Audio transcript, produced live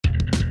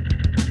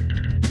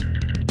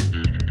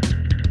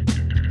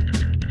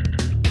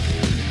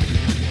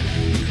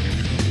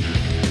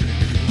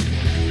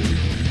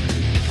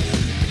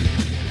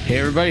Hey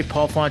everybody,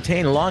 Paul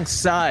Fontaine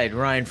alongside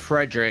Ryan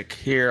Frederick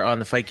here on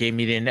the Fight Game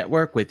Media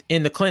Network with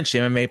In the Clinch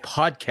MMA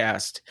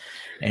podcast.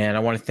 And I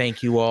want to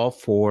thank you all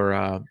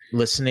for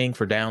listening,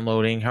 for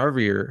downloading,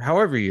 however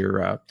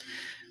you're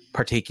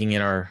partaking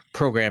in our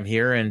program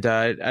here. And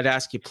I'd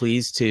ask you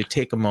please to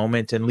take a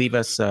moment and leave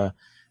us a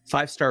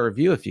 5-star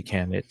review if you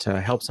can. It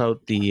helps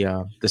out the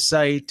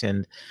site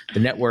and the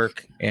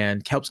network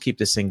and helps keep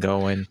this thing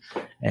going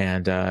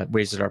and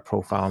raises our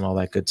profile and all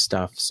that good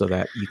stuff so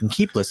that you can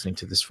keep listening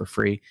to this for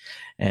free.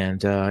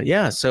 And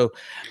so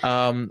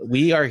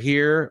we are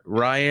here.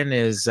 Ryan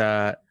is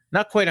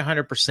not quite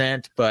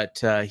 100%,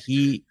 but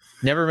he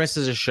never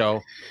misses a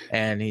show,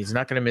 and he's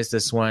not going to miss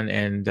this one.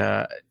 And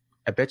I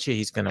bet you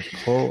he's going to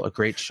pull a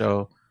great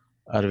show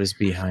out of his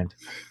behind.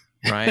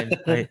 Ryan,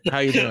 how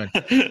you doing?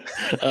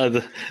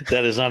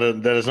 That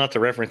is not the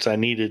reference I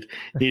needed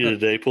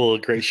today. Pull a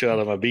great show out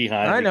of my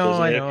behind. I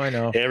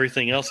know.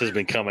 Everything else has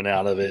been coming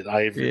out of it.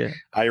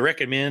 I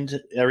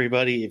recommend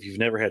everybody, if you've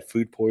never had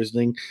food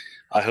poisoning,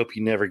 I hope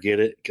you never get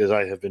it, because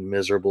I have been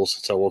miserable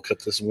since I woke up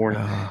this morning.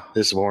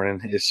 It's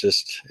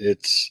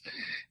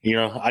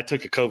I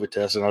took a COVID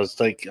test, and I was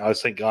thank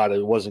God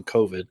it wasn't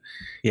COVID.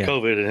 Yeah.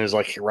 COVID, and it was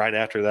like right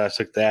after that I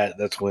took that.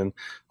 That's when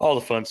all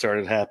the fun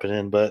started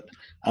happening. But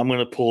I'm going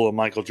to pull a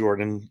Michael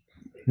Jordan.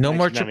 No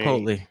more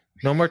Chipotle.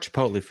 No more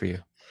Chipotle for you.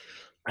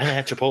 I haven't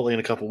had Chipotle in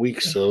a couple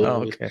weeks, so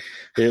okay.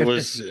 It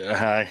was.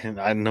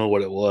 I know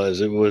what it was.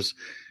 It was.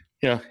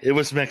 It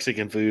was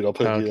Mexican food. I'll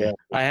put it that.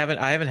 I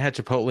haven't had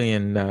Chipotle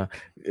in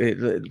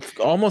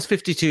almost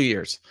 52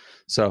 years,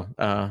 so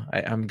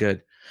I'm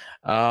good.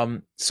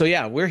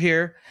 We're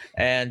here,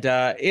 and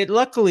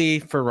luckily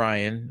for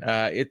Ryan,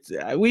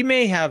 we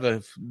may have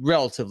a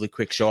relatively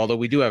quick show, although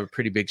we do have a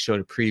pretty big show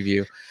to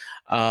preview.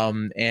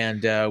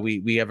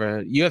 We have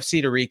a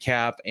UFC to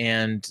recap,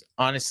 and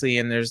honestly,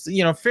 and there's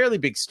fairly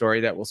big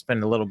story that we'll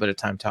spend a little bit of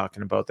time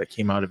talking about that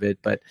came out of it.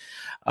 But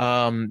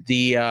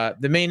the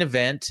main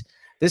event,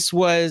 this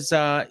was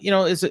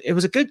it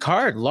was a good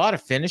card, a lot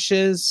of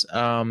finishes,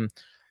 a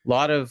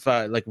lot of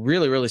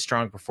really, really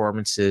strong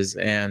performances,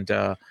 and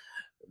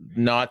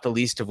not the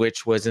least of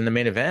which was in the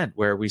main event,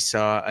 where we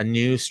saw a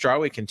new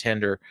strawweight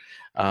contender.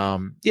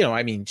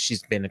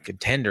 She's been a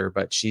contender,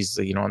 but she's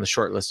on the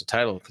short list of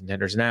title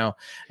contenders now,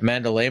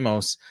 Amanda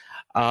Lemos.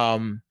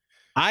 The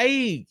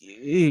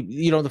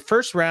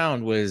first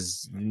round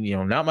was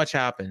not much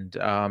happened.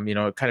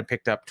 It kind of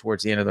picked up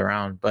towards the end of the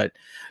round, but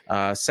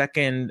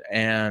second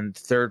and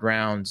third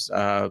rounds,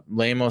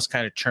 Lemos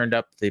kind of churned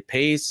up the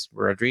pace.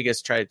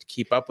 Rodriguez tried to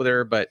keep up with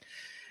her, but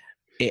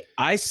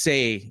I'm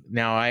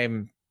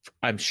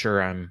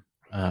sure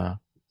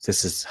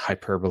this is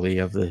hyperbole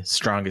of the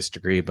strongest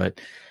degree, but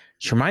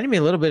she reminded me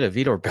a little bit of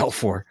Vitor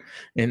Belfort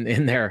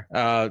in there.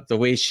 The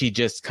way she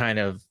just kind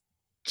of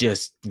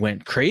just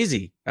went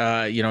crazy.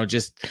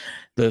 Just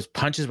those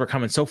punches were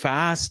coming so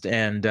fast,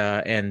 and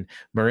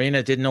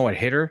Marina didn't know what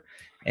hit her.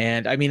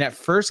 And I mean, at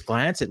first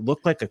glance, it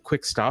looked like a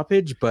quick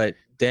stoppage, but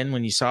then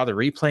when you saw the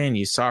replay and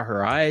you saw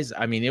her eyes,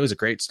 I mean, it was a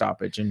great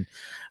stoppage. And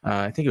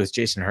I think it was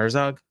Jason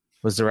Herzog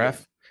was the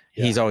ref.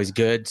 Yeah. He's always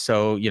good.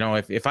 So,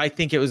 if I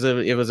think it was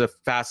a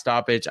fast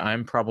stoppage,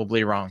 I'm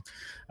probably wrong,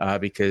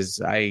 because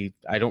I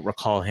don't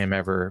recall him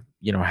ever,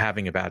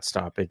 having a bad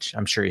stoppage.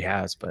 I'm sure he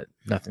has, but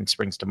nothing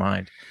springs to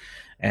mind.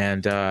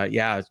 And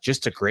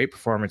just a great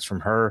performance from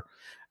her.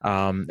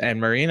 And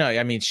Marina,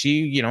 I mean,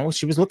 she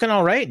was looking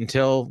all right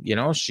until,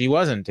 she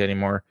wasn't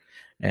anymore.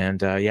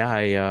 And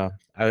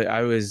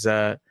it was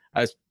a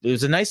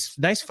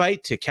nice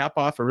fight to cap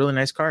off a really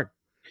nice card.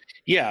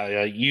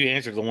 Yeah, you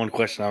answered the one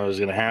question I was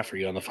going to have for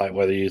you on the fight,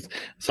 whether you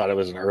thought it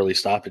was an early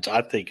stoppage.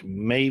 I think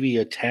maybe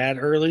a tad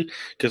early,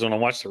 because when I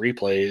watched the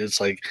replay, it's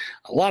like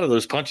a lot of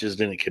those punches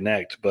didn't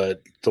connect,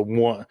 but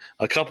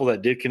a couple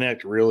that did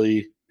connect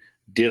really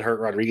did hurt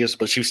Rodriguez,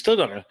 but she was still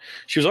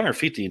she was on her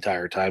feet the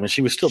entire time, and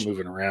she was still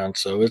moving around.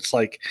 So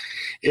to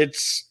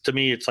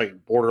me, it's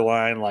like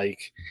borderline,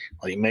 like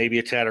maybe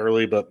a tad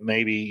early, but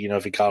maybe,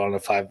 if he caught on to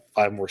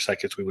five more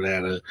seconds, we would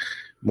have had a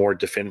more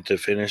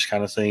definitive finish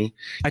kind of thing.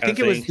 I think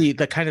it was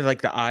the kind of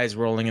like the eyes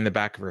rolling in the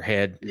back of her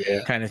head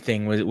kind of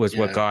thing was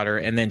what got her.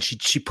 And then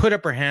she put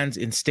up her hands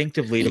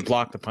instinctively to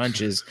block the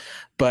punches,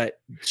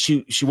 but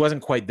she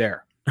wasn't quite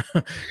there.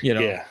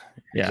 Yeah,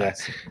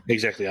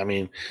 exactly. I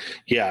mean,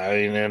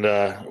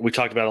 and we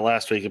talked about it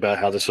last week about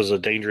how this was a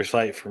dangerous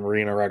fight for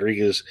Marina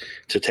Rodriguez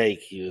to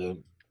take.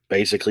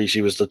 Basically,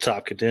 she was the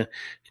top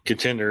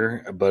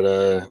contender,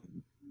 but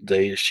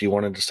she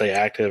wanted to stay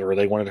active, or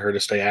they wanted her to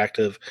stay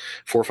active,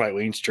 4-fight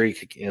winning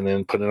streak, and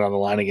then put it on the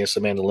line against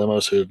Amanda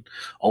Lemos, who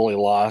only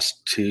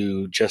lost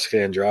to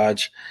Jessica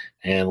Andrade.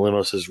 And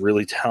Lemos is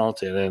really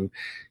talented, and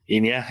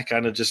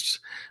kind of just,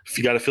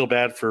 you got to feel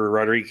bad for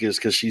Rodriguez,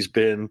 because she's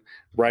been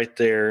right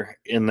there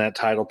in that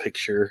title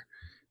picture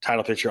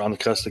on the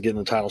cusp of getting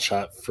the title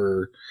shot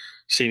for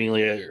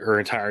seemingly her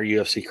entire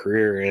UFC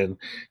career, and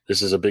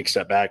this is a big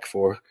step back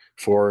for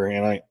her.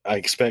 And I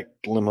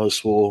expect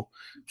Lemos will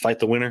fight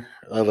the winner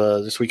of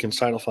this weekend's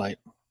title fight.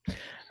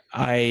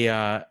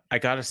 I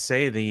gotta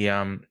say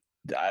the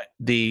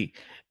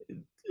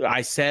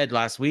I said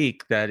last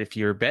week that if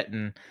you're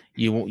betting,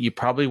 you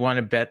probably want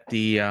to bet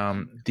the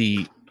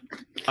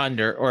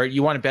under, or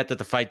you want to bet that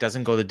the fight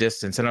doesn't go the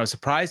distance. And I was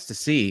surprised to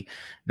see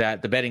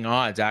that the betting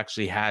odds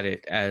actually had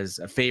it as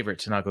a favorite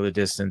to not go the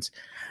distance.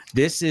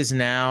 This is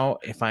now,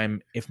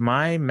 if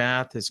my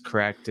math is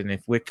correct and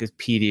if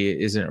Wikipedia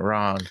isn't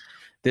wrong,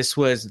 this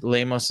was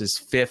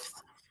Lemos's 5th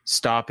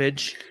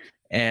stoppage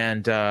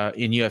and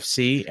in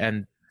UFC,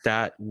 and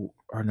that,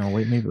 or no,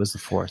 wait, maybe it was the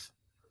 4th.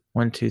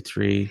 1, 2,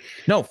 3.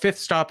 No, 5th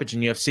stoppage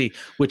in UFC,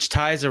 which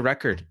ties a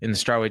record in the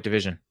strawweight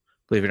division.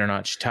 Believe it or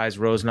not, she ties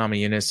Rose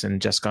Namajunas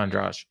and Jessica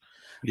Andrade.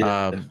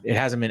 Yeah. It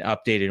hasn't been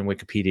updated in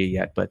Wikipedia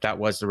yet, but that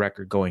was the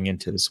record going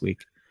into this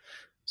week.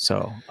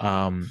 So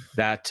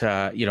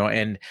that, you know,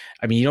 and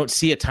I mean, you don't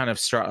see a ton of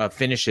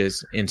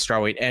finishes in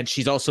strawweight, and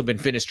she's also been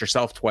finished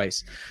herself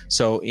twice.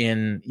 So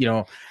you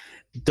know,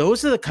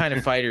 those are the kind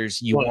of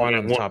fighters you want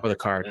on the top of the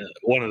card.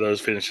 One of those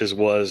finishes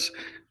was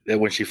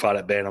when she fought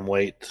at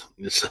bantamweight.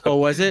 Oh,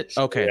 was it?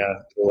 Okay. Yeah,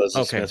 it was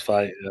a Smith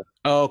fight. Yeah.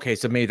 Oh, okay.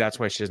 So maybe that's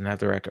why she doesn't have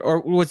the record.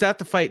 Or was that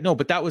the fight? No,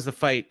 but that was the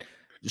fight.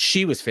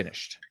 She was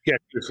finished. Yeah,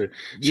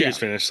 she was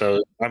finished.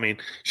 So I mean,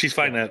 she's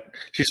fighting at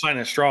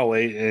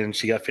strawweight, and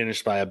she got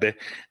finished by a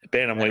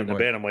bantamweight in a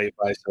bantamweight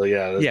fight. So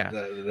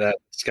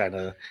that's kind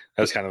of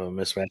a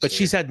mismatch. But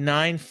she's had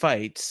 9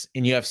 fights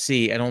in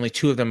UFC, and only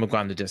 2 of them have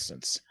gone the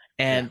distance.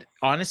 And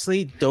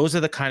honestly, those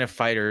are the kind of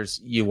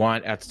fighters you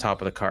want at the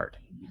top of the card.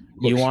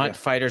 You want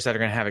fighters that are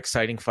going to have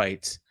exciting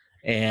fights,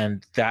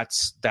 and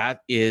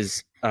that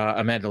is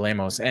Amanda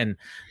Lemos. And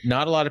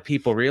not a lot of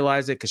people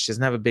realize it because she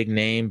doesn't have a big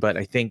name, but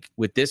I think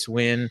with this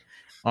win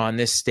on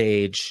this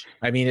stage,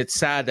 I mean, it's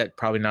sad that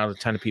probably not a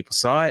ton of people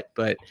saw it,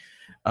 but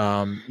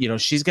you know,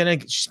 she's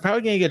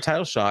probably gonna get a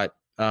title shot.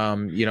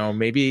 You know,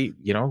 maybe,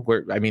 you know,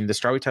 the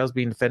strawweight title is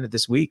being defended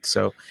this week,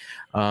 so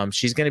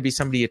she's going to be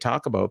somebody you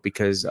talk about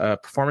because a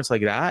performance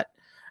like that.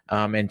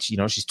 And, you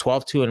know, she's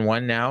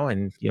 12-2-1 now.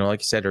 And, you know,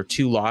 like you said, her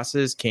 2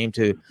 losses came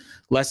to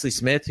Leslie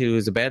Smith, who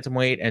is a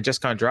bantamweight, and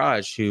Jessica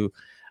Andrade, who,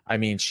 I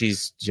mean,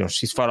 she's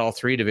fought all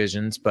 3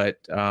 divisions, but,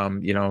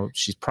 you know,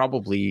 she's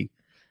probably,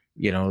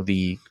 you know,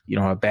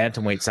 a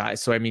bantamweight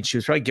size. So, I mean, she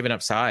was probably giving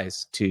up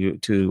size to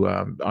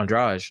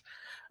Andrade.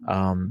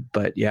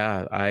 But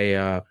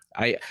yeah,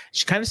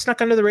 she kind of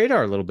snuck under the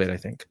radar a little bit, I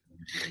think.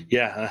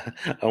 Yeah,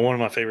 one of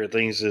my favorite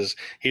things is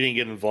he didn't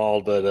get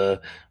involved,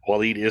 but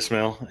Waleed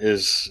Ismail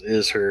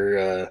is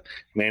her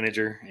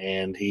manager,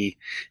 and he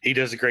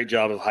does a great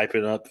job of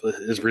hyping up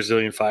his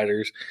Brazilian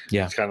fighters.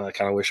 Yeah, kind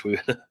of wish we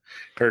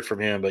heard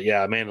from him, but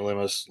yeah, Amanda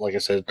Lemos, like I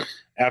said,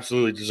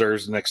 absolutely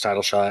deserves the next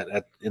title shot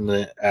at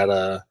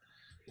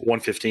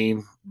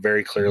 115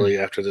 very clearly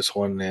after this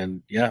one,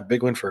 and yeah,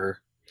 big win for her.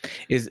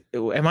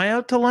 Am I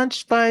out to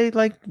lunch by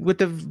with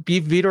the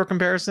Vitor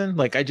comparison?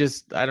 I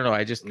don't know.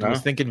 I was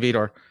thinking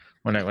Vitor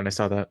when I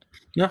saw that.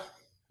 No.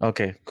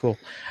 Okay, cool.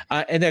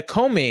 And the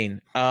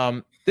co-main,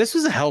 this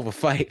was a hell of a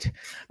fight.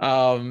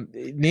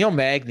 Neil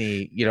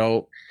Magny, you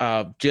know,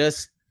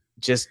 just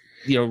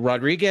you know,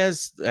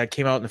 Rodriguez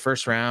came out in the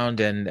first round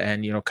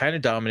and you know, kind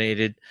of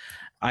dominated.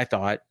 I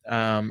thought.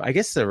 I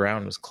guess the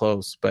round was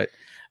close, but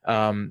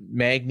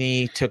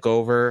Magny took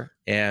over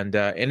and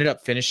ended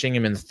up finishing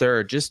him in the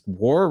third, just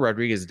wore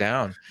Rodriguez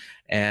down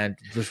and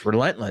was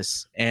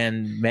relentless.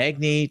 And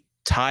Magny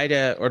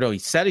he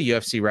set a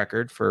UFC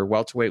record for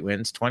welterweight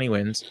wins, 20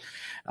 wins.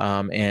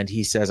 And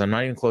he says, I'm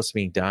not even close to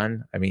being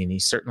done. I mean, he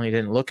certainly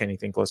didn't look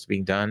anything close to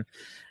being done.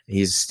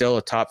 He's still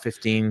a top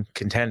 15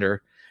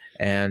 contender.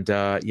 And,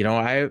 you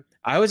know,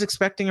 I was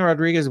expecting a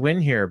Rodriguez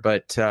win here,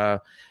 but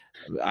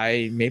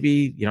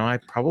I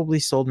probably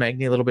sold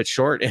Magny a little bit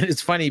short. And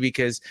it's funny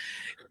because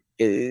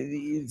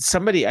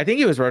somebody, I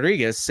think it was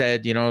Rodriguez,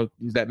 said, you know,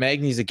 that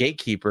Magny's a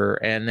gatekeeper,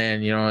 and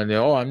then, you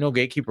know, I'm no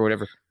gatekeeper or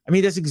whatever. I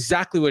mean, that's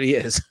exactly what he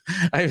is.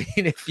 I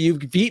mean, if you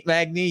beat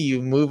Magny,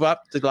 you move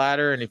up the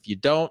ladder, and if you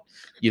don't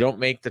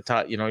make the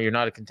top, you know, you're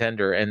not a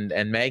contender.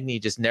 And Magny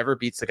just never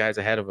beats the guys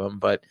ahead of him,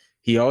 but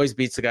he always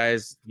beats the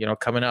guys, you know,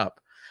 coming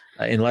up.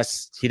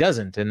 Unless he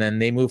doesn't, and then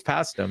they move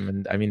past him.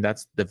 And I mean,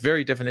 that's the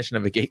very definition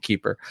of a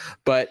gatekeeper.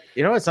 But,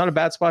 you know, it's not a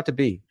bad spot to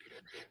be.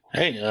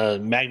 Hey,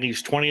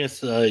 Magny's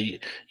 20th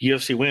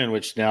UFC win,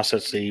 which now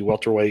sets the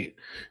welterweight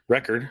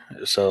record.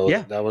 So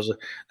yeah, that was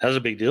a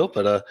big deal.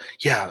 But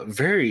yeah,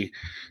 very,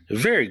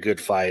 very good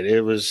fight.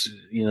 It was,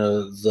 you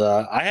know,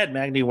 I had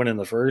Magny win in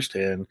the first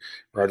and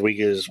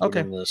Rodriguez win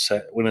in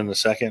the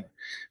second.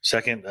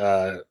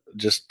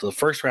 Just the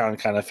first round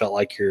kind of felt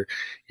like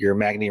your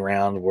Magny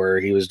round, where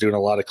he was doing a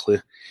lot of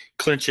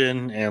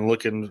clinching and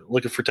looking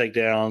for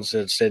takedowns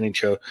and standing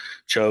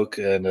choke,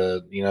 and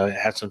you know,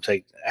 had a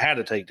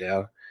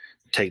takedown.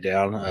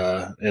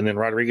 And then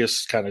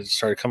Rodriguez kind of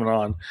started coming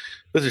on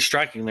with his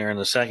striking there in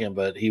the second,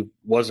 but he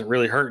wasn't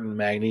really hurting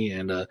Magny.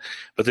 And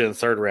but then the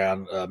third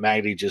round,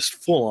 Magny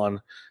just full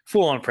on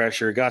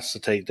pressure, got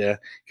the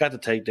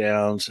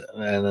takedowns,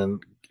 and then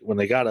when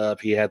they got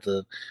up, he had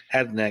the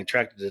neck,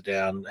 tracked it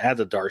down, had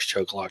the Darce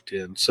choke locked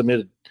in,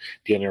 submitted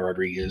Daniel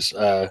Rodriguez.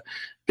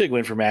 Big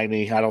win for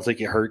Magny. I don't think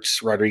it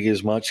hurts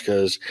Rodriguez much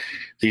because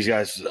these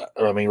guys,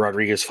 I mean,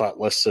 Rodriguez fought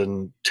less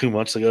than 2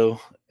 months ago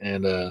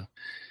and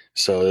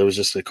so it was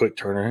just a quick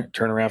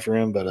turnaround for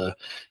him. But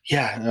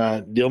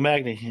Neil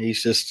Magny, he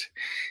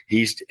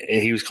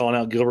was calling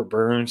out Gilbert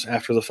Burns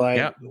after the fight.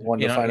 Yeah,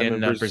 wanted to fight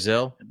him in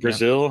Brazil.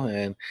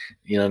 And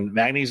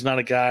Magny's not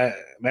a guy.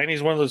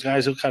 Magny's one of those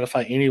guys who'll kind of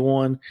fight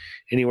anyone,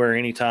 anywhere,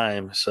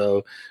 anytime.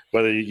 So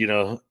whether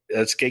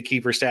that's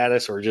gatekeeper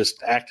status or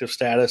just active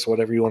status,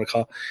 whatever you want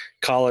to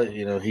call it,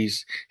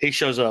 he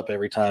shows up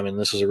every time, and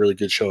this is a really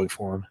good showing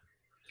for him.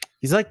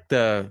 He's like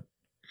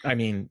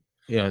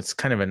it's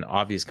kind of an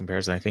obvious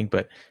comparison, I think,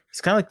 but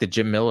it's kind of like the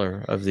Jim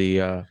Miller of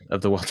the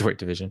welterweight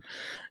division,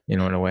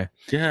 in a way.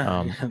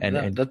 Yeah,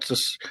 and that's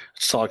just a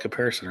solid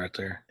comparison right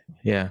there.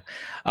 Yeah.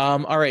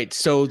 All right.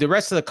 So the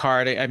rest of the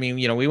card,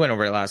 we went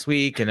over it last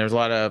week, and there's a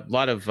lot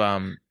of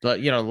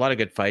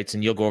good fights,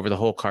 and you'll go over the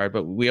whole card,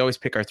 but we always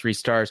pick our 3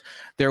 stars.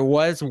 There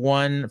was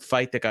one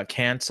fight that got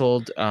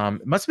canceled.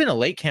 It must have been a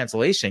late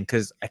cancellation,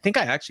 because I think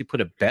I actually put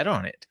a bet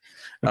on it.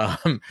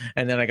 And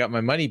then I got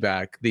my money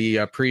back. The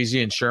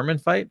Parisi and Sherman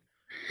fight.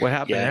 What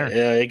happened there?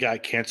 Yeah, it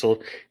got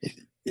canceled.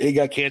 It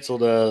got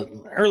canceled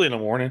early in the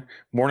morning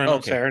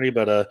on Saturday.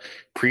 But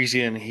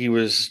Parisian, he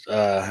was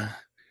I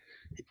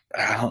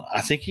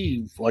think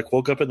he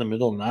woke up in the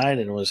middle of the night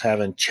and was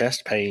having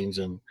chest pains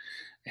and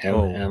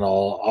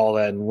all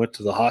that, and went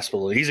to the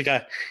hospital. He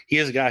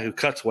is a guy who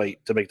cuts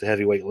weight to make the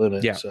heavyweight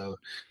limit. Yeah. So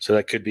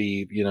that could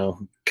be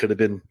could have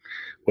been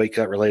weight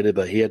cut related,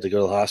 but he had to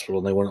go to the hospital,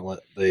 and they wouldn't let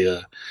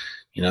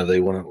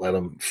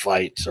him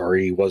fight, or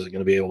he wasn't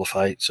going to be able to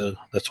fight. So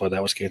that's why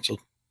that was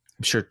canceled.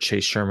 I'm sure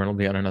Chase Sherman will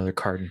be on another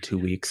card in 2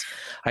 weeks.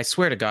 I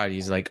swear to God,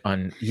 he's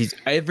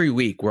every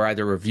week we're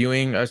either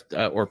reviewing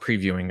or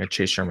previewing a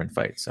Chase Sherman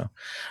fight. So,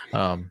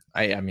 I'm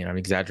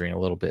exaggerating a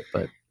little bit,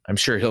 but I'm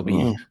sure he'll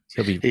be.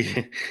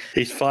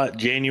 He's fought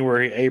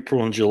January,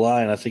 April, and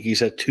July, and I think he's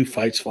had 2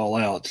 fights fall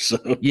out.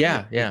 So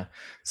yeah.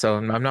 So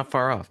I'm not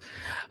far off.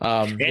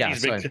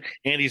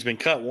 He's been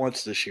cut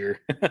once this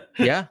year.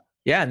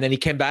 Yeah, and then he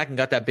came back and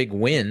got that big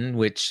win,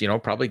 which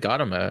probably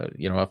got him a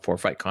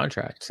 4-fight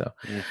contract. So,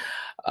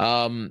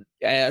 who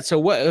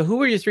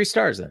were your 3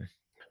 stars then?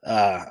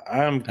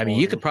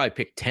 You could probably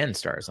pick 10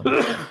 stars.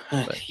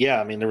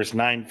 Yeah, there was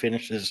 9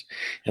 finishes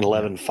and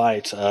 11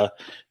 fights.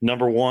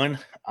 Number 1,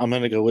 I'm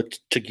going to go with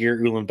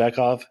Tagir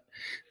Ulanbekov.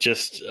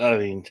 Just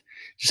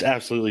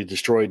absolutely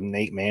destroyed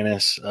Nate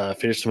Maness.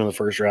 Finished him in the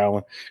first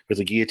round with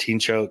a guillotine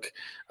choke.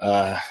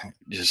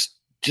 Just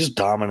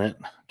dominant.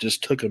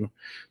 Just took him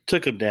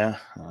down.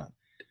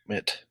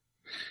 Here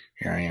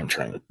I am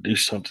trying to do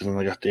something, and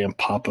I got damn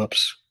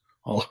pop-ups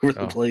all over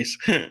the place.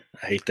 I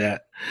hate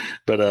that.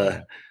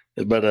 But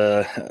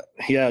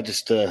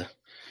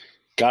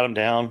got him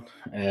down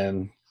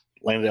and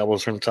landed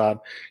elbows from the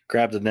top,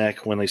 grabbed the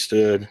neck when they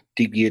stood,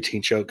 deep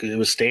guillotine choke. It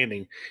was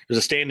standing. It was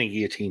a standing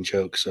guillotine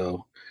choke,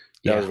 so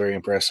that was very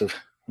impressive.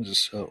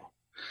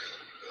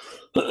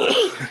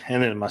 And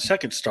then my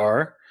second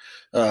star,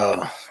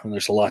 and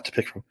there's a lot to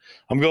pick from.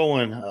 I'm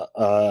going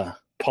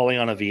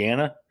Polyana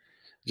Viana.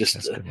 It's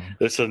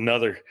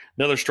another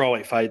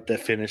strawweight fight that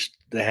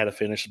had a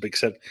finish,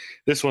 except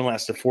this one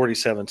lasted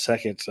 47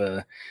 seconds.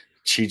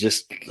 She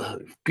just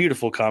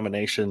beautiful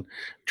combination,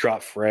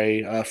 dropped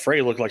Frey.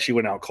 Frey looked like she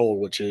went out cold,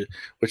 which is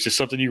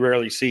something you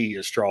rarely see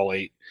as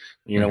strawweight.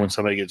 When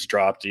somebody gets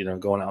dropped,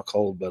 going out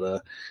cold.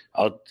 But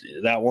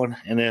that one,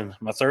 and then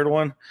my third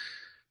one,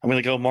 I'm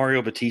going to go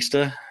Mario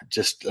Batista.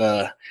 Just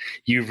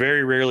you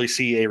very rarely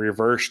see a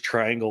reverse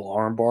triangle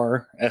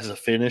armbar as a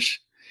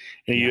finish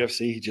in the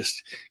UFC.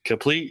 Just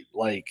complete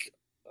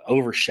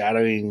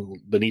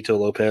overshadowing Benito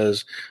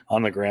Lopez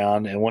on the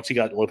ground. And once he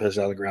got Lopez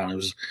on the ground, it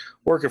was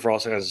working for all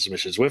kinds of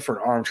submissions. Went for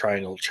an arm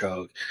triangle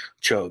choke,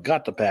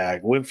 got the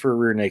bag, went for a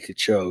rear naked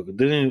choke,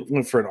 then he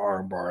went for an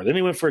arm bar, then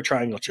he went for a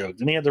triangle choke,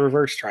 then he had the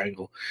reverse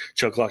triangle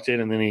choke locked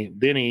in, and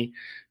then he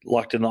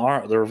locked in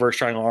the reverse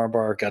triangle arm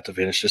bar, got the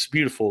finish. Just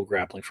beautiful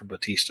grappling from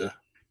Batista.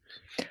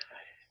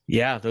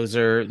 Yeah, those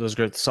are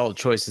solid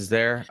choices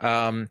there.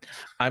 I'm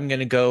going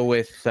to go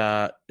with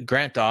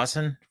Grant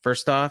Dawson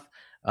first off.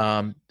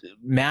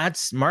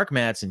 Mark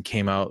Madsen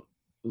came out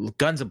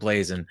guns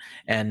a-blazing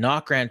and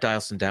knocked Grant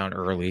Dawson down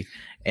early,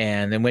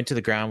 and then went to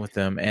the ground with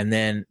him.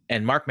 And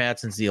Mark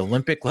Madsen's the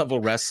Olympic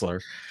level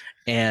wrestler,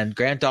 and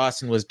Grant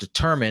Dawson was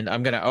determined,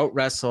 I'm going to out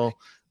wrestle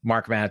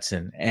Mark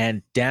Madsen,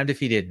 and damned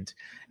if he didn't.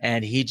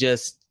 And he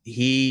just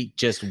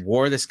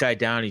wore this guy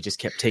down. He just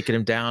kept taking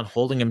him down,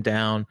 holding him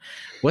down.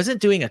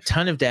 Wasn't doing a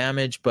ton of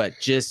damage, but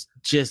just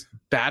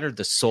battered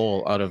the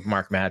soul out of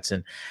Mark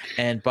Madsen.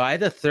 And by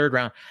the third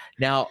round,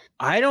 now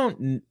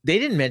they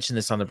didn't mention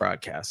this on the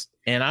broadcast,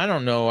 and I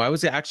don't know. I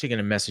was actually going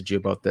to message you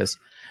about this.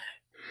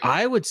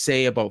 I would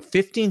say about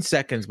 15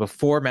 seconds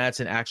before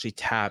Madsen actually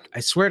tapped,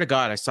 I swear to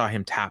God, I saw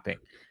him tapping.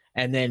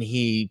 And then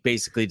he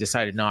basically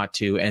decided not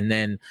to. And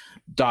then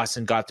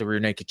Dawson got the rear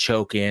naked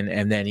choke in,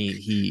 and then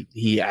he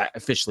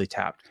officially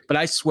tapped. But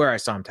I swear I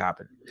saw him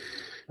tapping.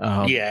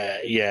 I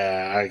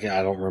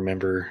don't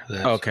remember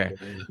that. Okay.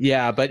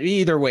 Yeah, but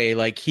either way,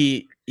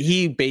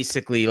 he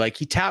basically, like,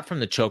 he tapped from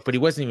the choke, but he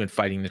wasn't even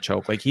fighting the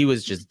choke. Like, he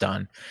was just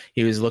done.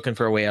 He was looking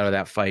for a way out of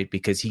that fight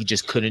because he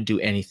just couldn't do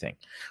anything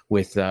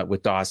with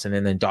Dawson.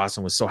 And then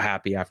Dawson was so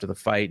happy after the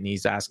fight, and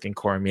he's asking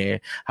Cormier,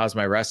 "How's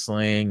my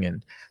wrestling?"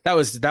 And that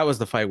was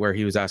the fight where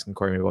he was asking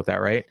Cormier about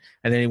that, right?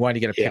 And then he wanted to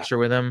get a picture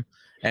with him.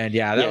 And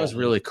that was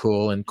really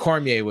cool. And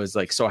Cormier was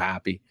like so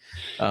happy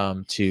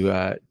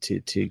to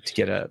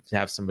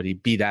have somebody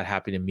be that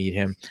happy to meet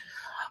him.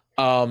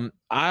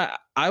 I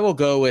will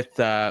go with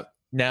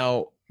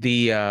now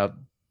the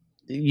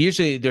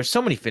usually there's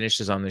so many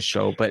finishes on this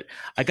show, but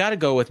I got to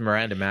go with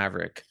Miranda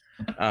Maverick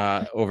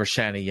over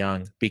Shanna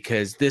Young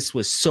because this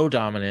was so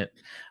dominant.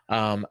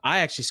 I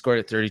actually scored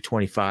at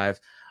 30-25.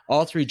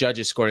 All three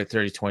judges scored at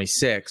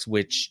 30-26,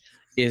 which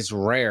is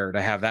rare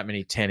to have that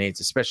many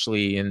 10-8s,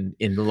 especially in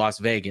Las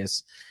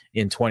Vegas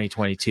in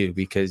 2022,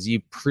 because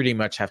you pretty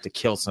much have to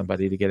kill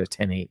somebody to get a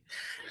 10-8.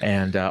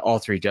 And all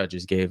three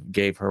judges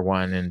gave her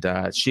one,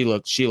 and she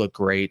looked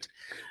great.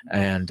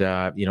 And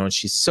and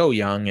she's so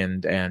young,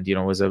 and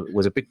was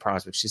a big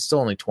prospect. She's still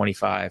only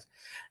 25,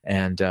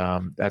 and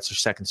that's her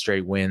second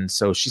straight win.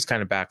 So she's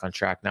kind of back on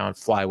track now in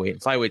flyweight.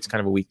 And flyweight's kind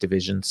of a weak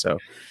division, so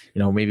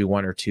maybe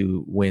one or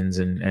two wins,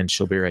 and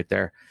she'll be right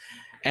there.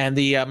 And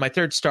my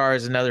third star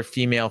is another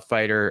female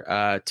fighter,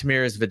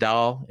 Tamiris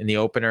Vidal, in the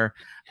opener,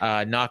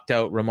 knocked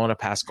out Ramona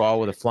Pascual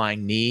with a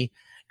flying knee,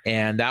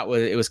 and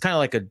it was kind of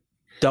like a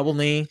double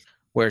knee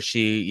where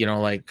she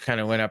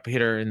kind of went up,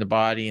 hit her in the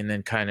body, and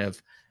then kind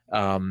of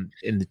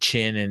in the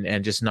chin,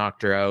 and just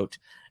knocked her out.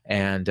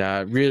 And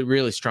really,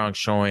 really strong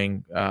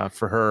showing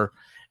for her.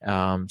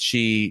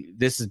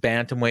 This is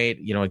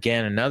bantamweight,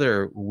 again,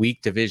 another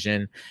weak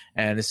division,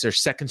 and this is her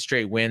second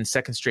straight win,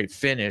 second straight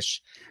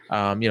finish.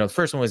 The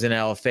first one was in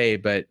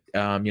LFA, but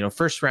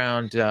first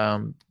round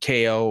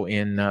KO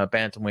in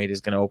bantamweight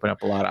is going to open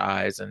up a lot of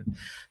eyes, and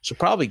she'll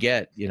probably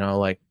get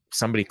like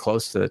somebody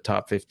close to the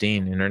top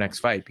 15 in her next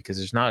fight, because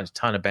there's not a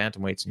ton of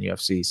bantamweights in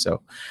UFC.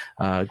 So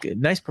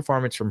nice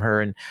performance from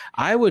her, and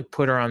I would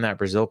put her on that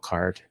Brazil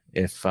card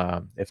if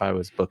I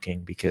was booking,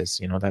 because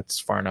that's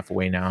far enough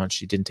away now, and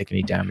she didn't take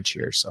any damage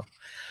here. So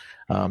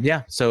a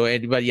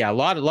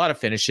lot of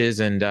finishes,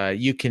 and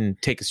you can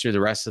take us through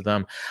the rest of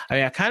them. I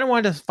mean, I kind of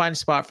wanted to find a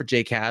spot for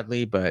Jake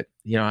Hadley, but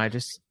I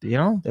just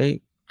you'll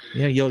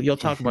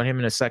talk about him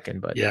in a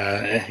second. But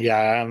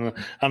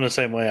I'm the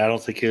same way. I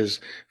don't think his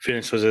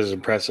finish was as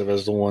impressive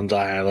as the ones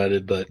I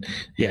highlighted, but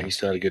he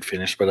still had a good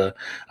finish. But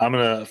I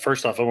want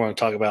to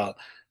talk about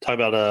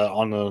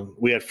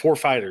we had 4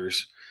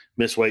 fighters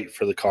miss weight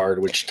for the card,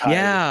 which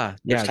tied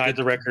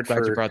the record.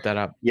 Glad you brought that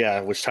up. Yeah,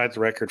 which tied the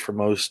record for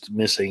most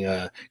missing.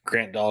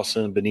 Grant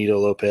Dawson, Benito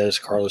Lopez,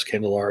 Carlos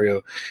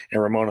Candelario,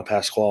 and Ramona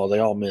Pascual. They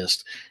all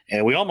missed,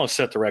 and we almost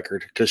set the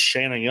record because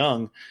Shanna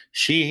Young,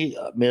 she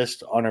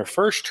missed on her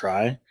first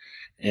try,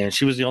 and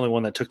she was the only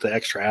one that took the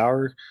extra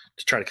hour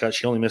to try to cut.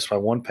 She only missed by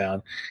 1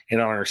 pound,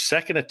 and on her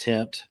second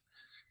attempt,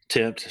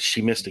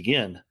 she missed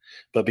again.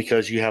 But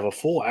because you have a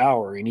full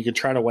hour and you can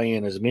try to weigh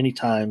in as many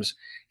times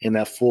in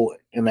that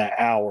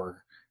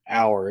hour,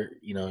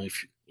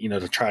 if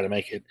to try to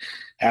make it.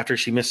 After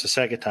she missed the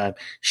second time,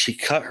 she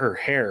cut her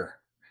hair,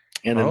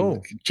 and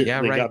then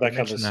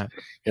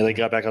they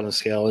got back on the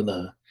scale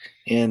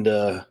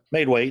and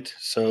made weight.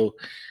 So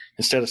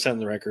instead of setting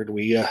the record,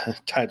 we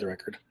tied the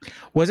record.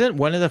 Wasn't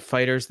one of the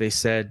fighters, they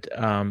said,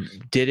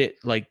 did it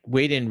like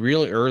weighed in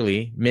really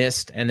early,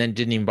 missed, and then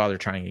didn't even bother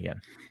trying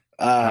again?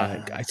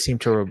 I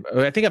think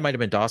it might have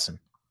been Dawson.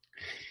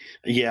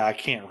 Yeah, I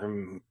can't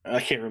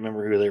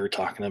remember who they were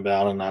talking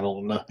about, and I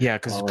don't know. Yeah,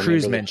 because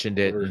Cruz mentioned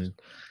it, and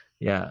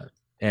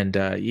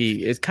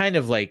it's kind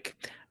of like,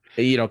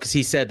 because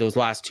he said those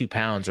last 2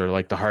 pounds are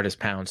like the hardest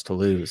pounds to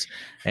lose,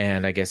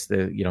 and I guess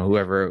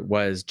whoever it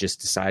was just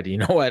decided,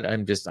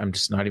 I'm just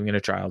not even going to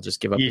try. I'll just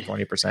give up the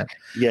 20%.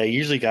 Yeah,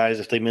 usually guys,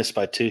 if they miss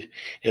by two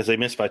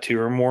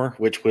or more,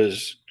 which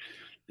was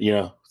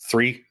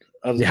 3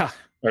 of the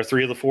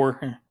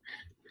 4.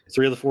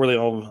 3 of the 4, they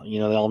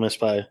all missed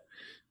by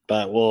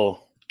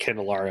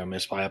Candelario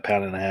missed by 1.5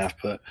 pounds,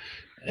 but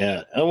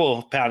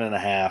 £1.5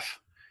 pounds.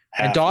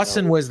 And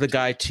Dawson was the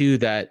guy too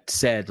that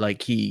said,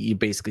 like, he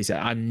basically said,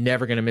 I'm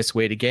never going to miss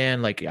weight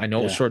again. Like, I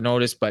know it's short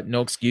notice, but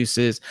no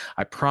excuses.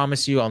 I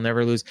promise you I'll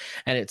never lose.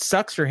 And it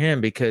sucks for him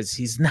because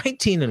he's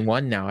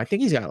 19-1 now. I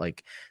think he's got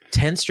like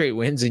 10 straight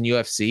wins in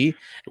UFC.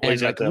 Well,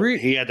 and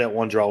he had that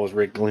one draw with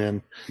Rick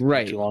Glenn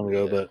right too long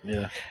ago, but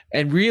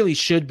and really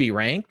should be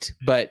ranked,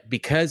 but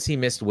because he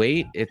missed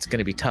weight, it's going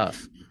to be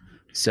tough.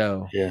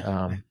 So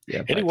and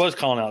he was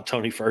calling out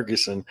Tony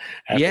Ferguson.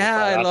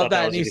 I love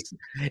that.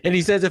 And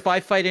he says, if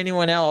I fight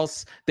anyone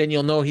else, then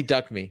you'll know he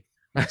ducked me.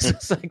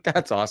 It's like,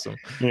 that's awesome.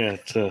 Yeah.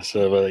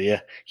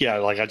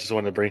 Like, I just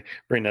wanted to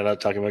bring that up,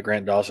 talking about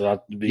Grant Dawson,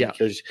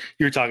 because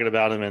you're talking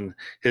about him, and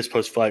his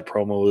post-fight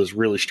promo was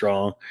really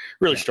strong,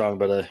 strong.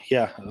 But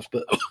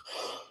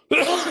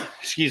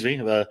excuse me.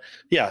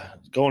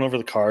 Going over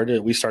the card,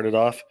 we started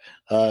off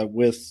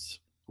with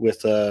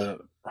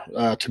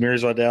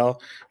Tamiris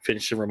Vidal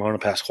finishing Ramona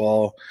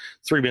Pascual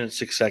 3 minutes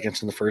 6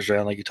 seconds in the first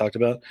round, like you talked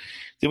about.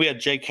 Then we had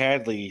Jake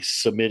Hadley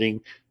submitting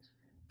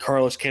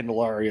Carlos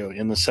Candelario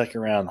in the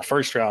second round. The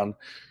first round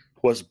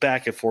was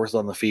back and forth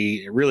on the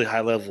feet, really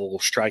high level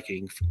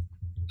striking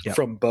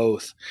from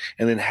both.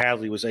 And then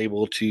Hadley was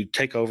able to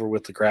take over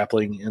with the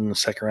grappling in the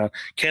second round.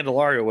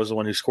 Candelario was the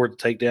one who scored the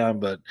takedown,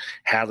 but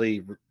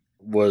Hadley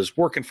was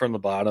working from the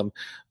bottom,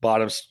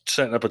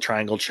 setting up a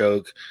triangle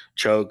choke,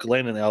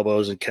 landing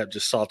elbows, and kept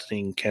just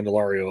salting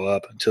Candelario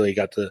up until he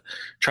got the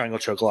triangle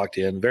choke locked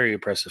in. Very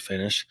impressive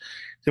finish.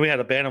 Then we had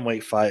a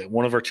bantamweight fight,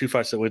 one of our two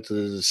fights that went to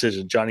the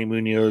decision. Johnny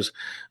Munoz,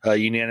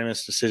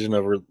 unanimous decision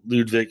over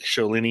Ludwig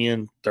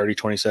Sholinian,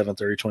 30-27,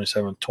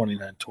 30-27,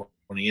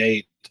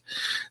 29-28.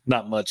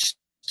 Not much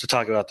to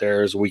talk about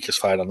there. Is the weakest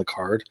fight on the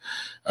card.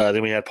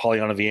 Then we had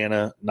Polyana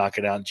Viana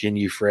knocking out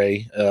Jin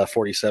Frey,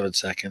 47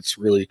 seconds.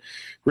 Really,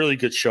 really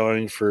good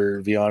showing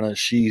for Viana.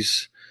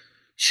 She's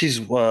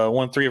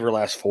won 3 of her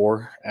last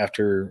 4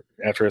 after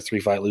a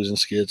 3-fight losing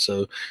skid.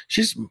 So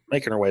she's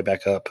making her way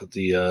back up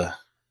the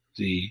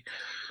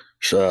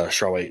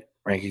strawweight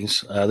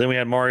rankings. Then we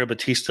had Mario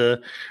Batista,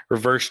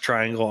 reverse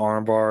triangle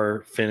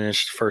armbar,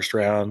 finished first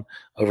round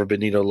over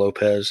Benito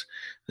Lopez.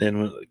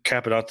 Then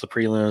capping out the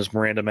prelims,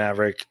 Miranda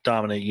Maverick,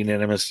 dominant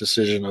unanimous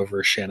decision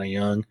over Shanna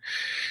Young.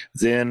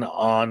 Then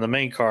on the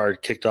main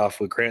card, kicked off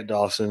with Grant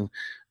Dawson,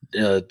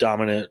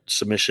 dominant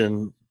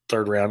submission,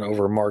 third round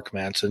over Mark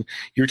Madsen.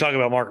 You were talking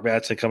about Mark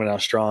Madsen coming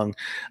out strong.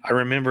 I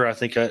remember, I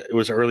think it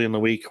was early in the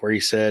week where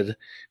he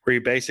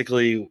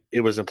basically,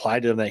 it was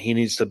implied to him that he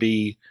needs to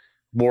be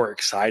more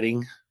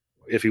exciting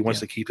if he wants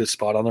to keep his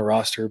spot on the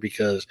roster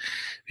because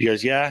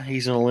he's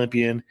an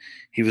Olympian.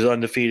 He was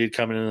undefeated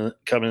coming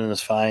in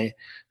this fight,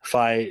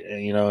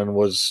 and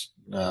was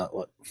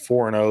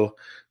 4-0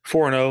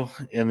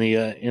 in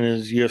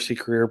his UFC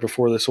career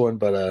before this one,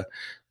 but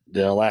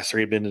the last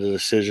 3 had been to the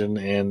decision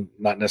and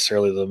not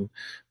necessarily the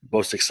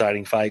most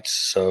exciting fights.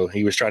 So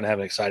he was trying to have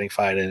an exciting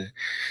fight and it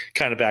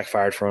kind of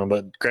backfired for him.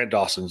 But Grant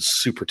Dawson's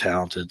super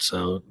talented,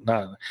 so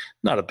not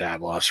a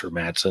bad loss for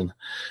Madsen.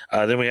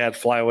 Then we had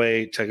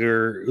flyweight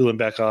Tagur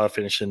Ulanbekov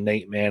finishing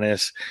Nate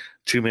Maness,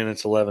 2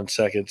 minutes 11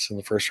 seconds in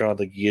the first round,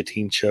 the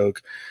guillotine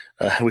choke.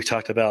 We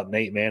talked about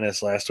Nate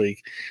Maness last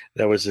week.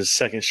 That was his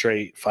second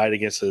straight fight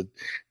against a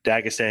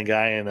Dagestan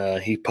guy,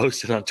 and he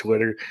posted on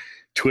Twitter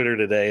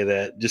today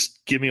that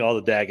just give me all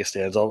the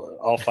Dagestans.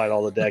 I'll fight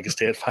all the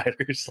Dagestan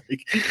fighters.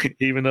 Like,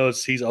 even though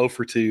he's 0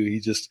 for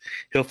 2,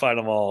 he'll fight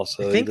them all.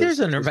 So I think there's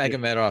a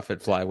Nurmagomedov at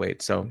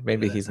flyweight, so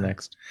maybe he's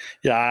next.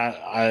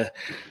 Yeah,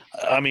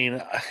 I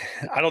mean,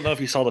 I don't know if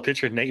you saw the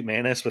picture of Nate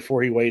Maness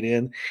before he weighed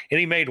in, and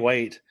he made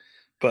weight,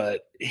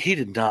 but he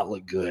did not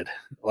look good.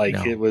 Like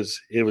it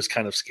was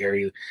kind of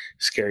scary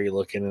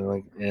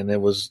looking, and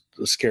it was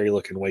a scary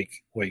looking weight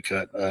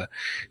cut.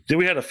 Then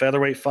we had a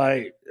featherweight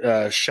fight.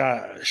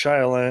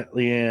 Shailen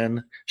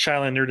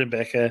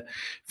Nuerdanbieke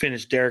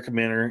finished Derek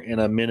Minner in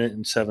 1 minute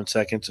and 7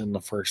 seconds in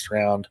the first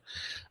round.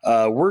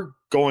 We're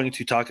going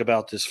to talk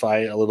about this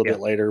fight a little bit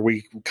later.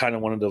 We kind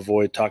of wanted to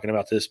avoid talking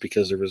about this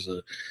because there's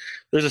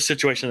a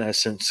situation that has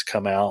since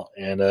come out,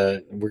 and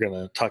we're going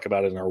to talk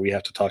about it in our We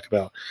Have to Talk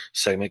About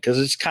segment because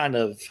it's kind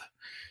of,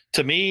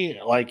 to me,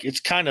 like it's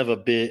kind of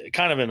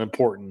an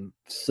important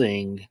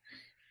thing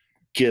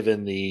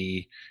given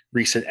the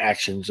recent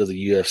actions of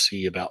the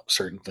UFC about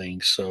certain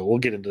things. So we'll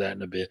get into that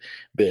in a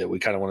bit. We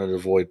kind of wanted to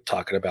avoid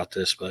talking about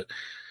this,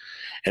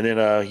 and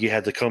then you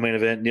had the co-main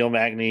event, Neil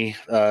Magny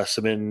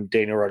submitting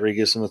Daniel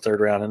Rodriguez in the third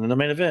round. And then the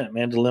main event,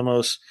 Amanda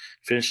Lemos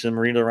finished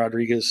Marina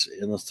Rodriguez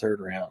in the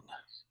third round.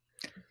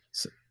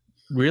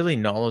 Really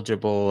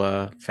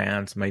knowledgeable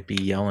fans might be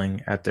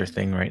yelling at their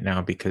thing right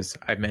now because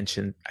I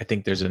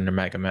think there's a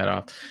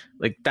Nurmagomedov.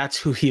 Like, that's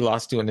who he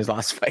lost to in his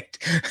last fight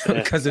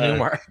because of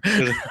Umar.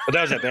 But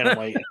that was at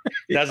bantamweight.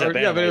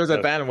 But it was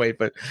at bantamweight,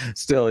 but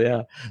still,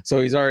 yeah. So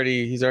he's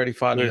already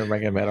fought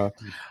Nurmagomedov.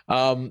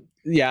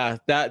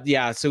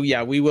 So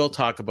we will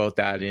talk about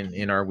that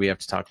in our We Have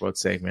to Talk About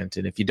segment.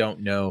 And if you don't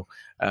know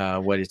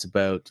what it's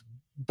about,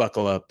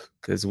 buckle up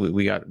because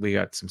we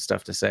got some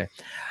stuff to say.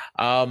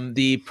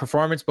 The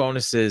performance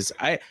bonuses,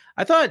 I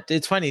thought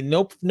it's funny,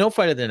 no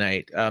fight of the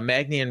night.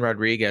 Magny and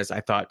Rodriguez I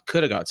thought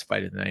could have got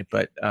fight of the night,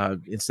 but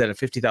instead of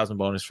 50,000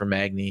 bonus for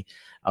Magny,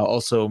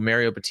 also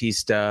Mario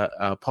Batista,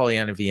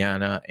 Polyana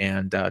Viana,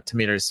 and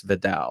Tamiris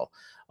Vidal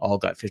all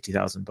got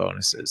 50,000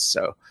 bonuses.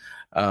 So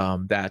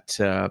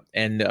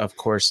and of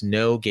course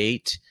no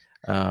gate,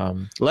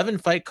 11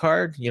 fight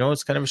card,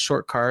 it's kind of a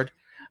short card.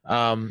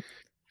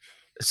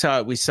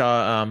 So we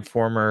saw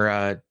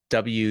former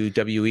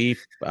WWE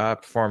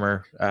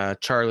performer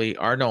Charlie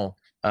Arnold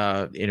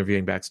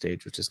interviewing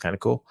backstage, which is kind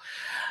of cool.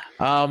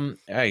 I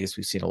guess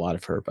we've seen a lot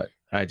of her, but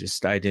I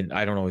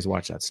don't always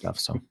watch that stuff,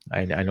 so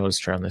I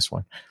noticed her on this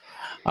one.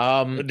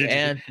 But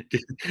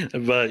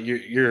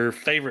your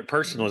favorite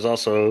person was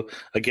also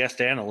a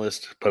guest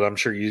analyst, but I'm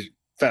sure you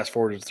fast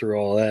forwarded through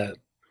all that.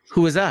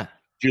 Who was that?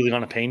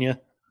 Juliana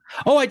Pena.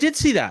 Oh, I did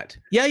see that.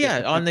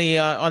 Yeah, on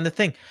the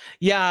thing.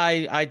 Yeah,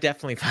 I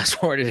definitely fast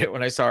forwarded it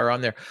when I saw her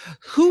on there.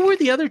 Who were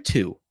the other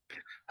two?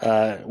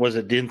 Was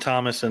it Din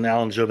Thomas and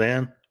Alan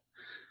Jouban?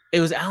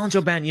 It was Alan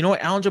Jouban. You know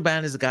what? Alan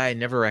Jouban is a guy I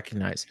never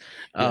recognize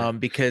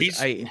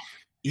because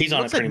He's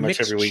on it pretty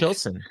much every week.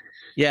 Chilson.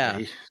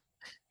 Yeah.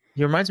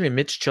 He reminds me of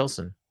Mitch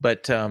Chilson.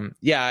 But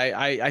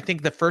I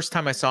think the first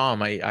time I saw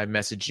him, I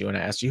messaged you and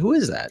I asked you, who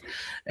is that?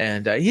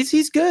 And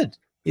he's good.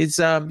 He's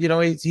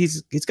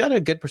he's got a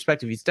good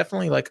perspective. He's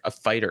definitely like a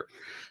fighter.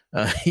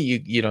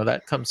 You know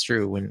that comes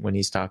through when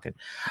he's talking.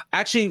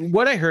 Actually,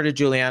 what I heard of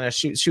Juliana,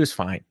 she was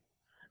fine.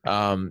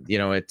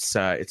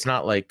 It's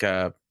not like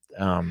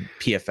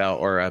PFL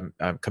or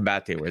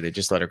Combate where they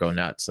just let her go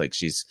nuts. Like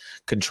she's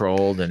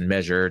controlled and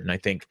measured, and I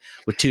think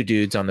with two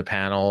dudes on the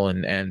panel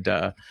and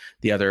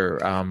the other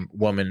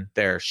woman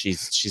there,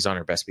 she's on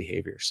her best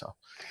behavior, so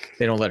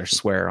they don't let her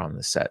swear on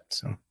the set,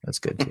 so that's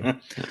good too.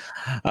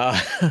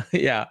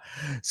 Yeah,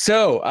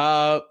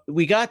 so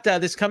we got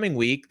this coming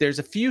week there's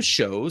a few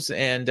shows,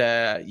 and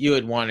you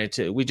had wanted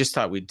to, we just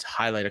thought we'd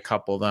highlight a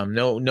couple of them.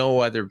 No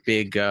other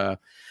big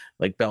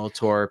like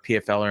Bellator,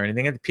 PFL or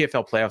anything, and the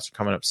PFL playoffs are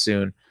coming up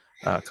soon.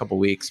 A couple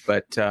weeks,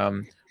 but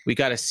we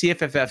got a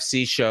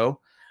CFFFC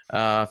show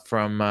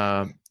from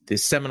the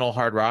Seminole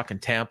Hard Rock in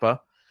Tampa.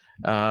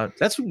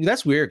 That's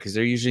weird because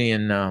they're usually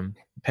in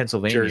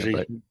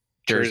Pennsylvania,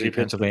 Jersey,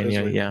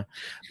 Pennsylvania. Yeah,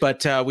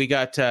 but we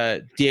got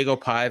Diego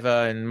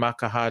Paiva and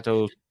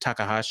Makahato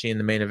Takahashi in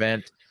the main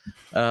event.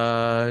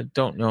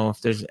 Don't know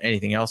if there's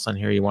anything else on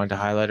here you wanted to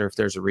highlight, or if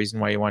there's a reason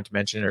why you want to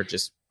mention it, or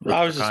just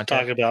I was just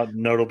talking about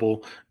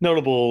notable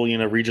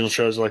regional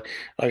shows. Like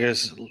I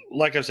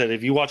said,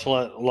 if you watch a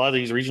lot of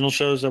these regional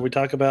shows that we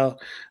talk about,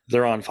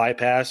 they're on Fight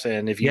Pass,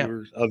 and if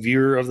you're a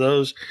viewer of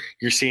those,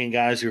 you're seeing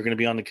guys who are going to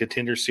be on the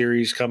Contender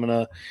Series coming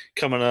up.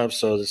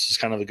 So this is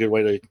kind of a good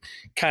way to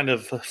kind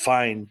of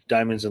find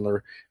diamonds in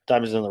the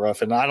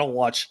rough. And I don't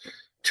watch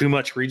too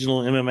much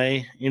regional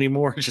MMA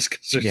anymore, just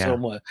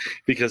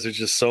because there's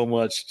just so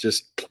much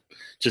just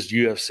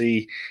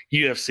UFC,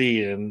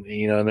 and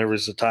and there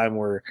was a time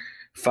where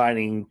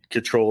fighting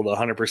controlled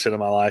 100% of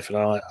my life, and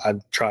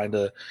I'm trying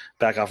to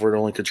back off where it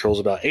only controls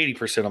about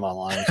 80% of my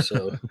life.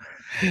 So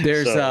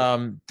there's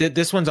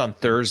this one's on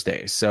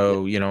Thursday,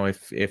 so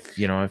if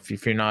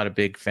you're not a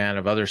big fan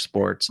of other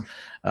sports,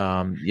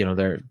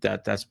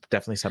 that's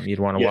definitely something you'd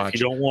want to watch. If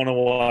you don't want to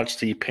watch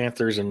the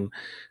Panthers and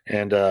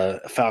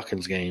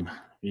Falcons game,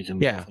 you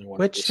can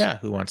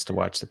who wants to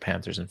watch the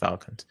Panthers and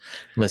Falcons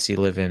unless you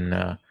live in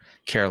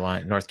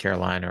North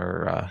Carolina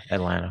or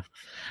Atlanta.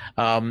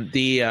 I'm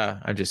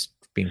just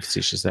being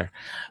facetious there.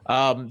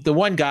 The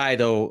one guy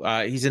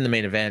though, he's in the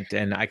main event,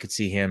 and I could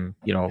see him,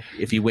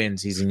 if he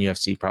wins, he's in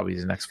UFC. Probably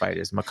his next fight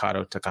is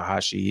Makoto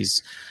Takahashi.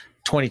 He's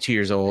 22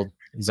 years old.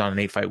 He's on an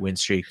 8-fight win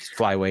streak,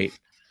 flyweight.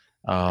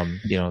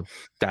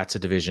 That's a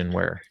division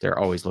where they're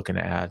always looking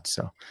to add.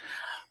 So,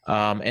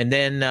 and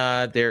then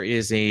there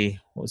is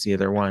what was the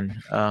other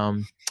one?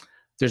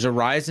 There's a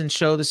Ryzen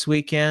show this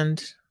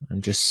weekend.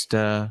 I'm just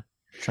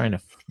trying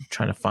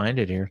to find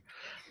it here.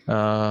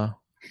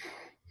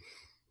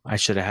 I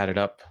should have had it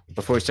up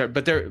before we start,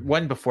 but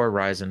one before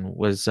Ryzen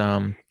was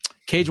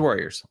Cage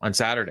Warriors on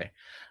Saturday.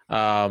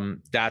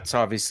 That's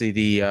obviously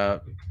the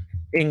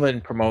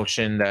England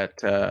promotion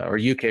that or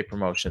UK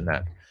promotion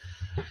that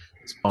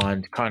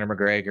spawned Conor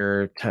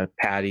McGregor to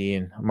Paddy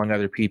and among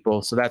other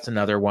people. So that's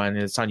another one.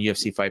 It's on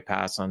UFC Fight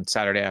Pass on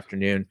Saturday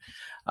afternoon.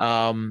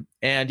 And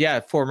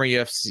former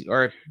UFC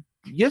or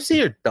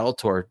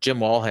Bellator, Jim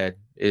Wallhead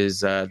is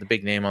the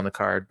big name on the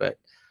card, but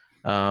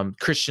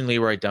Christian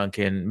Leroy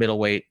Duncan,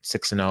 middleweight,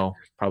 6-0,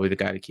 probably the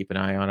guy to keep an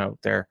eye on out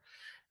there.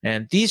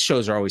 And these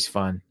shows are always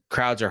fun.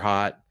 Crowds are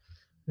hot.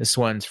 This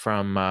one's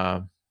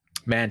from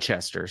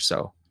Manchester,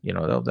 so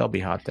they'll be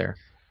hot there.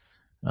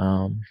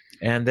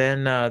 And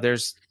then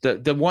there's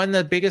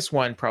the biggest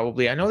one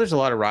probably. I know there's a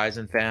lot of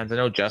Ryzen fans. I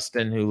know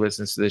Justin, who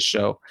listens to this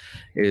show,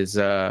 is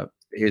a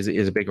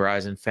big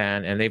Ryzen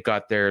fan, and they've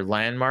got their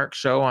landmark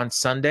show on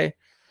Sunday.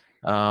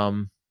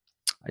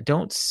 I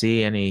don't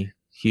see any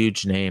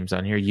huge names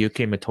on here.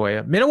 UK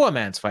Matoya. Minowa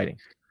Man's fighting,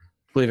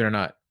 believe it or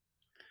not.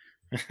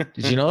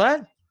 Did you know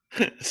that?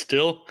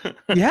 Still?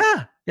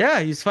 Yeah.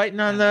 He's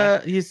fighting on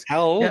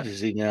how old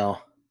is he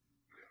now?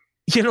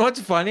 You know what's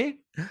funny?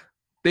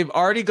 They've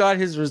already got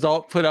his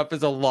result put up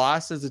as a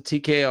loss as a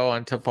TKO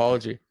on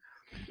Topology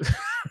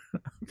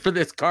for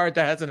this card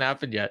that hasn't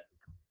happened yet.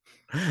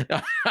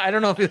 I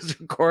don't know if it's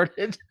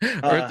recorded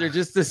or if they're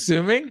just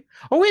assuming.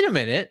 Oh, wait a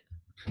minute.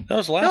 That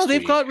was last week.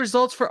 They've got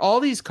results for all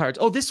these cards.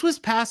 Oh, this was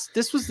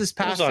this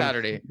past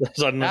Saturday.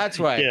 That's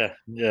right.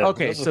 Yeah.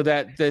 Okay, it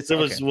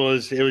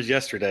was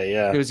yesterday.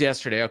 Yeah, it was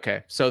yesterday.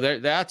 Okay, so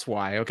that's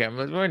why. Okay, I'm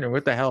wondering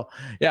what the hell.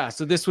 Yeah,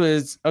 so this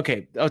was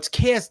okay. Oh, it's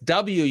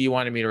KSW you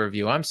wanted me to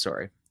review. I'm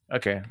sorry.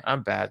 Okay,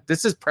 I'm bad.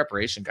 This is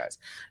preparation, guys.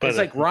 But it's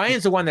like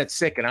Ryan's the one that's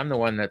sick, and I'm the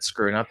one that's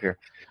screwing up here.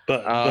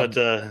 But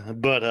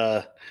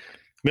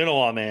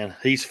Minowa Man,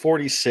 he's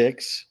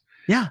 46.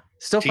 Yeah,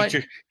 still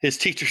fighting. His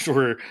teachers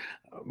were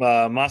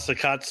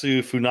Masakatsu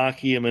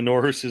Funaki and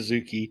Minoru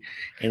Suzuki,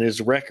 and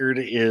his record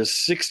is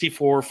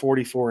 64,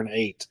 44, and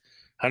 8.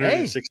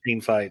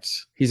 116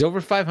 fights. He's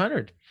over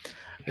 500.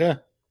 Yeah.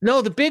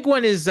 No, the big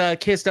one is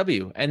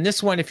KSW. And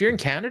this one, if you're in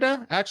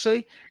Canada,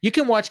 actually, you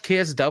can watch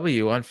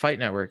KSW on Fight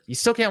Network. You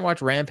still can't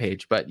watch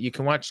Rampage, but you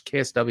can watch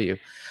KSW.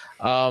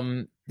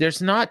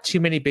 there's not too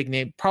many big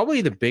names.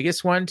 Probably the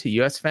biggest one to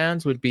U.S.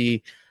 fans would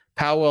be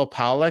Powell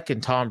Pawlak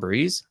and Tom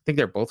Breeze. I think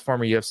they're both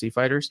former UFC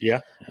fighters.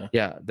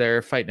 Yeah,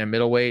 they're fighting at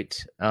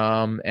middleweight.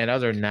 And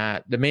other than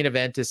that, the main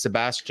event is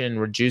Sebastian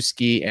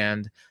Rajewski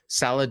and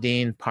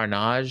Saladin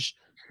Parnaj,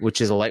 which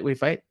is a lightweight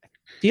fight.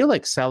 I feel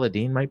like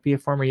Saladin might be a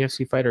former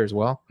UFC fighter as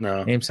well.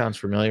 No. Name sounds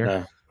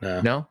familiar.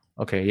 No?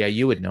 Okay, yeah,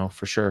 you would know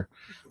for sure.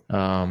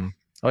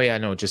 Oh yeah,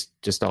 no, just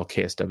all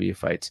KSW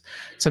fights.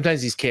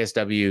 Sometimes these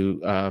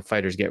KSW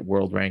fighters get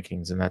world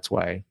rankings, and that's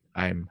why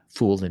I'm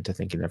fooled into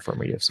thinking they're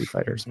former UFC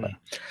fighters.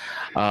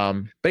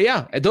 But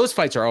yeah, those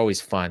fights are always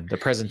fun. The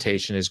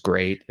presentation is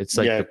great. It's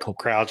like the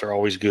crowds are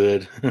always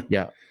good.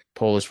 Yeah,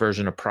 Polish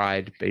version of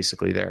Pride,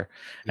 basically there,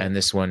 and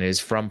this one is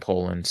from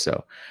Poland.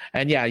 So,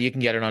 and yeah, you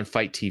can get it on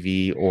Fight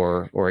TV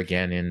or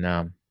again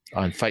in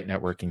on Fight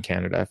Network in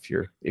Canada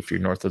if you're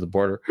north of the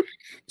border.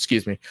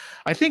 Excuse me.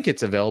 I think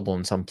it's available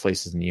in some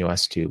places in the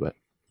US too,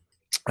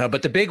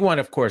 but the big one,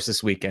 of course,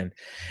 this weekend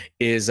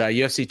is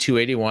UFC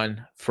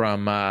 281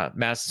 from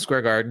Madison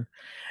Square Garden.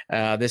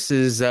 This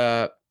is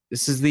the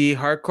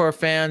hardcore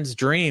fans'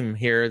 dream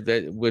here,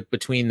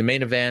 between the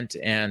main event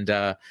and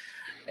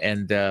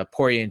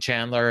Poirier and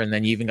Chandler, and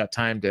then you even got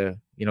time to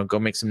go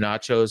make some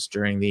nachos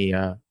during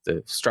the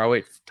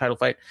strawweight title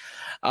fight.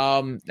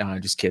 No,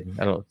 I'm just kidding.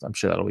 I'm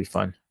sure that'll be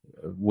fun.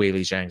 Weili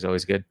Zhang's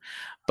always good,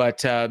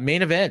 but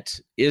main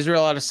event: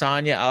 Israel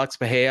Adesanya, Alex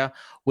Pereira,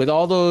 with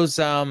all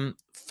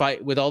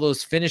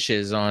those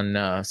finishes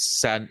on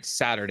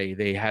Saturday.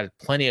 They had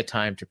plenty of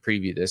time to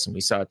preview this, and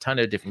we saw a ton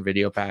of different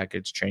video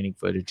package, training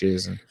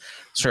footages, and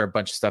sure a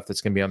bunch of stuff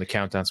that's going to be on the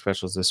countdown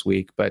specials this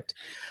week. But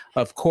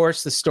of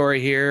course, the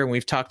story here, and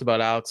we've talked about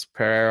Alex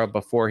Pereira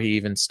before he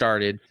even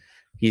started.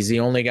 He's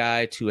the only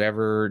guy to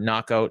ever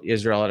knock out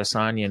Israel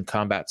Adesanya in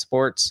combat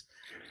sports.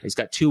 He's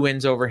got 2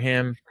 wins over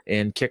him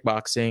in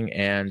kickboxing,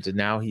 and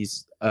now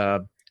he's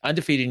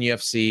undefeated in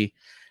UFC.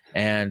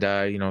 And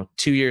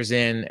 2 years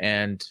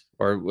in,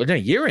 or a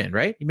year in,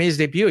 right? He made his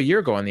debut a year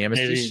ago on the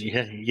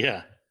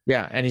MSG.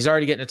 Yeah, and he's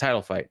already getting a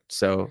title fight.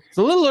 So it's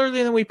a little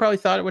earlier than we probably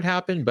thought it would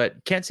happen,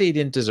 but can't say he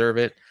didn't deserve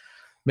it.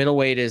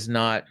 Middleweight is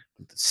not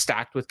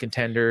stacked with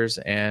contenders,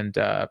 and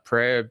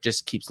Pereira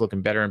just keeps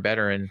looking better and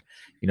better. And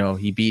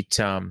he beat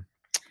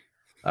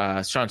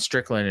Sean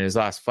Strickland in his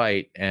last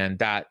fight, and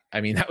that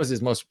was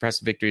his most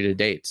impressive victory to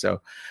date.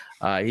 So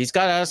he's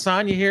got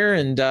Adesanya here,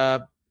 and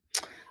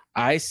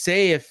I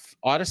say if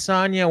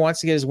Adesanya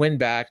wants to get his win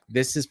back,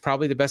 this is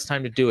probably the best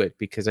time to do it,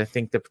 because I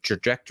think the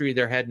trajectory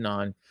they're heading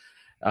on,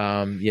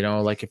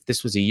 like if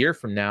this was a year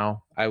from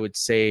now, I would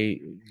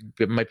say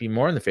it might be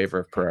more in the favor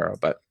of Pereira.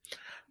 But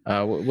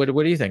what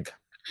do you think?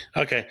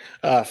 Okay.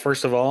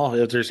 First of all,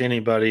 if there's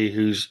anybody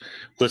who's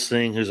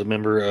listening who's a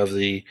member of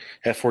the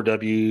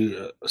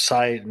F4W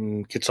site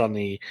and gets on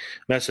the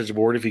message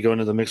board, if you go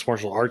into the mixed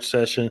martial arts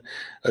section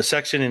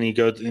and you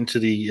go into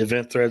the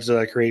event threads that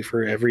I create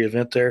for every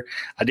event there,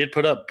 I did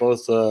put up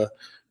both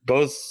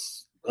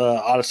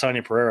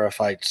Adesanya Pereira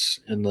fights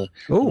in the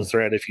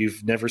thread. If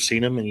you've never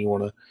seen them and you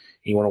want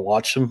to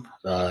watch them,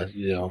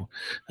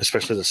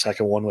 especially the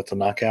second one with the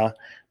knockout,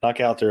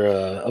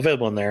 they're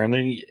available in there.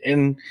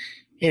 And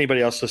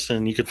anybody else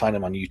listening, you can find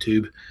them on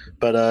YouTube.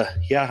 But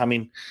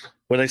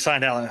when they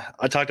signed Alex,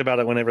 I talked about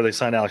it whenever they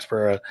signed Alex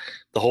Pereira.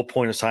 The whole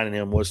point of signing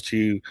him was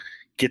to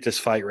get this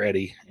fight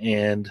ready.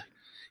 And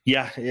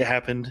yeah, it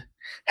happened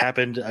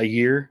a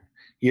year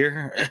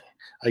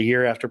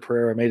after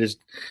Pereira made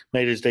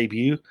his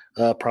debut,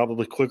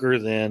 probably quicker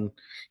than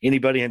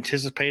anybody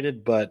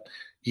anticipated. But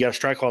you got to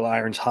strike while the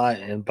iron's hot,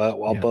 and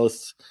while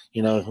both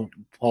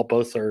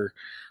are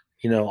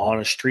on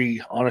a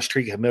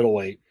streak at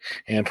middleweight.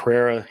 And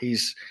Pereira,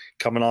 he's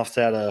coming off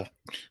that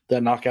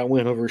knockout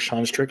win over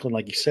Sean Strickland,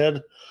 like you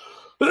said.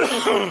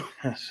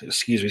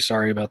 Excuse me,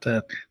 sorry about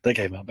that. That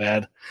came out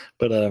bad.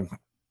 But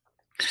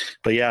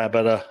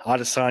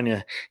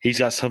Adesanya, he's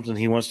got something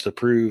he wants to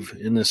prove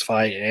in this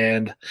fight.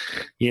 And,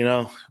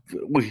 there's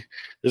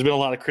been a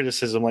lot of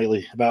criticism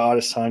lately about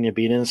Adesanya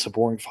being in some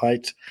boring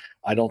fights.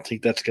 I don't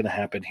think that's going to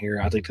happen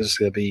here. I think this is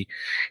going to be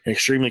an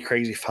extremely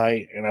crazy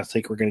fight, and I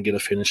think we're going to get a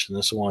finish in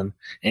this one.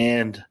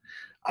 And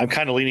I'm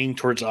kind of leaning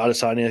towards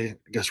Adesanya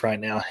because right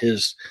now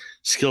his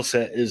skill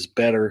set is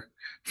better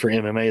for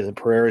MMA than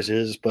Pereira's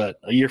is. But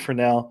a year from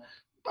now,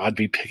 I'd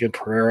be picking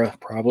Pereira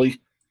probably.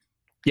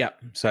 Yeah,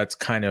 so that's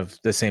kind of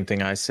the same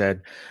thing I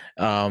said.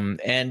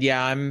 And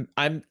yeah,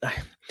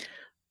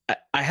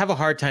 I have a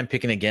hard time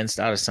picking against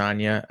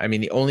Adesanya. I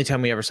mean, the only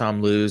time we ever saw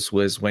him lose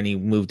was when he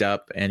moved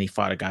up and he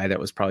fought a guy that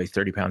was probably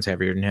 30 pounds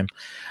heavier than him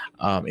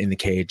in the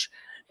cage.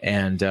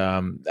 And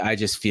I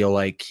just feel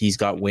like he's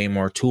got way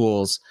more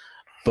tools.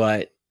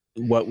 But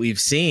what we've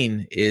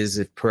seen is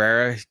if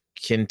Pereira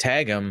can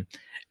tag him,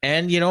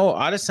 and,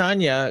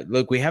 Adesanya,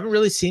 look, we haven't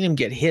really seen him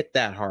get hit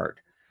that hard,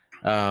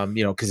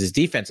 because his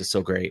defense is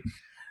so great.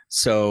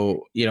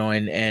 So,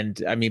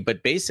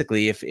 but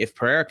basically if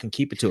Pereira can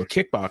keep it to a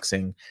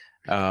kickboxing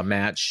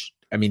match,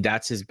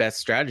 that's his best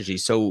strategy.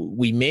 So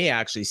we may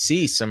actually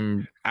see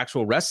some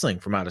actual wrestling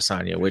from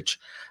Adesanya, which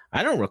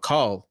I don't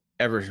recall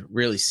ever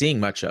really seeing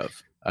much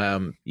of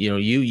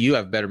You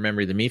have better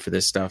memory than me for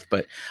this stuff,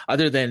 but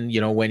other than,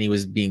 when he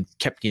was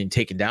kept getting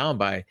taken down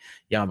by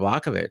Jan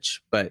Blachowicz,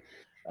 but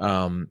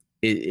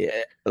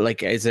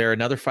is there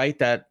another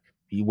fight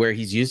where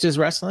he's used his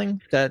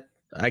wrestling that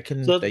I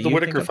can? The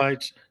Whitaker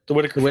fights. The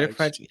Whitaker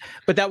fights.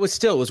 But that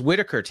was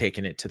Whitaker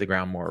taking it to the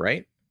ground more,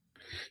 right?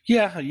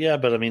 Yeah,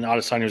 but I mean,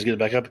 Adesanya was getting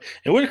back up,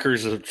 and Whitaker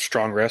is a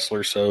strong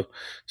wrestler, so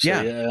yeah.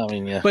 I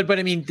mean, yeah. But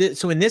I mean,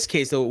 so in this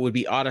case, though, it would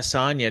be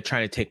Adesanya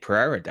trying to take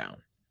Pereira down.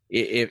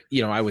 If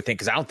I would think,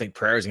 because I don't think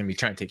Pereira's going to be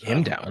trying to take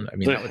him down. I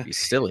mean, that would be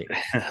silly.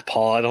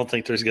 Paul, I don't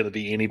think there's going to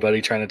be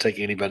anybody trying to take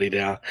anybody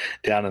down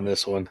in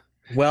this one.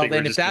 Well,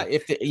 then I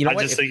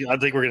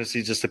think we're going to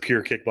see just a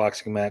pure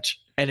kickboxing match.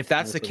 And if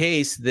that's the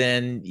case,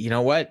 then you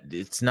know what?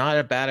 It's not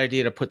a bad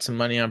idea to put some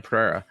money on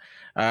Pereira.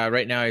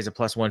 Right now, he's a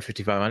plus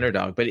 155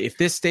 underdog. But if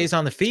this stays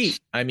on the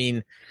feet, I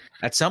mean,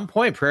 at some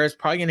point, Pereira's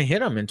probably going to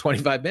hit him in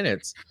 25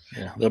 minutes.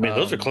 Yeah, I mean,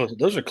 those are close.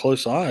 Those are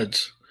close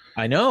odds.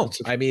 I know.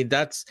 I mean,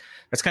 that's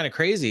kind of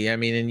crazy. I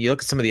mean, and you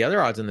look at some of the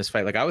other odds in this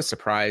fight. Like, I was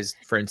surprised,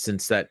 for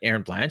instance, that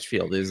Aaron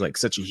Blanchfield is like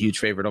such a huge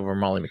favorite over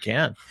Molly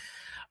McCann,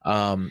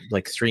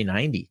 like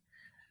 390.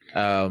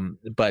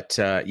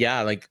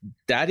 Yeah, like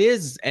that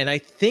is, and I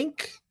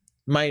think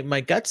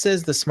my gut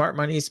says the smart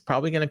money is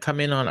probably going to come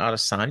in on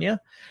Adesanya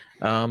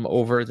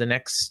over the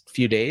next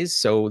few days.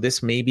 So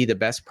this may be the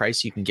best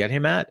price you can get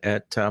him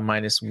at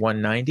minus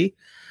 190.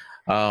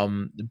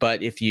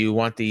 But if you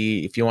want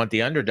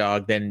the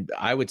underdog, then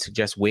I would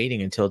suggest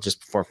waiting until just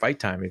before fight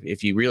time.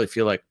 If you really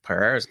feel like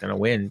Pereira is going to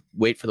win,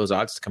 wait for those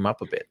odds to come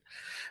up a bit.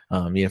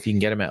 If you can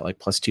get him at like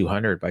plus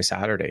 200 by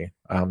Saturday,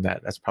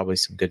 that's probably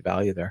some good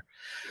value there.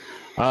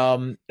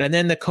 And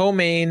then the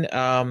co-main,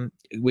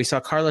 we saw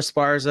Carla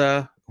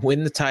Esparza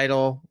win the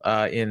title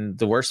in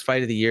the worst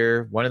fight of the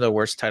year, one of the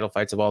worst title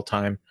fights of all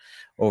time,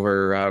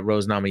 over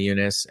Rose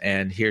Namajunas.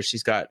 And here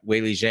she's got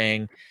Weili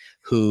Zhang,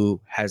 who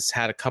has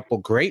had a couple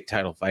great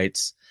title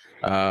fights,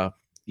 and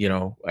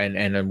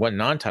one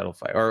non-title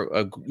fight,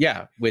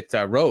 with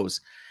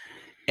Rose.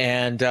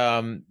 And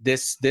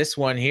this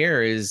one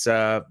here is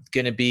going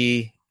to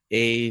be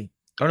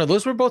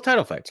those were both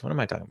title fights. What am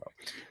I talking about?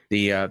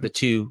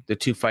 The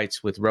two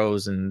fights with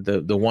Rose, and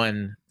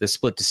the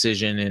split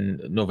decision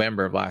in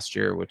November of last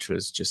year, which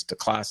was just a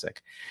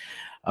classic.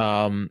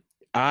 I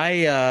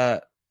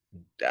don't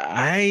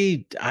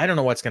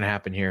know what's going to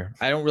happen here.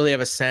 I don't really have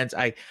a sense.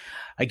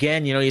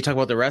 Again, you talk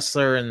about the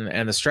wrestler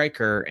and the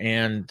striker,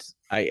 and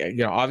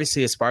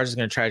obviously Esparza is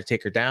going to try to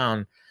take her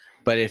down,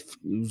 but if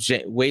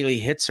Weili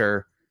hits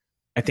her,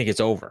 I think it's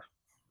over.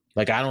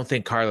 Like, I don't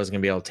think Carla's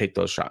going to be able to take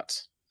those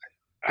shots.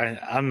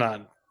 I'm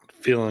not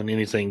feeling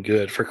anything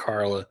good for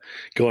Carla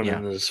going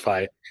into this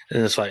fight.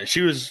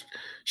 She was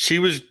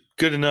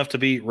good enough to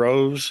beat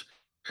Rose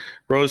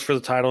for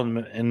the title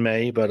in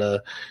May,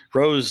 but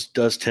Rose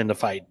does tend to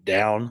fight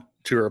down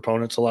to her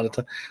opponents a lot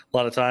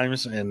of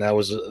times, and that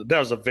was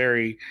a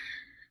very,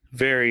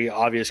 very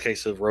obvious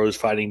case of Rose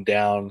fighting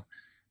down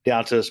to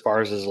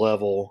Esparza's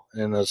level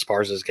and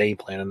Esparza's game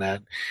plan in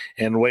that.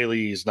 And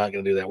Weili's not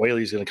going to do that.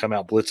 Weili's going to come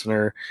out blitzing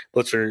her.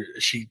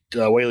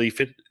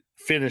 Weili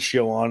finished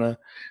Joanna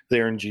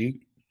there in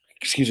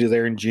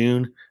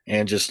June,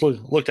 and just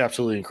looked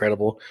absolutely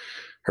incredible.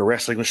 Her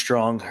wrestling was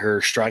strong.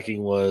 Her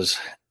striking was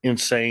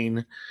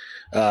insane.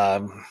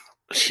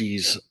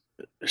 She's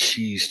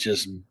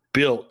just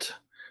built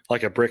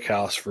like a brick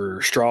house for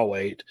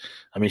strawweight.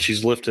 I mean,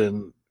 she's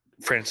lifting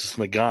Francis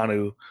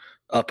Ngannou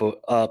up,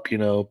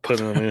 putting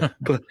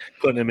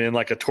him in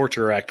like a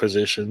torture rack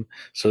position.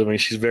 So I mean,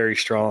 she's very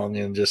strong,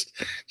 and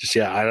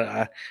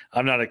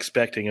I'm not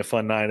expecting a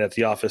fun night at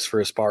the office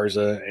for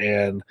Esparza.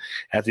 And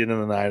at the end of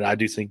the night, I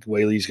do think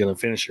Weili's going to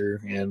finish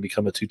her and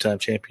become a 2-time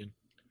champion.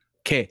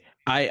 Okay,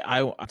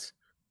 I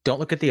don't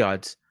look at the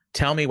odds.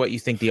 Tell me what you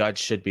think the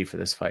odds should be for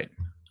this fight.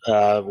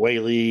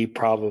 Weili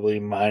probably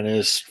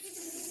minus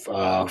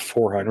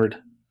 400.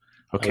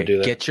 Okay,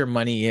 get your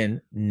money in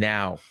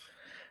now.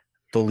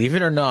 Believe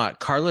it or not,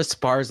 Carla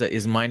Esparza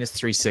is minus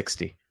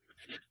 360.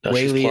 No,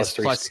 Weili is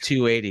plus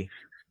 280.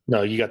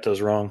 No, you got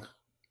those wrong.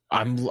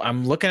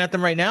 I'm looking at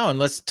them right now,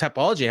 unless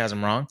Tapology has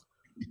them wrong.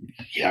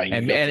 Yeah,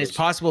 and it's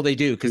possible they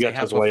do, because they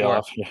have way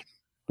off. Yeah.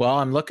 Well,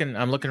 I'm looking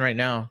right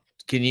now.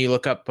 Can you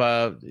look up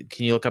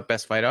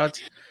best fight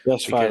odds?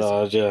 Fight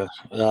odds, yeah.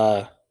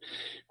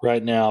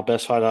 Right now,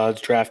 best fight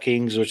odds,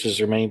 DraftKings, which is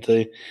their main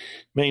thing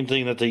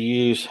that they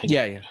use.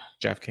 Yeah,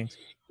 DraftKings.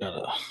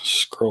 Gotta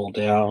scroll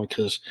down,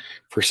 because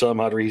for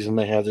some odd reason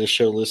they have this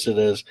show listed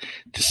as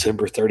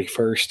December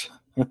 31st.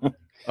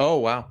 Oh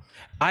wow!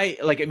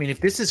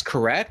 If this is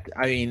correct,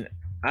 I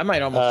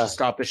might almost just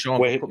stop the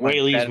show and put my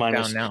bet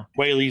down now.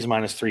 Weili's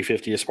minus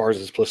 350.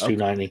 Esparza's plus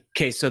 290.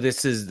 Okay, so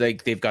this is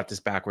like they've got this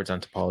backwards on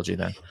Topology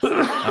then,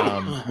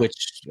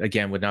 which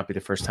again would not be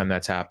the first time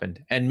that's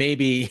happened. And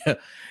maybe,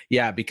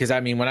 because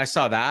when I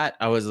saw that,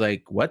 I was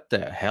like, "What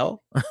the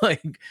hell?"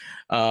 And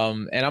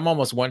I'm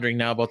almost wondering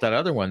now about that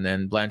other one,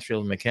 then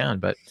Blanchfield and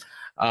McCann. But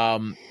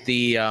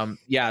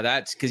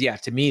that's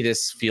because to me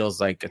this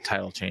feels like a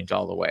title change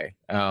all the way.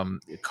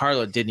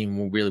 Carla didn't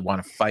even really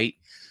want to fight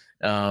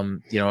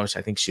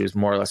I think she was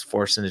more or less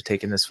forced into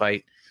taking this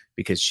fight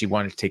because she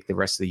wanted to take the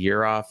rest of the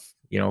year off,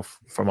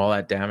 from all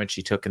that damage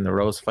she took in the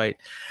Rose fight.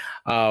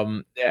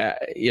 This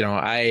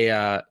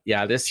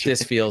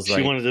feels like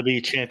she wanted to be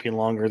champion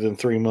longer than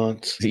 3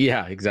 months.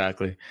 Yeah,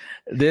 exactly.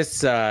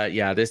 This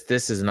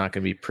is not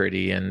going to be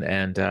pretty,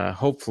 and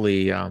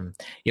hopefully, and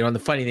the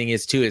funny thing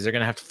is too is they're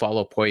going to have to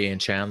follow Poirier and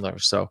Chandler,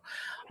 so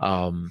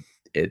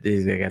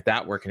they got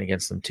that working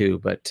against them too.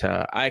 But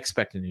I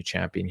expect a new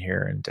champion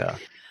here, and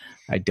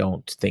I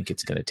don't think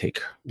it's going to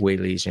take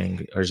Weili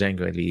Zhang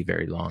Weili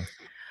very long.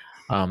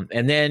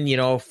 And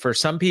then, for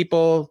some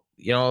people,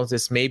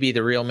 this may be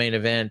the real main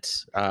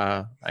event.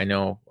 I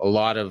know a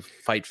lot of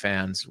fight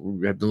fans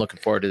have been looking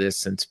forward to this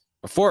since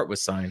before it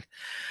was signed.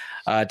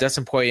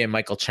 Dustin Poirier and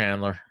Michael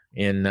Chandler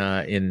in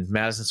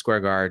Madison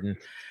Square Garden.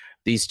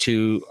 These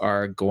two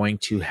are going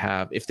to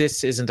have, if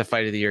this isn't a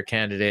fight of the year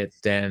candidate,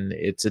 then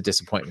it's a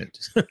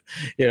disappointment.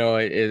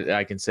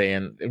 I can say,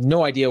 and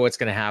no idea what's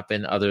going to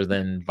happen other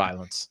than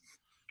violence.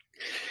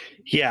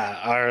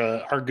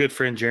 Yeah, our good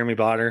friend Jeremy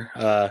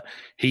Botter,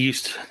 he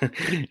used to,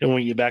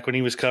 back when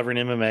he was covering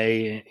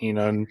MMA,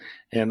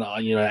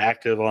 and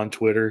active on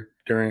Twitter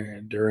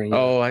during.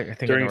 Oh, I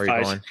think during I know where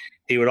fights, you're going.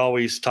 He would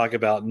always talk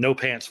about no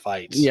pants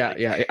fights.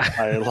 Yeah.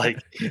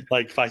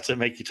 like fights that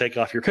make you take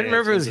off your pants. Couldn't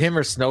remember if it was him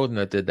or Snowden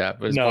that did that,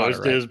 but it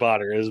was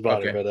Botter. It was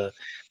Botter. Okay. But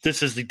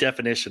this is the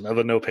definition of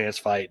a no pants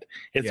fight.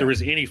 If there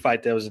was any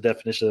fight that was a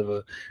definition of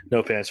a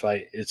no pants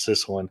fight, it's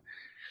this one.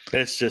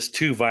 It's just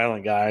two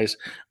violent guys.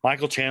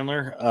 Michael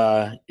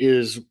Chandler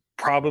is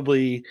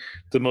probably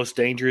the most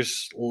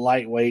dangerous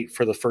lightweight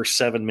for the first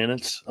 7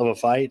 minutes of a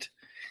fight,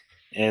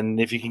 and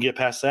if you can get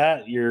past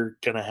that, you're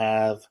gonna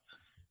have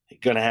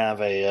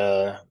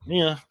a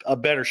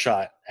better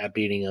shot at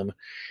beating him.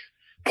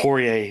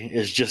 Poirier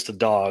is just a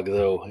dog,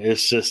 though.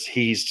 It's just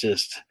he's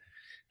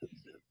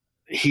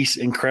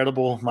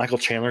incredible. Michael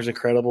Chandler's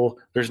incredible.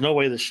 There's no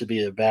way this should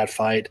be a bad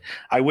fight.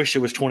 I wish it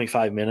was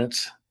 25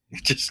 minutes.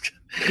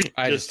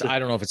 I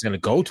don't know if it's going to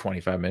go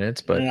 25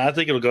 minutes, but I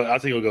think it'll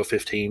go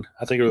 15.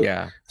 I think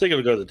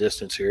it'll go the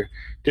distance here.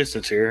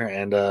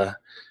 And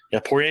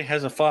Poirier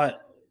hasn't fought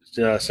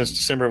since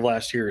December of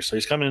last year, so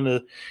he's coming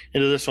into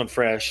this one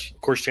fresh. Of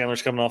course,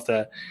 Chandler's coming off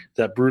that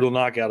brutal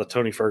knockout of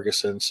Tony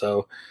Ferguson.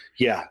 So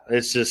yeah,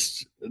 it's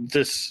just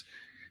this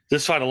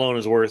fight alone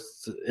is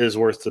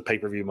worth the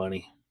pay-per-view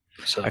money.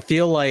 So I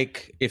feel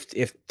like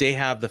if they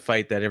have the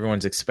fight that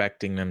everyone's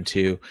expecting them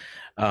to,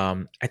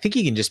 I think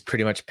you can just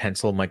pretty much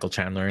pencil Michael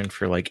Chandler in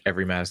for like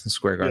every Madison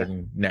Square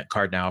Garden net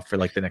card now for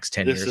like the next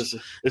 10 years.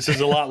 This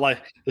is a lot like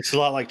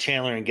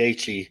Chandler and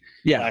Gaethje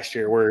last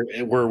year,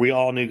 where we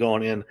all knew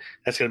going in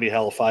that's going to be a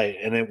hell of a fight,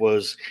 and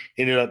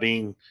ended up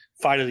being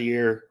fight of the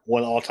year,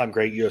 one of the all-time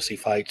great UFC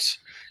fights.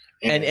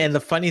 And the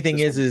funny thing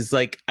is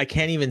like I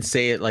can't even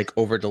say it like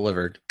over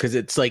delivered because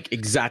it's like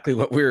exactly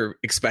what we were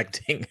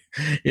expecting.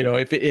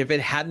 If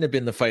it hadn't have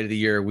been the fight of the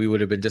year, we would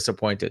have been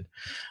disappointed.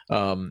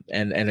 And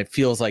it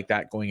feels like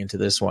that going into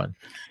this one.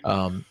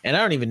 And I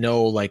don't even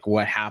know like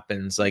what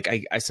happens. Like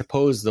I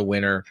suppose the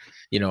winner,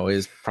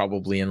 is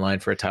probably in line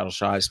for a title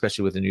shot,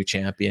 especially with a new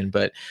champion.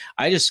 But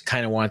I just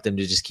kind of want them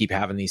to just keep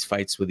having these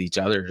fights with each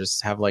other.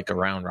 Just have like a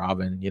round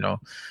robin,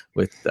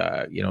 with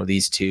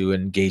these two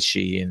and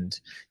Gaethje, and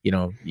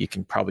you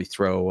can probably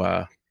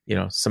throw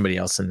somebody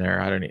else in there.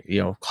 I don't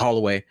know,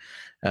 Holloway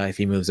if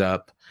he moves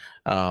up,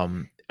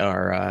 or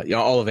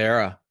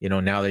Oliveira.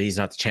 Now that he's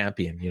not the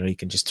champion, you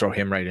can just throw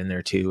him right in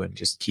there too, and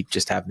just keep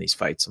having these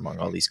fights among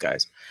all these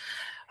guys.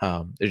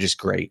 They're just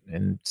great,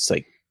 and it's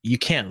like you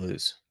can't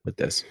lose with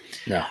this.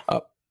 No.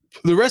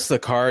 The rest of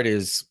the card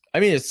is,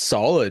 it's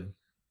solid.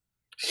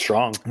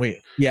 Strong. We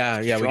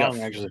got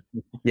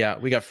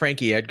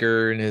Frankie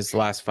Edgar in his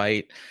last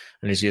fight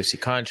and his UFC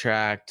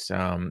contract.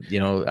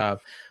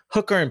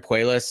 Hooker and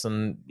Puelles,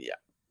 and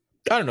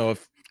I don't know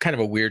if kind of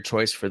a weird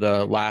choice for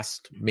the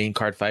last main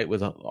card fight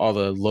with all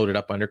the loaded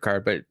up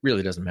undercard, but it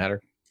really doesn't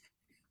matter.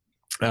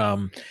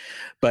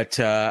 But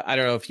I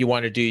don't know if you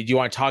want to do you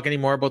want to talk any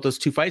more about those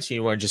two fights, or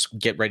you want to just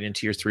get right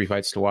into your 3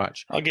 fights to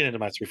watch? I'll get into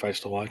my 3 fights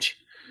to watch.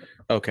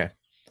 Okay.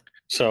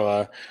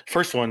 So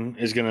first one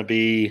is going to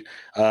be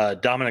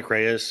Dominic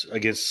Reyes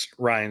against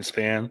Ryan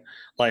Spann,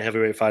 light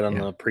heavyweight fight on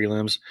the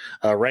prelims.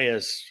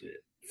 Reyes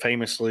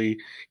famously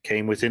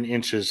came within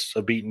inches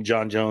of beating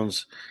John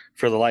Jones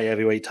for the light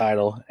heavyweight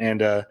title,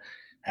 and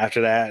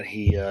after that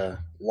he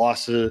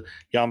lost to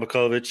Jan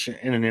Blachowicz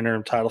in an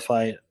interim title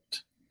fight,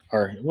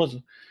 or it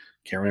wasn't.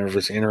 Can't remember if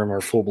it's interim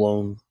or full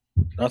blown.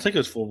 I think it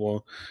was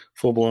full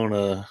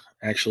blown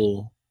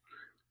actual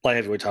light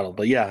heavyweight title.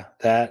 But yeah,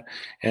 that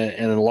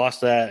and then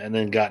lost that, and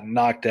then got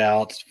knocked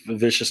out, a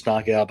vicious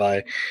knockout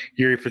by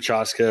Yuri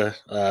Prochazka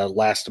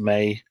last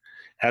May.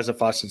 Hasn't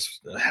fought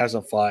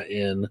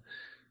in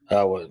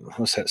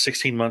what's that?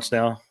 16 months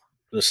now?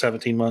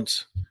 17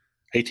 months?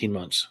 18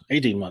 months?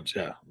 18 months?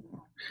 Yeah.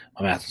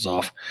 My math is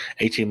off.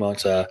 18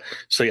 months.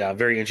 So yeah, I'm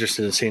very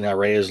interested in seeing how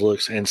Reyes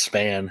looks, and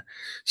Spann.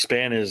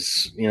 Spann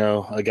is,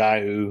 a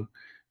guy who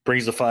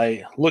brings the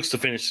fight, looks to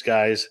finish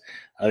guys.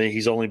 I mean,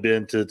 he's only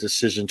been to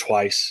decision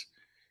twice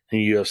in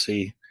the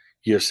UFC.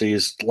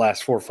 UFC's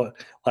last four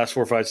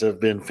fights have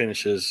been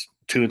finishes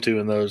 2-2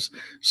 in those.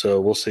 So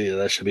we'll see.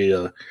 That should be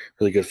a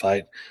really good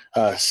fight.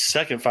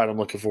 Second fight I'm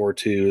looking forward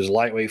to is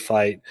lightweight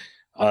fight,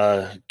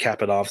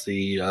 capping off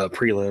the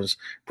prelims.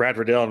 Brad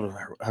Riddell and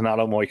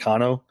Renato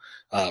Moicano.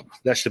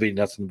 That should be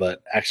nothing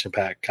but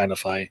action-packed kind of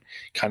fight.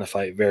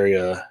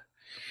 Very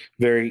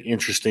very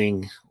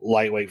interesting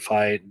lightweight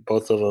fight.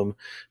 Both of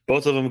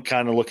them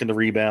kind of looking to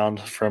rebound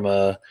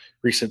from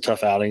recent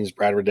tough outings.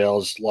 Brad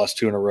Riddell's lost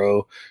 2 in a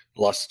row,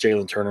 lost to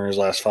Jalen Turner in his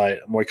last fight.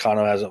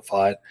 Moicano hasn't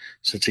fought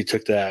since he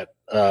took that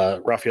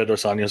Rafael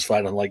Dos Anjos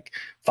fight on like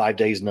 5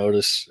 days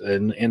notice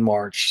in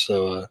March.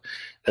 So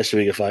that should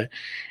be a good fight.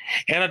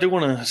 And I do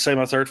want to say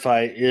my third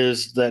fight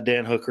is that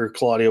Dan Hooker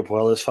Claudio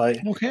Puelles fight.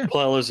 Okay.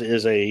 Puelles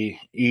is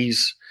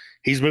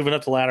he's moving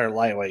up the ladder at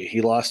lightweight.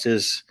 He lost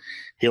his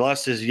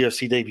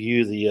UFC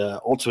debut, the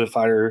Ultimate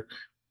Fighter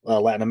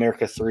Latin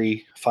America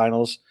 3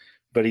 finals,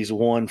 but he's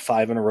won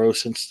 5 in a row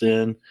since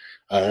then.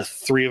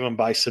 3 of them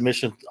by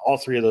submission, all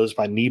 3 of those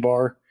by knee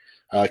bar,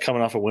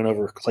 coming off a win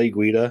over Clay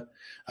Guida.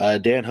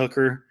 Dan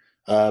Hooker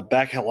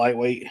back at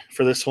lightweight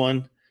for this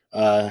one.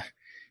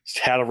 He's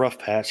had a rough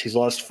patch. He's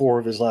lost 4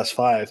 of his last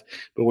 5,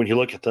 but when you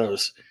look at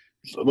those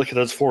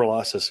 4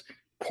 losses: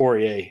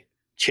 Poirier,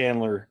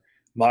 Chandler,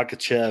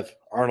 Makhachev,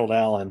 Arnold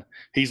Allen.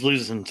 He's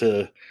losing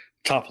to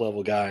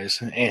top-level guys,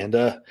 and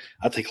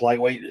I think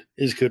lightweight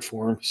is good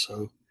for him.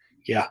 So,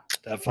 yeah,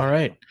 that fight. All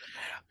right.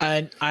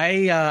 And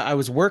I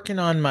was working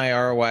on my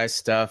ROI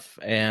stuff,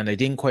 and I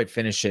didn't quite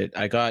finish it.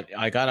 I got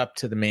up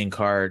to the main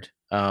card,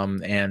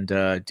 and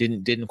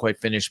didn't quite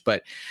finish.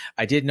 But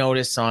I did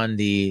notice on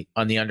the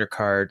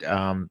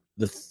undercard,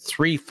 the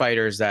 3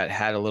 fighters that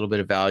had a little bit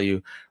of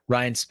value.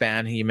 Ryan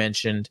Spann, who you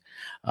mentioned,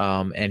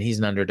 and he's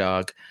an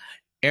underdog.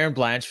 Erin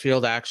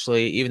Blanchfield,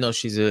 actually, even though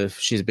she's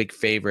a big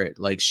favorite,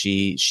 like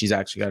she's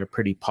actually got a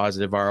pretty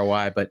positive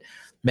ROI. But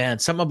man,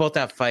 something about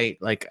that fight,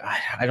 like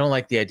I don't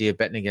like the idea of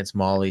betting against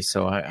Molly.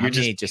 So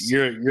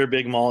you're a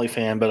big Molly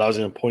fan, but I was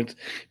going to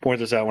point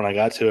this out when I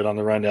got to it on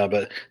the rundown.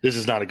 But this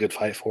is not a good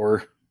fight for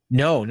her.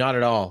 No, not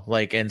at all.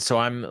 Like, and so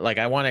I'm like,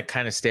 I want to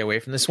kind of stay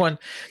away from this one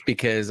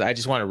because I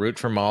just want to root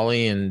for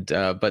Molly, and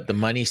but the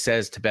money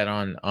says to bet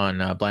on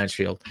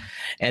Blanchfield.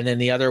 And then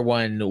the other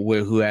one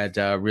who had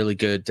really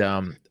good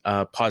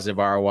positive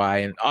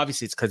ROI, and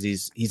obviously it's because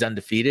he's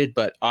undefeated,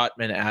 but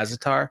Ottman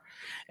Azatar,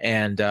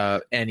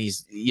 and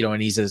he's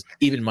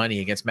even money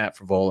against Matt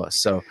Frivola.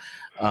 So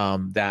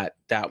that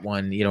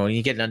one, when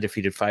you get an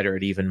undefeated fighter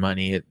at even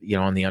money,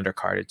 on the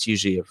undercard, it's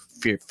usually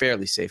a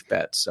fairly safe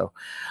bet. So,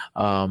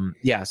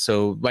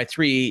 so my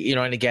 3,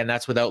 and again,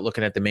 that's without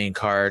looking at the main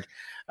card,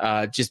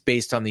 just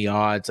based on the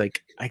odds.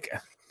 Like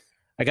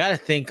I got to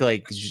think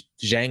like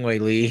Zhang Wei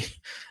Li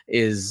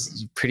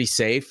is pretty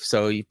safe.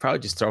 So you probably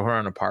just throw her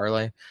on a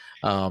parlay.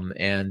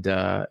 And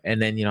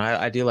then,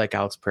 I do like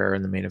Alex Pereira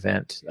in the main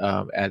event,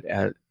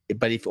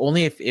 but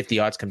if the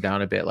odds come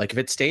down a bit, like if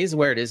it stays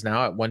where it is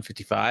now at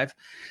 155,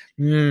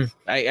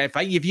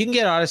 if you can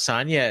get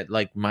Adesanya at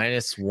like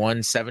minus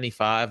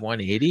 175,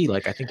 180,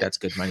 like I think that's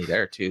good money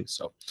there too.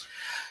 So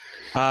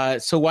why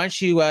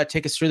don't you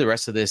take us through the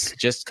rest of this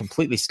just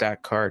completely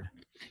stacked card?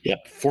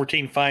 Yep,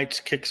 14 fights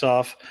kicks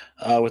off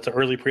with the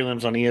early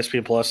prelims on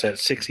ESPN Plus at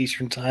 6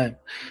 Eastern time.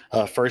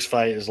 First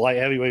fight is light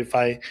heavyweight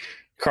fight.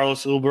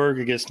 Carlos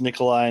Ulberg against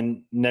Nikolai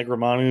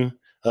Negramanu.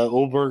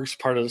 Ulberg's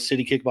part of the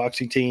City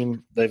Kickboxing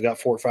team. They've got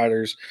 4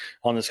 fighters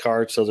on this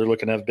card, so they're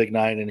looking to have a big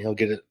night, and he'll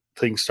get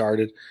things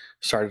started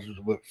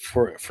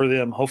for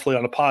them, hopefully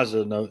on a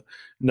positive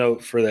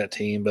note for that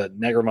team. But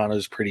Negramanu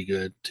is pretty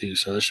good too,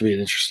 so this should be an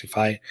interesting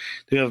fight.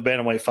 Then we have a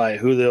bantamweight fight: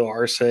 Julio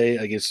Arce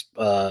against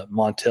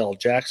Montel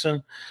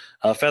Jackson.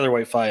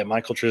 Featherweight fight: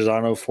 Michael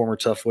Trizano, former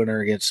tough winner,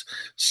 against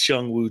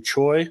Seung-Woo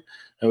Choi.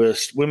 And with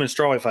a women's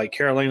strawweight fight: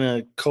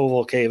 Karolina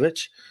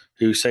Kowalkiewicz,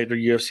 who saved her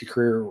UFC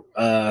career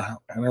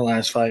in her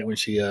last fight when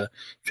she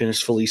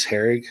finished Felice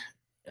Herrig,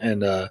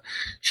 and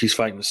she's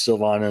fighting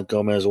Silvana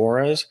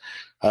Gomez-Juarez.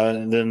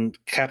 And then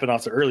capping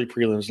off the early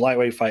prelims,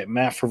 lightweight fight: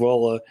 Matt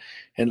Frivola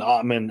and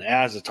Ottman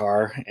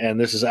Azatar. And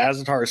this is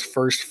Azatar's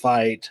first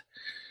fight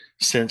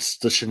since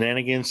the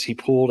shenanigans he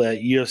pulled at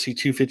UFC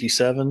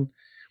 257,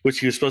 which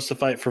he was supposed to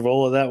fight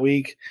Frivola that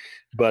week.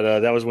 But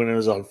that was when it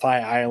was on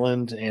Fight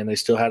Island, and they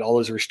still had all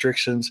those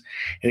restrictions.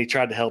 And he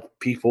tried to help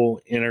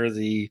people enter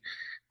the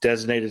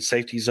designated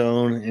safety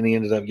zone, and he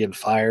ended up getting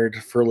fired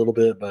for a little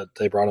bit, but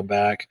they brought him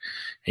back.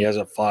 He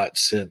hasn't fought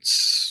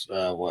since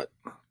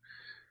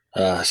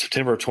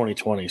September of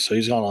 2020. So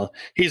he's on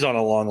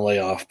a long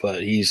layoff,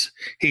 but he's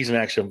an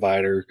action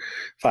fighter.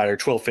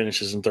 12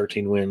 finishes and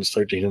 13 wins,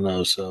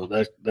 13-0. So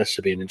that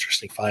should be an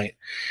interesting fight.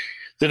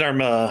 Then our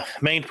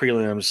main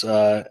prelims,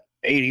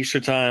 8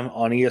 Eastern time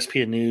on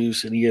ESPN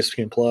News and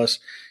ESPN Plus,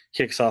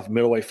 kicks off a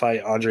middleweight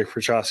fight: Andre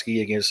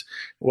Prochazka against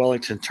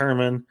Wellington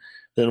Turman.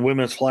 Then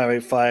women's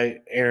flyweight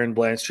fight: Erin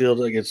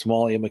Blanchfield against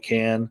Molly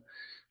McCann.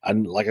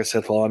 Like I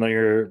said, Paul, I know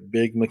you're a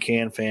big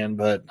McCann fan,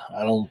 but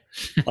I don't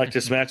like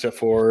this matchup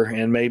for her.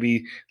 And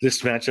maybe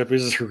this matchup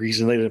is the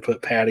reason they didn't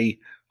put Patty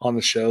on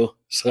the show.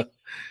 So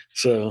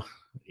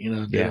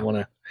didn't want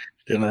to.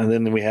 And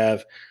then we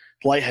have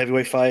light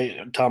heavyweight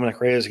fight,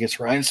 Dominic Reyes against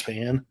Ryan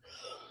Spann.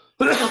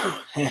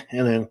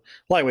 And then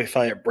lightweight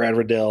fight, Brad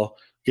Riddell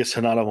against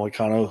Renato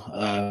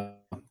Moicano,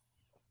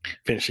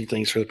 finishing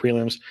things for the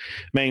prelims.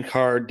 Main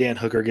card, Dan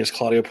Hooker against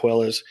Claudio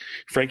Puelles.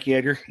 Frankie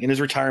Edgar in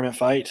his retirement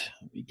fight.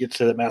 He gets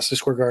to the Madison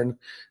Square Garden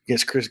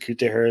against Chris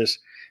Gutierrez.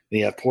 Then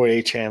you have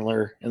Poirier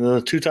Chandler. And then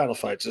the 2 title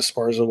fights,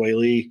 Esparza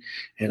Weili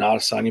and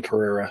Adesanya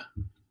Pereira.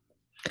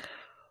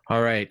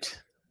 All right.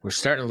 We're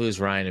starting to lose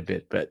Ryan a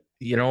bit, but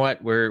you know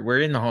what?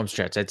 We're in the home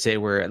stretch. I'd say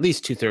we're at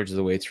least 2/3 of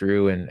the way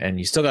through, and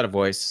you still got a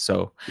voice.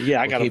 So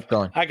yeah, we'll keep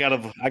going. I got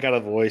a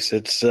voice.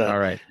 It's all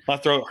right. My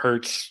throat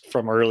hurts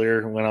from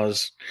earlier when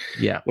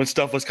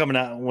stuff was coming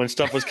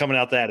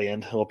out that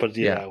end. We'll put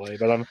it that way.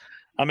 But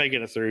I'm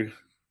making it through.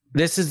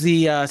 This is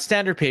the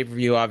standard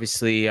pay-per-view,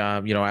 obviously,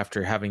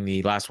 after having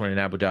the last one in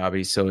Abu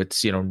Dhabi. So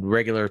it's,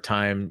 regular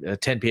time,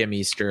 10 p.m.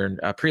 Eastern.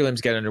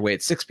 Prelims get underway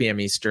at 6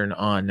 p.m. Eastern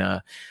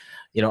on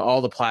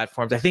all the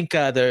platforms. I think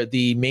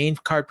the main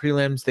card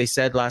prelims, they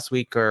said last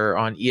week, are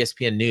on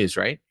ESPN News,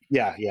 right?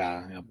 Yeah.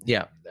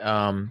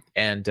 And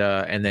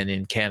then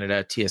in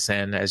Canada,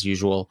 TSN as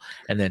usual,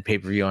 and then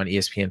pay-per-view on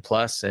ESPN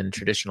Plus and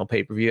traditional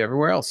pay-per-view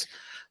everywhere else.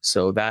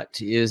 So that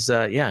is,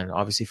 and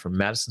obviously from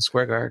Madison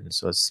Square Garden.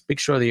 So it's a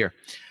big show of the year.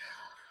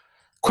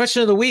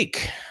 Question of the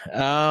week.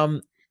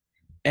 And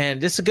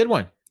this is a good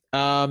one.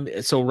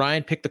 So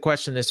Ryan picked the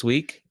question this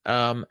week.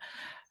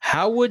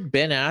 How would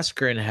Ben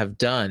Askren have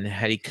done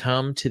had he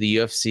come to the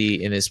UFC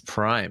in his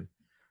prime?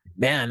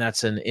 Man,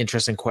 that's an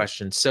interesting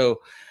question.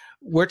 So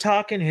we're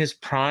talking his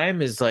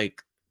prime is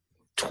like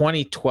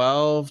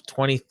 2012,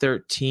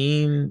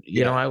 2013,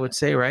 I would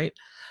say, right?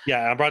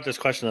 Yeah, I brought this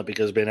question up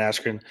because Ben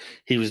Askren,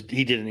 he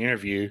did an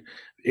interview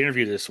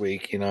this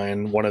week,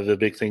 and one of the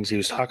big things he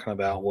was talking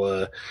about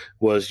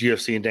was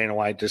UFC and Dana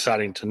White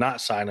deciding to not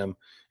sign him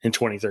in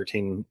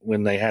 2013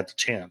 when they had the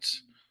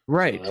chance.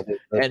 Right.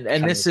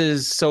 And this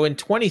is, so in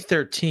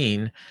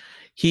 2013,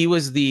 he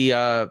was the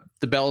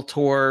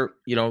Bellator,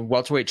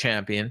 welterweight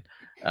champion.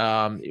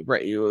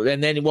 Right.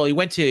 And then, he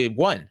went to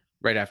one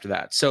right after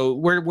that. So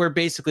we're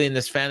basically in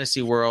this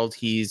fantasy world.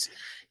 His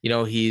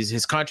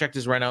contract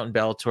is run out in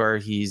Bellator.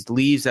 He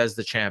leaves as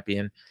the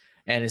champion.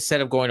 And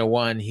instead of going to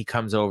one, he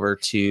comes over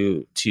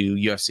to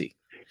UFC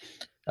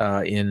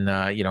in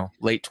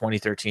late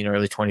 2013,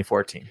 early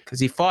 2014, because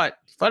he fought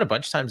a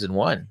bunch of times and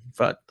won. He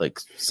fought like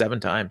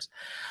 7 times.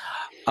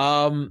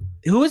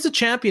 Who was the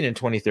champion in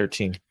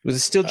 2013? Was it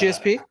still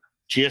GSP?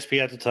 GSP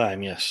at the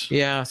time, yes.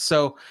 Yeah.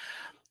 So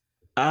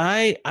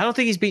I don't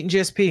think he's beaten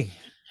GSP.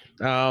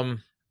 I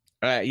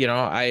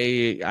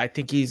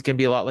think he's gonna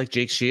be a lot like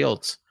Jake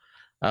Shields.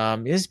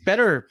 He's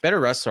better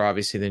wrestler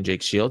obviously than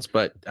Jake Shields,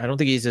 but I don't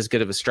think he's as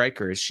good of a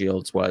striker as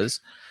Shields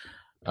was.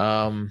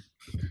 I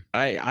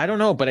don't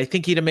know, but I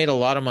think he'd have made a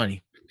lot of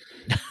money.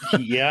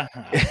 Yeah.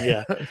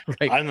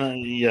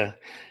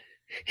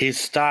 His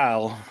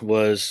style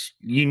was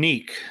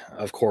unique,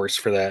 of course,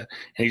 for that,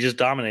 and he just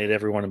dominated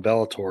everyone in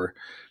Bellator.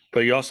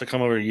 But he also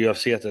come over to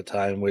UFC at that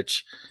time,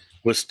 which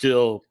was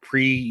still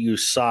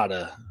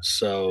pre-USADA,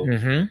 so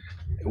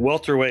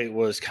welterweight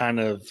was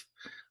kind of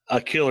a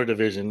killer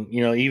division.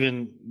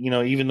 Even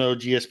though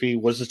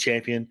GSP was the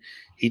champion,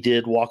 he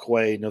did walk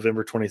away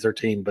November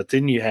 2013. But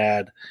then you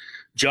had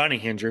Johnny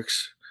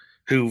Hendricks,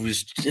 who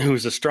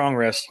was a strong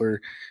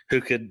wrestler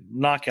who could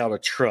knock out a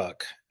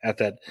truck at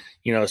that,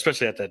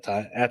 especially at that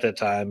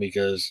time,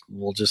 because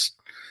we'll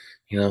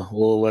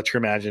let your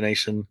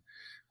imagination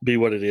be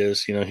what it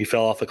is. He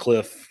fell off a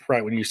cliff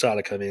right when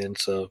USADA come in.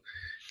 So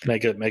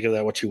make of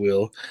that what you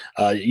will.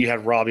 You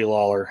had Robbie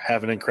Lawler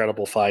having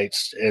incredible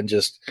fights and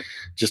just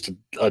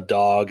a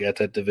dog at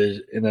that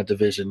division. In that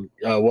division,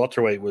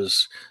 welterweight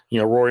was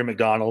Rory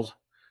McDonald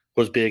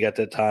was big at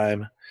that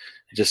time.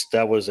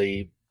 That was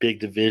a big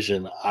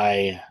division.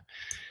 I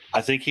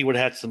think he would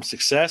have had some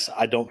success.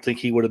 I don't think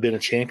he would have been a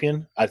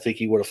champion. I think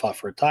he would have fought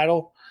for a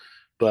title,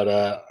 but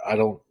I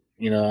don't.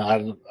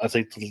 I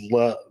think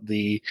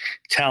the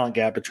talent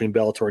gap between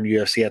Bellator and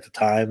UFC at the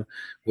time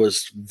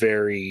was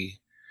very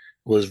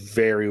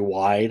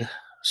wide.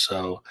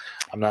 So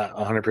I'm not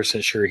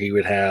 100% sure he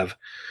would have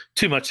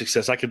too much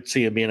success. I could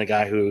see him being a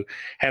guy who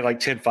had like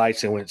 10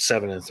 fights and went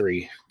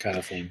 7-3 kind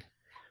of thing.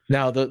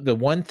 Now, the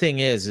one thing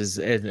is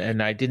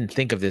and I didn't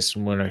think of this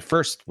when I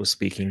first was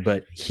speaking,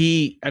 but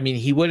he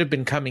would have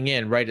been coming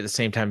in right at the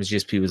same time as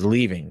GSP was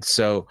leaving.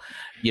 So,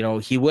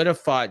 he would have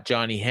fought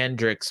Johnny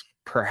Hendricks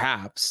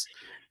perhaps.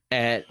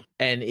 And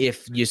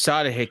if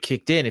USADA had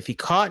kicked in, if he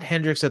caught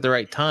Hendricks at the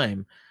right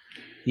time,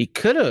 he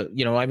could have,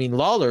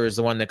 Lawler is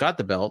the one that got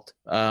the belt.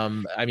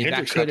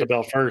 Hendricks got the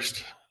belt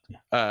first.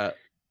 Hendricks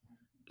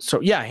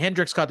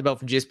got the belt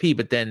from GSP,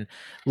 but then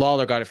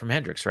Lawler got it from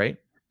Hendricks, right?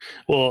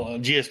 Well,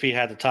 GSP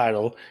had the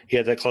title. He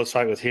had that close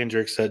fight with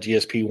Hendricks that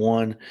GSP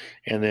won,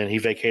 and then he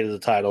vacated the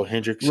title.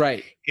 Hendricks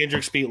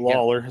beat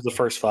Lawler the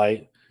first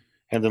fight,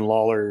 and then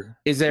Lawler.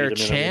 Is there a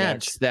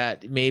chance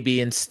that maybe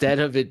instead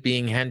of it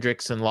being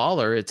Hendricks and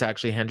Lawler, it's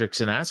actually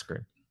Hendricks and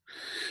Askren?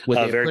 Would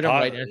they put him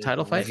right in a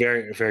title fight?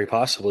 Very, very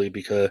possibly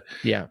because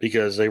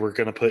they were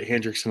going to put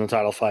Hendricks in the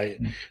title fight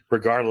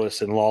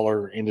regardless, and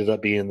Lawler ended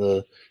up being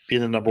the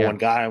number one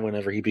guy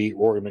whenever he beat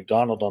Rory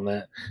McDonald on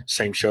that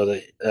same show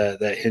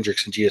that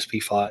Hendricks and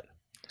GSP fought.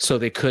 So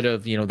they could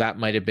have, that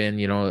might have been,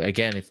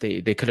 again, if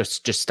they could have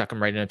just stuck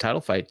him right in a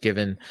title fight,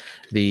 given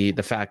the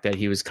fact that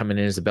he was coming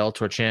in as a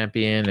Bellator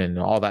champion and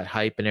all that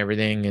hype and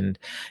everything, and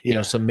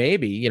so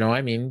maybe,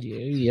 I mean,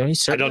 he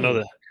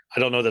certainly. I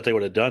don't know that they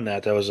would have done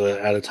that. That was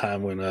at a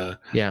time when they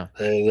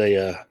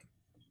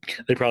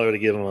probably would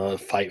have given him a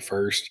fight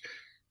first.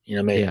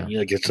 Maybe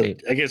against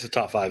a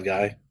top 5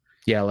 guy.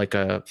 Yeah, like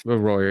a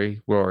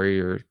Rory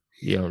or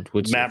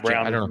Matt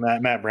Brown. I don't know.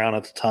 Matt Brown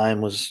at the time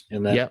was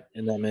in that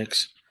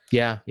mix.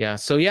 Yeah.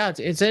 So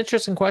it's an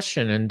interesting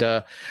question, and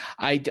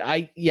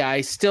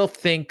I still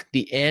think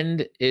the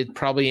end, it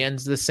probably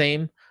ends the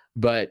same,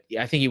 but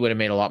I think he would have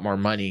made a lot more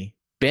money.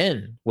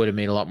 Ben would have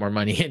made a lot more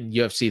money in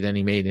UFC than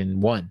he made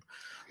in one.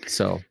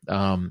 So,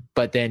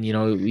 but then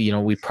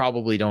we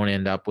probably don't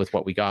end up with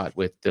what we got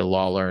with the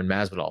Lawler and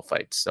Masvidal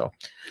fights. So,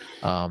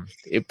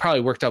 it probably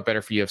worked out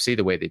better for UFC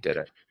the way they did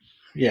it.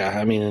 Yeah,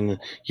 I mean, and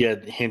you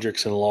had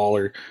Hendricks and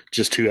Lawler,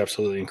 just 2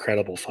 absolutely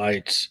incredible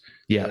fights.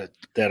 Yeah,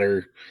 that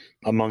are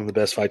among the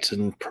best fights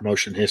in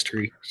promotion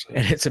history. So.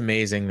 And it's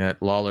amazing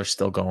that Lawler's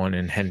still going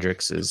and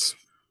Hendricks is,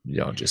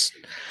 just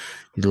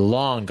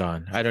long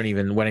gone. I don't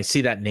even, when I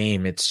see that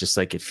name, it's just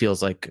like, it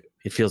feels like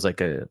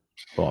a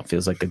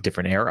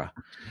different era.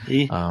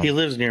 He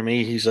lives near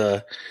me. He's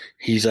a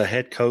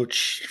head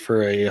coach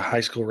for a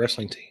high school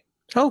wrestling team.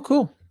 Oh,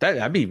 cool.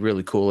 That'd be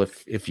really cool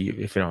if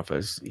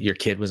your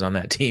kid was on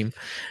that team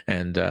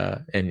and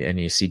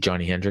you see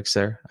Johnny Hendricks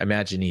there. I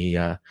imagine he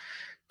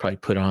probably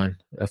put on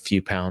a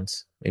few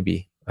pounds,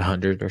 maybe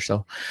 100 or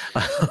so.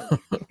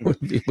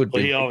 He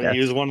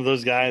was one of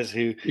those guys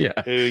who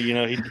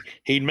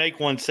he'd make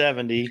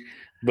 170,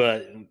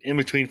 but in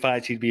between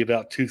fights he'd be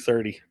about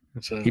 230.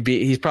 So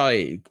he's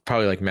probably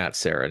like Matt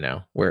Serra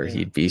now, where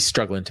he'd be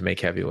struggling to make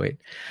heavyweight.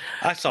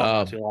 I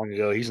saw him too long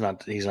ago. He's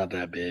not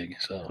that big.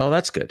 So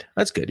that's good.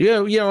 Yeah.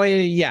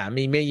 I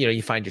mean,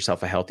 you find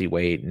yourself a healthy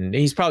weight, and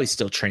he's probably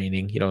still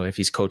training. If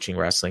he's coaching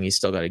wrestling, he's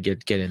still got to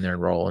get in there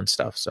and roll and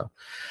stuff. So,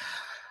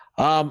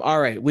 all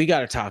right, we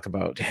got to talk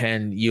about,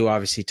 and you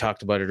obviously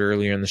talked about it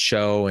earlier in the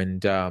show,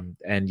 and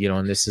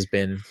this has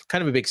been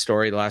kind of a big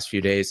story the last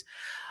few days.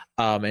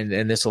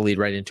 And this will lead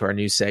right into our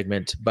news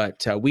segment,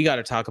 but we got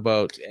to talk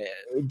about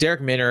Darrick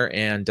Minner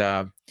and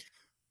I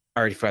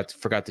already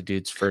forgot the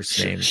dude's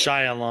first name.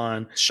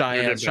 Shayilan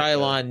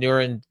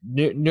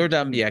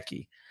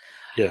Nuerdanbieke.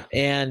 Yeah.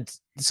 And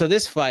so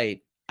this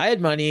fight, I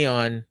had money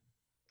on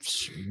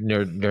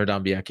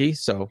Nuerdanbieke,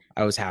 so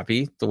I was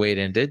happy the way it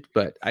ended,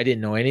 but I didn't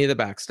know any of the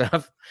back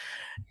stuff.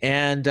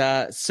 And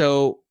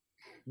so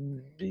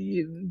do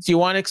you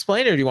want to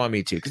explain it, or do you want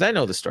me to? Because I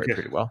know the story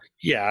pretty well.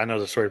 Yeah, I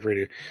know the story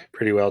pretty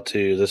well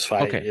too. This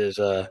fight is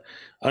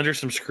under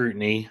some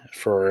scrutiny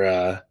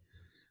for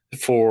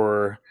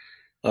there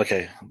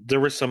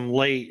was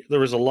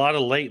a lot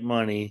of late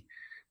money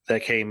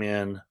that came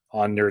in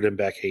on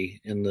Nuerdanbieke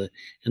in the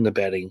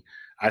betting.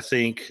 I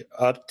think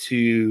up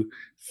to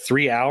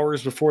 3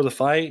 hours before the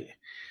fight,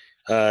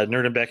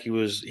 Nuerdanbieke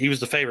was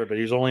the favorite, but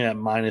he was only at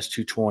minus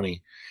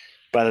 220.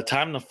 By the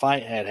time the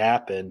fight had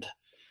happened,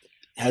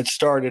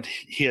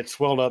 he had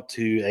swelled up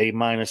to a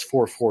minus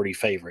 440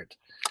 favorite.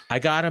 I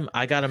got him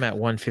at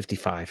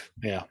 155.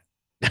 Yeah.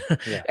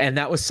 And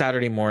that was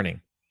Saturday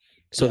morning.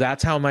 So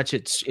that's how much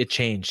it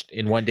changed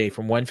in one day,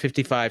 from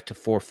 155 to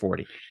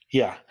 440.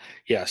 Yeah.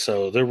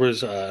 So there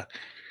was that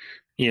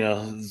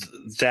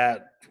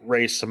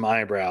raised some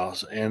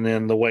eyebrows, and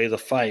then the way the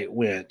fight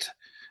went,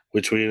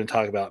 which we didn't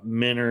talk about,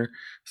 Minner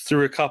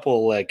threw a couple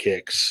of leg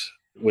kicks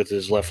with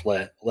his left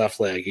leg.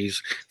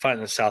 He's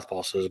fighting the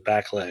southpaw, so his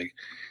back leg.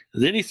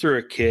 Then he threw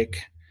a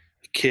kick,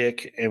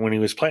 and when he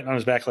was planting on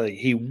his back leg,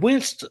 he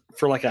winced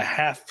for like a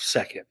half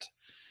second.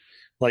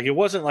 Like, it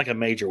wasn't like a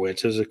major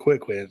wince; it was a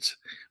quick wince.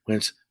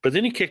 But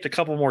then he kicked a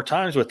couple more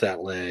times with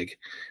that leg,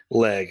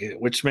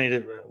 which made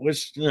it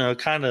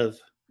kind of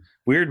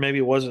weird. Maybe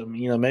it wasn't.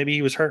 Maybe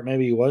he was hurt,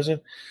 maybe he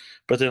wasn't.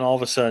 But then all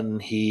of a sudden,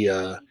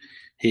 Nuerdanbieke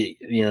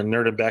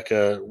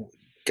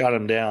got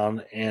him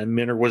down, and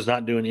Minner was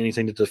not doing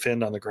anything to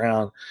defend on the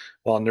ground,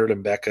 while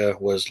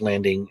Nuerdanbieke was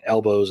landing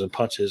elbows and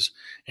punches,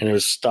 and it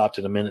was stopped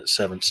in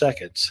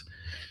 1:07.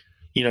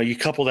 You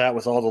couple that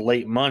with all the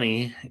late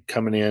money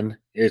coming in,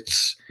 it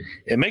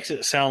makes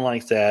it sound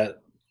like that.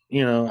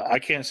 I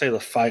can't say the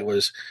fight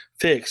was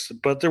fixed,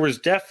 but there was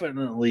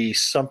definitely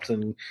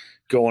something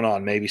going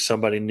on. Maybe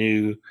somebody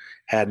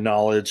had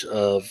knowledge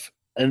of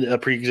a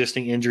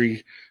pre-existing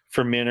injury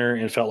for Minner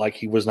and felt like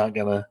he was not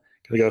gonna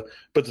go.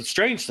 But the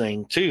strange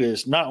thing too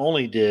is not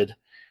only did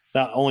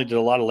a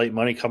lot of late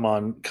money come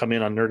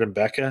in on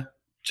Nuerdanbieke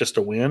just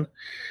to win,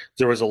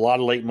 there was a lot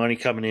of late money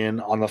coming in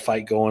on the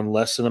fight going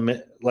less than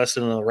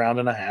a round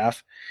and a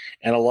half,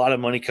 and a lot of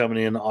money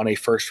coming in on a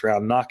first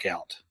round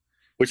knockout,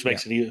 which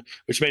made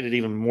it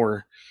even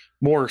more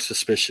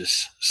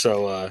suspicious.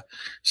 So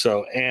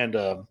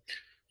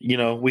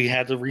we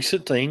had the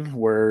recent thing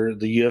where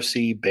the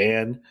UFC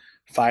banned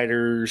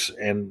fighters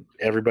and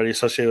everybody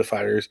associated with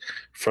fighters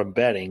from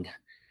betting.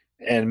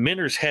 And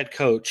Minter's head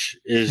coach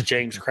is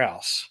James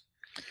Krause,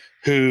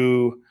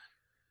 who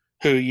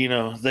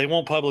they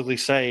won't publicly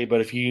say,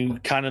 but if you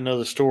kind of know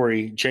the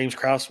story, James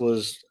Krause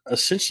was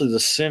essentially the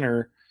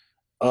center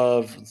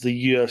of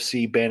the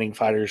UFC banning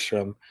fighters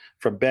from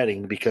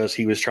betting because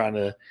he was trying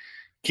to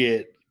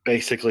get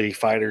basically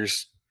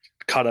fighters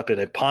caught up in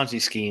a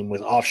Ponzi scheme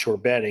with offshore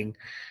betting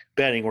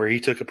where he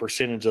took a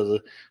percentage of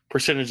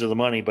the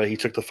money, but he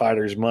took the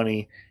fighters'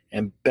 money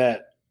and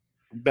bet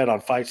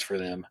on fights for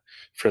them.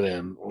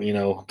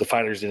 The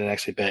fighters didn't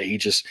actually bet.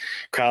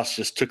 Krause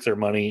just took their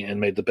money and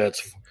made the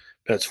bets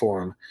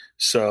for him.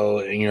 So,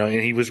 and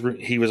he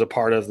was a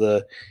part of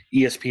the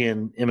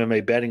ESPN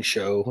MMA betting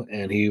show,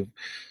 and he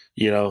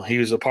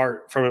was a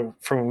part from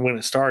when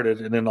it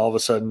started, and then all of a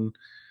sudden,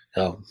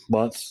 a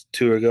month,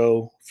 two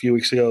ago, a few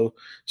weeks ago,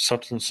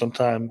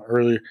 sometime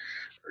earlier,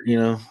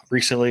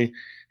 recently,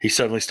 he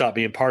suddenly stopped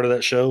being part of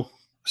that show.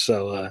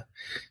 So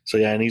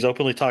yeah, and he's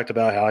openly talked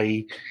about how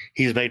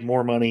he's made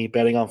more money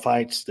betting on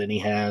fights than he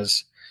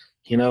has,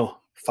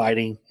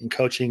 fighting and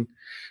coaching.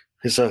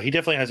 And so he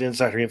definitely has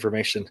insider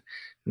information.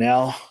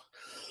 Now,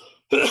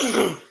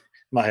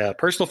 my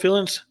personal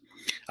feelings,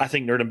 I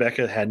think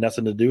Nurmagomedov had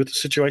nothing to do with the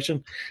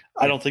situation.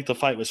 I don't think the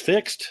fight was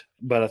fixed,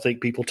 but I think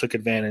people took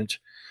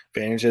advantage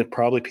of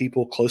probably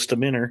people close to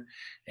Minter.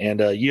 And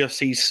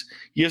UFC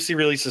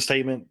released a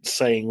statement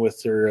saying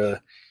with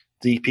their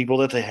the people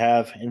that they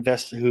have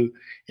who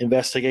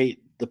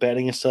investigate the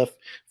betting and stuff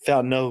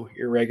found no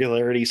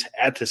irregularities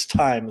at this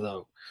time,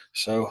 though.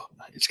 So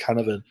it's kind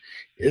of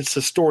it's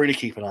a story to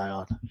keep an eye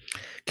on.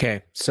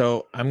 Okay,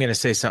 so I'm going to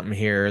say something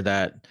here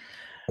that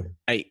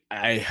I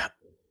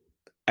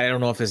don't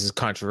know if this is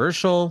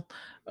controversial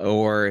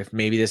or if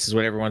maybe this is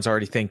what everyone's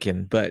already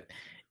thinking, but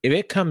if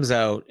it comes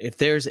out, if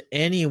there's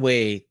any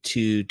way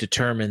to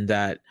determine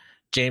that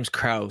James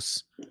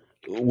Krause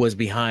was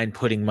behind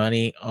putting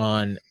money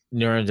on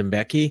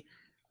Nurmagomedov,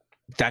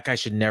 that guy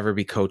should never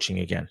be coaching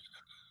again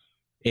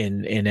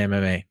in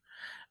MMA.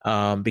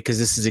 Because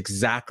this is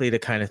exactly the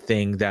kind of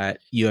thing that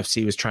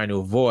UFC was trying to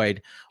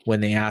avoid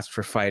when they asked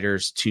for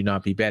fighters to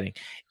not be betting.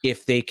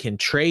 If they can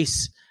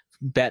trace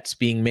bets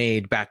being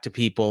made back to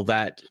people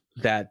that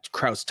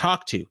Krause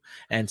talked to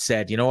and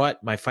said, you know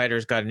what, my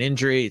fighter's got an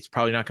injury, it's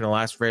probably not going to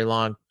last very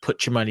long,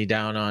 put your money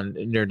down on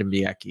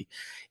Nurmagomedov.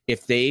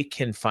 If they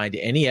can find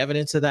any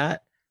evidence of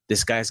that,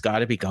 this guy's got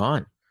to be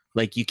gone.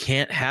 Like, you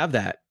can't have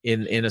that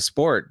in a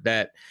sport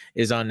that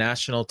is on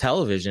national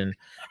television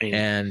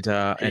and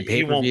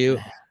pay-per-view.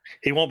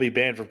 He won't be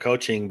banned from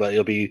coaching, but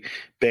he'd be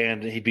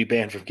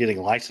banned from getting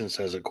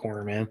licensed as a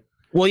cornerman.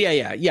 Well,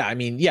 yeah. I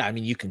mean,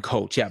 you can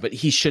coach, but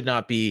he should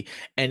not be.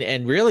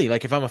 And really,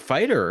 like, if I'm a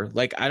fighter,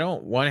 like, I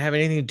don't want to have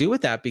anything to do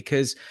with that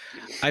because,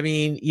 I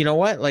mean, you know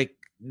what? Like,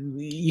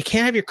 you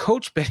can't have your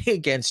coach betting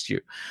against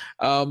you.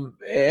 I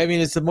mean,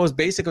 it's the most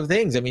basic of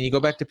things. I mean, you go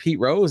back to Pete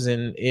Rose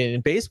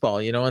in baseball,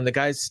 and the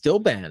guy's still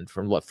banned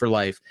for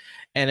life.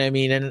 And I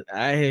mean,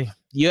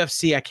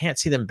 UFC, I can't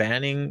see them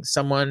banning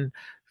someone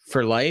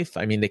for life.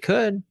 I mean, they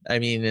could. I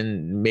mean,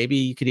 and maybe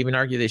you could even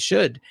argue they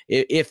should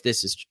if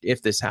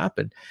this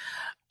happened.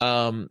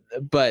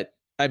 But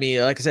I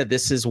mean, like I said,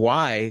 this is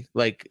why,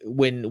 like,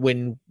 when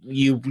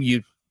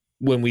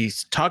we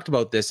talked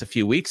about this a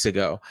few weeks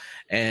ago,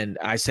 and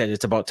I said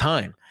it's about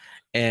time,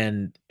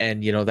 and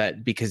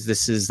that because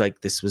this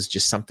was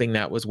just something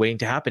that was waiting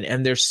to happen,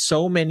 and there's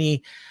so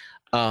many.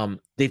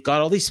 They've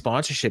got all these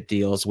sponsorship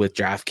deals with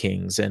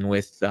DraftKings and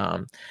with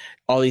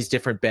all these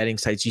different betting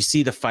sites. You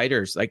see the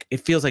fighters, like, it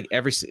feels like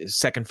every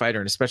second fighter,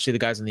 and especially the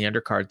guys in the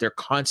undercard, they're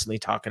constantly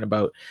talking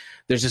about.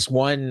 There's this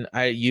one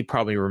you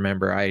probably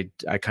remember. I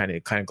kind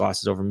of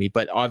glosses over me,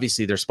 but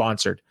obviously they're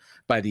sponsored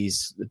by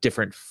these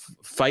different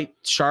Fight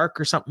Shark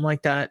or something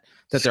like that.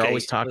 They're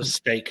always talking.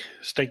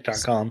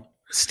 Stake.com.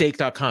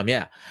 Stake.com,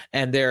 yeah,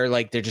 and they're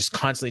just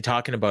constantly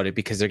talking about it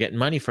because they're getting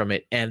money from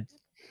it, and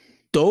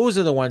those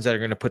are the ones that are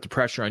going to put the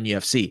pressure on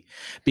UFC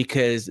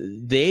because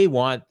they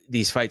want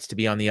these fights to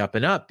be on the up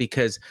and up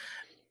because,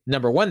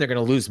 number one, they're going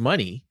to lose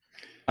money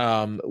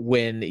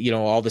when,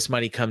 all this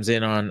money comes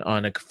in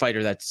on a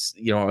fighter that's,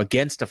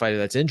 against a fighter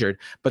that's injured.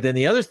 But then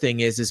the other thing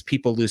is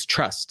people lose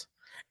trust.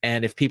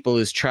 And if people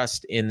lose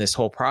trust in this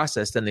whole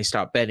process, then they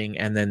stop betting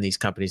and then these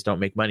companies don't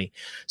make money.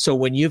 So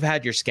when you've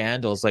had your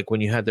scandals, like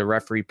when you had the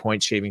referee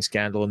point shaving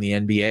scandal in the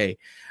NBA,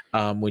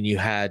 when you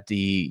had the,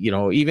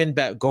 even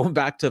going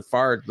back to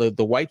the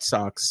White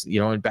Sox,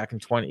 and back in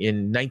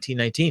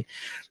 1919,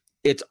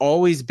 it's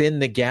always been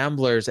the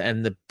gamblers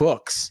and the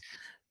books,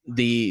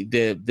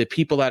 the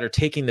people that are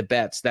taking the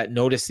bets that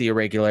notice the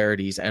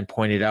irregularities and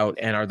point it out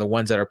and are the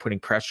ones that are putting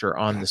pressure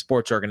on the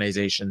sports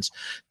organizations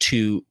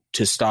to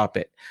stop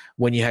it.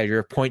 When you had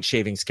your point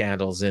shaving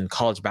scandals in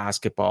college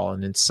basketball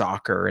and in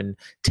soccer and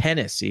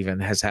tennis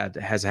even has had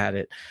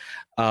it.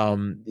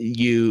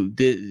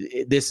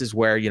 This is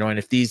where, and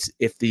if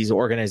these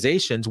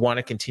organizations want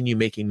to continue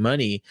making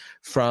money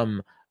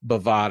from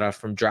Bovada,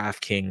 from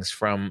DraftKings,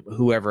 from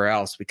whoever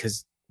else,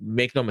 because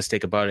make no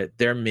mistake about it,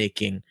 they're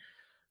making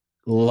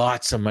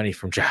lots of money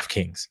from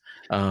DraftKings.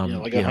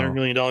 Like $100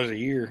 million a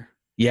year.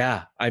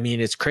 Yeah, I mean,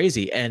 it's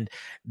crazy, and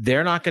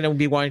they're not going to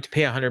be wanting to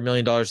pay $100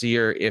 million a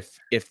year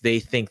if they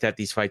think that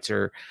these fights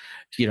are,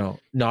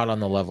 not on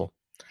the level.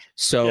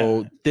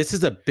 So this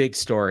is a big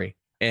story,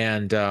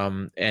 and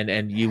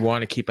you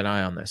want to keep an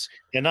eye on this.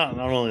 And not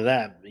only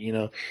that,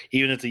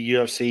 even if the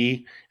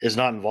UFC is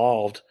not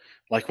involved,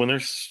 like when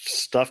there's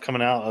stuff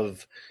coming out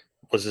of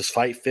was this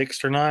fight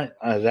fixed or not,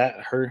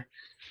 that hurts.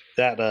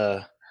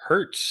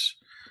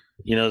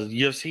 The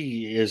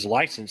UFC is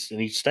licensed in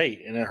each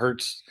state, and it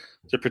hurts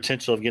the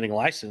potential of getting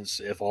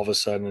licensed if all of a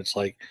sudden it's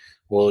like,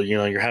 well,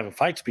 you're having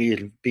fights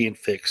being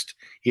fixed,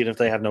 even if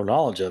they have no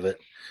knowledge of it.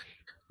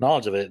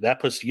 That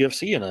puts the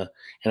UFC in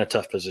a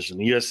tough position.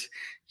 Is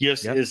the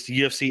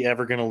UFC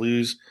ever going to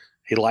lose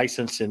a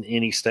license in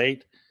any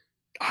state?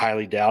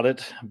 Highly doubt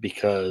it,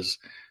 because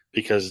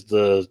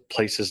the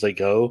places they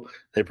go,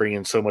 they bring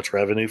in so much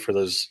revenue for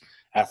those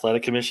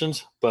athletic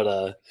commissions.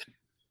 But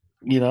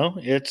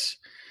it's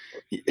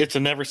a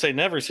never say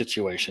never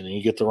situation, and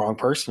you get the wrong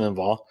person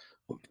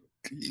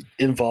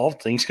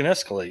involved, things can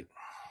escalate.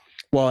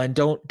 Well, and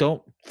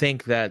don't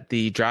think that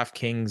the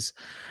DraftKings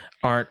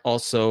aren't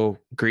also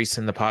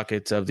greasing the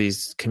pockets of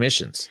these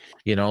commissions.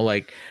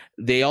 Like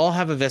they all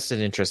have a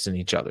vested interest in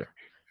each other.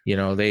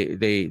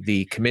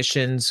 The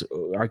commissions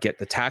get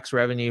the tax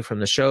revenue from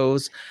the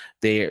shows.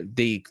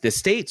 The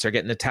states are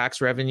getting the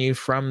tax revenue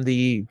from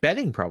the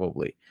betting,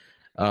 probably.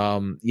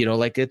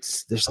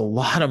 There's a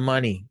lot of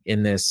money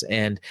in this,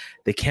 and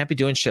they can't be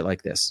doing shit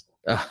like this.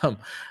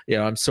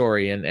 I'm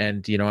sorry.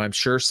 And I'm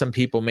sure some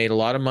people made a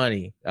lot of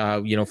money, for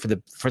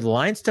the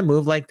lines to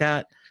move like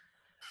that.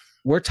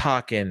 We're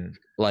talking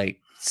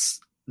like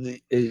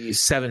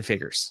 7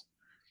 figures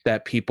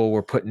that people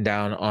were putting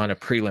down on a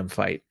prelim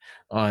fight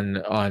on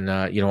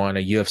a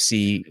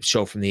UFC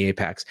show from the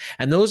Apex.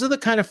 And those are the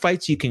kind of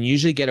fights you can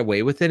usually get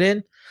away with it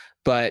in.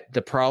 But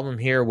the problem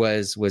here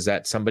was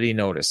that somebody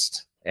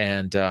noticed,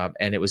 and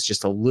it was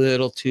just a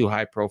little too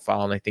high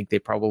profile. And I think they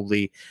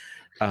probably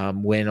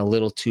went a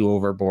little too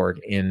overboard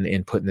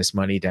in putting this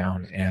money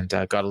down, and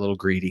got a little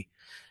greedy,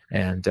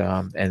 and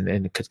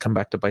it could come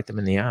back to bite them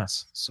in the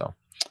ass. So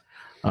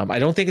I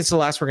don't think it's the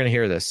last we're going to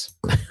hear this.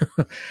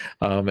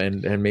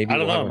 And maybe I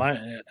don't know.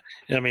 I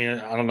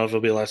don't know if it'll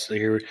be the last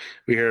we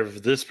hear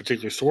of this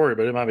particular story,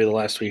 but it might be the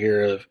last we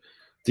hear of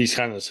these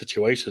kind of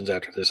situations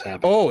after this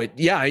happens. Oh,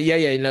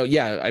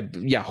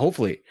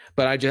 hopefully.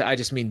 But I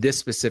just mean this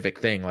specific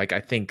thing. Like I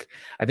think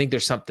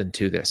there's something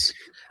to this.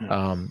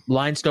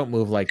 Lines don't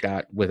move like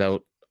that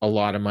without a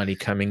lot of money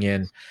coming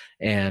in,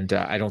 and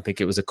I don't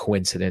think it was a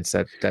coincidence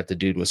that the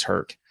dude was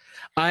hurt.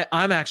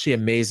 I'm actually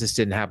amazed this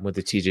didn't happen with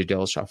the TJ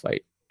Dillashaw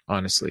fight,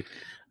 honestly.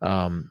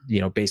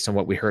 Based on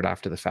what we heard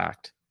after the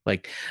fact.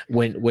 Like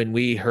when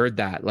we heard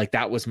that, like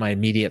that was my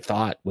immediate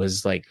thought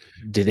was like,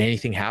 did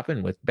anything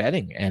happen with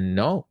betting? And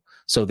no.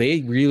 So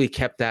they really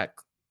kept that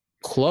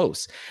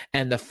close.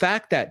 And the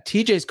fact that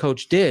TJ's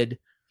coach did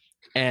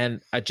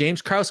and a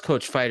James Krause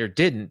coach fighter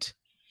didn't,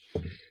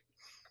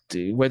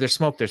 where there's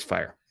smoke, there's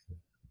fire.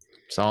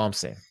 That's all I'm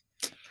saying.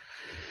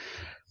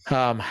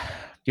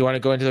 You want to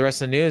go into the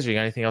rest of the news, or you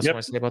got anything else you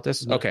want to say about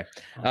this? No. Okay.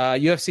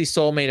 UFC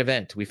Seoul main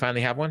event. We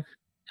finally have one?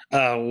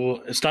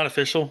 Well, it's not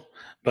official,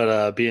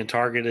 but being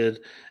targeted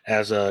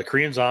as a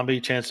Korean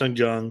Zombie, Chan Sung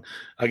Jung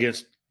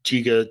against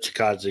Giga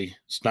Chikadze.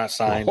 It's not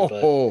signed,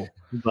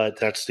 but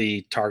that's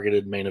the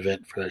targeted main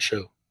event for that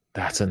show.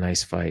 That's a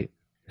nice fight.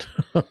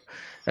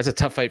 That's a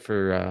tough fight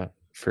for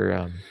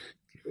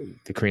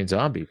the Korean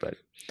Zombie, but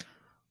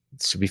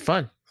it should be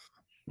fun.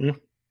 Yeah.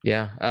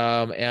 Yeah.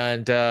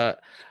 And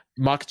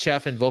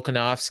Makhachev and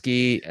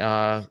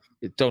Volkanovski.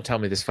 Don't tell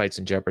me this fight's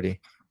in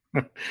jeopardy.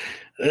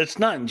 It's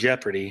not in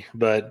jeopardy,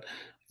 but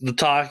the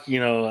talk,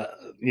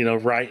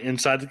 right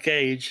inside the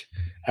cage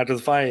after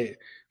the fight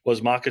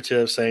was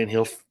Makhachev saying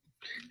he'll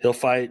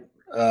fight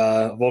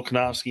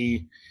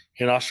Volkanovski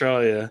in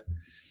Australia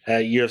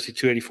at UFC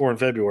 284 in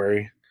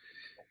February.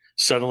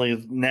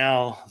 Suddenly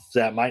now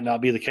that might not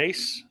be the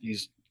case.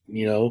 He's,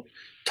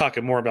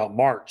 talking more about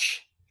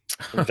March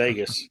in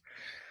Vegas.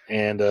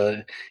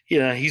 And,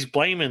 he's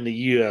blaming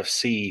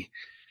the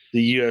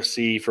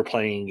UFC for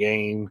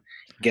playing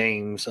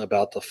games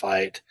about the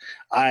fight.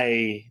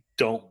 I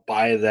don't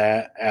buy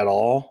that at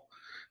all,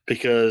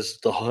 because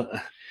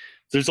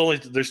there's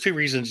 2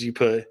 reasons you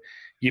put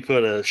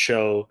a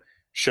show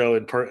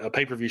in a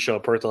pay-per-view show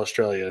in Perth,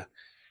 Australia.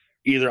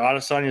 Either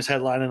Adesanya's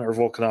headlining or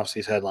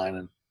Volkanovski's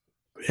headlining.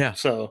 Yeah.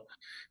 So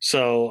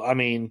I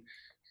mean,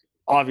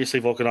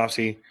 obviously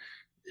Volkanovski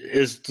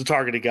is the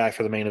targeted guy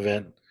for the main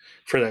event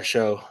for that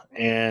show.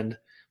 And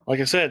like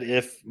I said,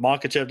 if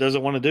Makhachev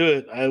doesn't want to do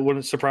it, it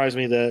wouldn't surprise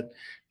me that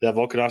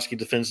Volkanovski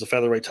defends the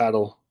featherweight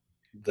title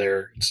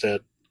there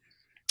instead.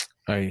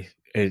 Do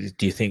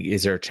you think,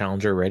 is there a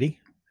challenger ready?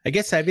 I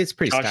guess it's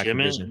pretty stacked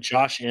division.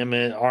 Josh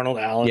Emmett, Arnold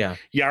Allen. Yeah.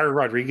 Yair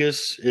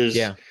Rodriguez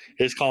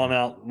is calling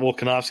out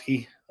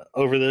Volkanovski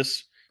over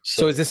this.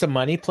 So is this a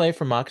money play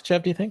for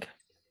Makhachev, do you think?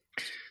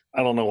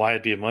 I don't know why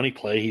it'd be a money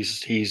play.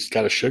 He's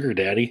got a sugar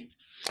daddy.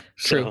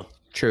 True.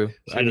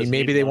 I mean,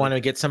 maybe they want to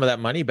get some of that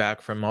money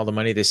back from all the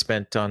money they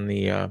spent on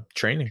the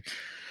training.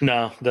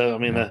 No, there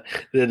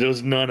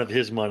was none of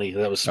his money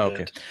that was spent.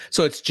 Okay,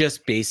 so it's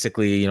just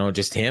basically,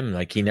 just him.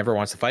 Like, he never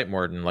wants to fight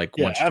more than once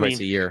or twice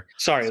a year.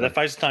 Sorry, that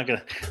fight's not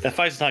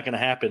gonna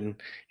happen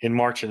in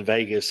March in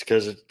Vegas,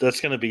 because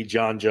that's gonna be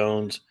John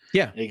Jones.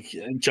 Yeah,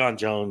 John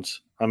Jones.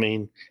 I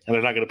mean, and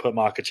they're not gonna put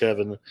Makhachev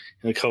in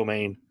the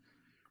co-main.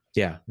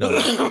 Yeah, no,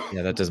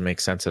 that doesn't make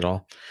sense at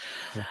all.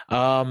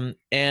 Yeah.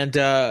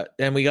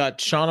 And we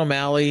got Sean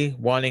O'Malley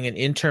wanting an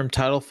interim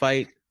title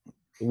fight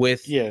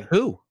with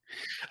who?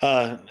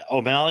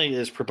 O'Malley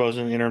is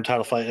proposing an interim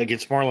title fight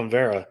against Marlon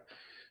Vera.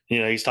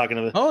 He's talking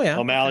about. Oh yeah,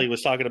 O'Malley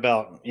was talking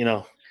about.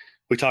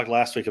 We talked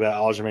last week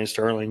about Aljamain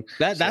Sterling.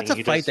 That's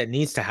a fight that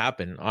needs to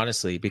happen,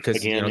 honestly,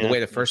 because the way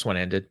the first one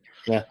ended.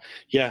 Yeah,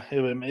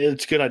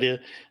 it's a good idea.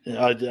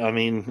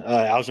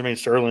 Aljamain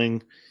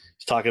Sterling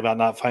is talking about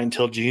not fighting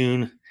until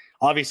June.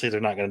 Obviously, they're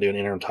not going to do an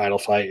interim title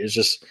fight. It's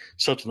just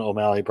something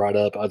O'Malley brought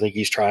up. I think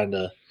he's trying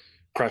to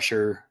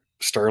pressure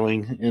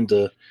Sterling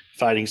into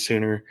fighting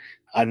sooner.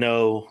 I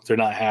know they're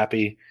not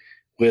happy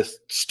with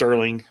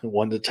Sterling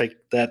wanting to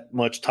take that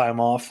much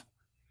time off,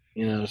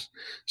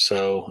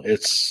 so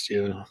it's,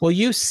 Well,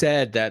 you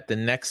said that the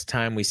next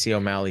time we see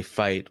O'Malley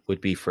fight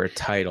would be for a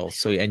title.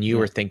 So, and you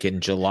were thinking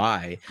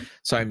July.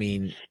 So, I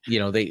mean,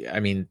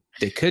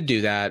 they could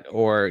do that,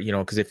 or,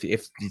 because if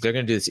they're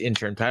going to do this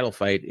interim title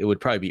fight, it would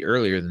probably be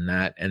earlier than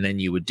that. And then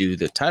you would do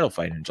the title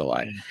fight in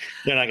July.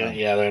 They're not going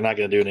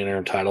to do an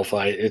interim title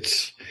fight.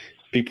 It's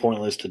be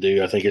pointless to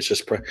do. I think it's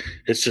just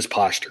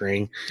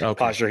posturing.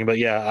 Okay. But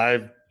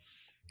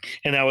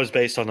and that was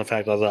based on the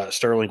fact that I thought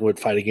Sterling would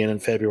fight again in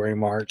February,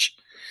 March,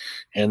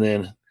 and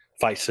then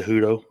fight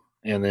Cejudo,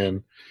 and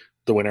then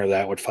the winner of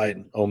that would fight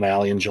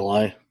O'Malley in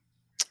July.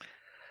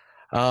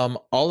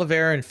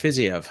 Oliveira and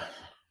Fiziev.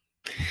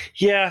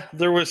 Yeah,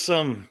 there was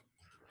some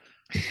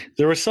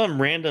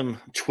random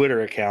Twitter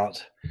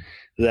account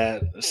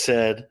that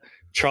said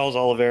Charles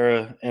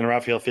Oliveira and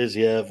Rafael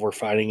Fiziev were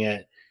fighting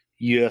at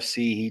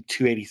UFC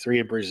 283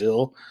 in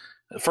Brazil.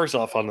 First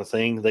off, on the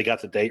thing, they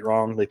got the date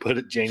wrong. They put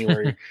it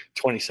January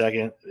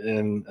 22nd,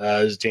 and it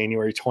was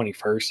January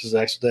 21st is the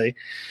actual day.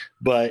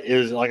 But it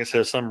was, like I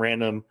said, some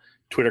random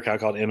Twitter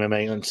account called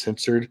MMA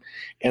Uncensored,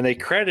 and they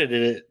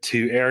credited it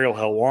to Ariel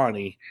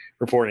Helwani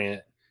reporting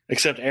it,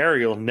 except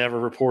Ariel never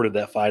reported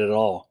that fight at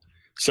all.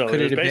 So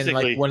could it have been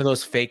like one of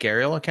those fake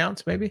Ariel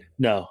accounts, maybe?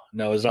 No,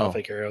 it was not a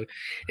fake Ariel.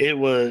 It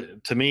was,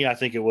 to me, I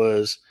think it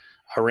was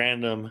a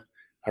random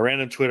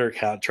Twitter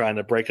account trying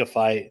to break a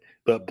fight,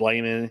 but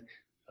blaming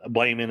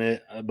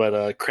it,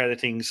 but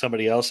crediting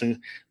somebody else,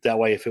 and that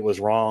way, if it was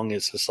wrong,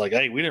 it's just like,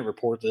 hey, we didn't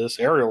report this.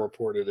 Ariel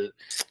reported it,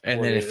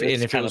 and then if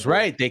it was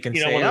right, they can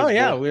say, oh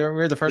yeah,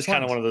 we're the first. It's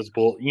kind of one of those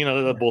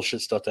the bullshit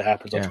stuff that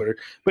happens on Twitter.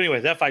 But anyway,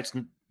 that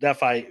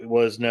fight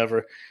was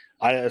never,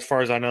 as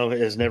far as I know,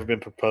 has never been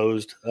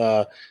proposed.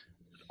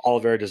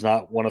 Oliveira does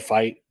not want to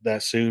fight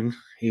that soon.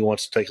 He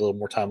wants to take a little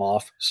more time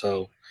off.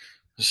 But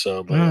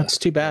it's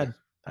too bad.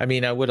 I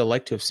mean, I would have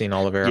liked to have seen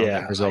Oliveira on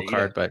that Brazil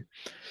card, but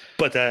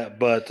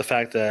the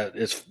fact that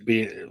it's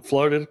being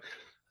floated,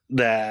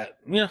 that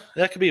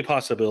could be a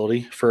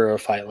possibility for a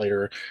fight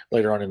later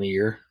on in the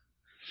year.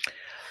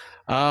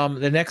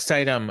 The next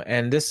item,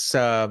 and this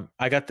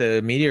I got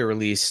the media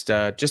released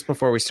just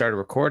before we started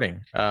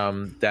recording,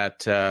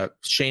 that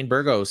Shane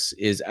Burgos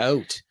is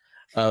out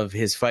of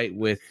his fight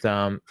with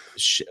Marlon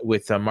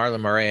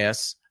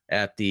Moraes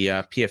at the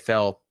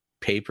PFL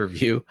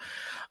pay-per-view.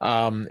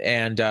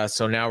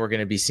 So now we're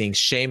going to be seeing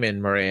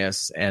Shaman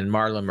Moraes and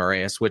Marlon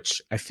Moraes,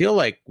 which I feel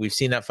like we've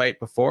seen that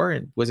fight before.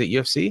 And was it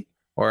UFC,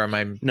 or am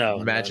I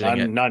imagining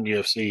it? Not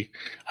UFC.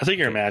 I think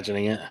you're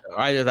imagining it.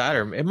 Either that,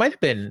 or it might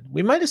have been.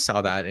 We might have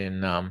saw that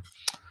in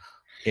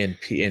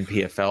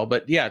PFL.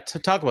 But yeah, to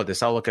talk about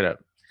this, I'll look it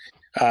up.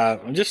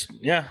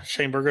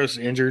 Shane Burgos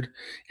injured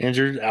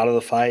out of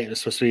the fight.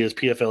 It's supposed to be his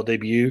PFL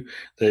debut.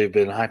 They've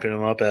been hyping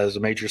him up as a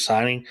major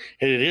signing,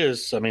 and it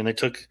is. I mean,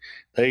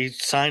 they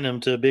signed him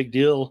to a big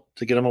deal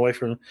to get him away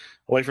from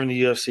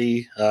the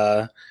UFC.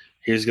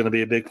 He's going to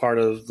be a big part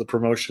of the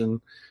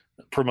promotion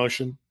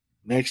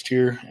next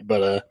year,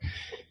 but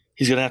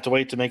he's going to have to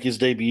wait to make his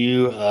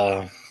debut.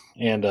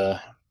 And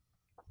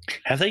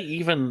have they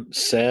even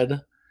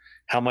said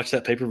how much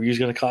that pay-per-view is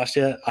going to cost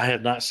yet? I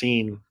have not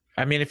seen.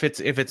 I mean, if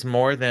it's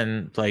more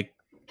than like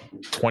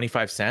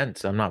 25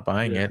 cents, I'm not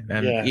buying it.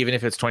 And even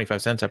if it's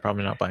 25 cents, I'm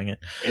probably not buying it.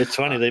 It's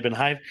funny. They've been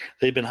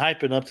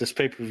hyping up this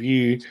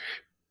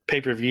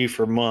pay-per-view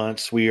for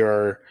months. We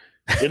are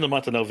in the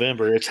month of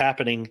November. It's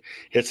happening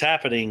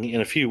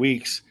in a few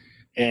weeks,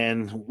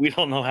 and we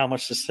don't know how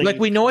much this thing. Like,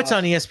 we know it's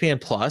on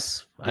ESPN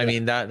Plus. I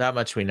mean, that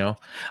much we know.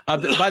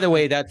 By the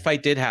way, that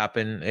fight did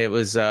happen. It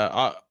was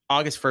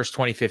August 1st,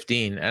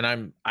 2015, and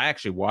I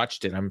actually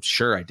watched it. I'm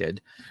sure I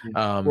did.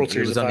 World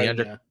Series it was on fighting,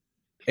 the under.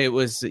 It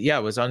was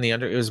on the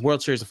under. It was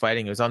World Series of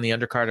Fighting. It was on the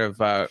undercard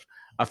of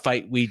a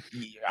fight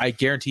I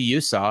guarantee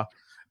you saw: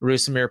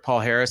 Rusimir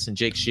Paul Harris and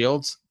Jake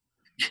Shields.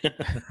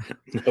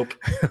 Nope.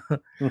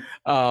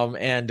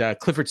 And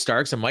Clifford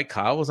Starks and Mike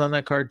Kyle was on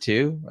that card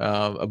too.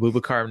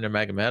 Abubakar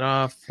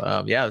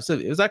Nurmagomedov. Yeah,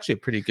 it was actually a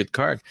pretty good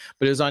card,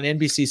 but it was on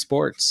NBC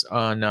Sports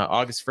on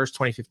August 1st,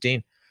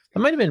 2015. That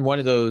might have been one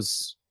of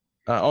those.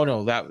 Oh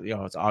no, that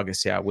it's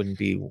August. Yeah, it wouldn't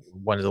be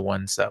one of the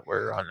ones that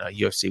were on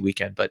UFC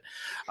weekend. But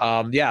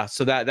yeah,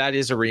 so that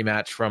is a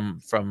rematch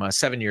from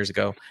 7 years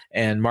ago,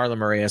 and Marlon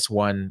Moraes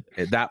won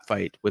that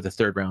fight with a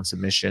third round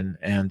submission.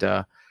 And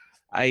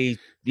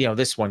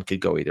this one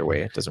could go either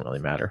way. It doesn't really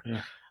matter.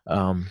 Yeah.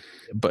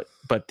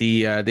 But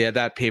the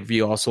that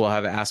pay-per-view also will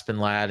have Aspen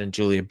Ladd and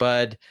Julia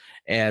Budd,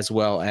 as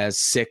well as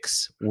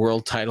 6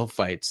 world title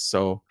fights.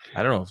 So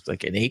I don't know, if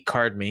like an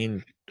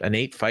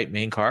 8-fight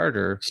main card,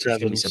 or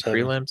seven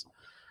prelims.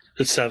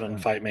 It's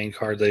 7-fight main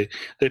card. They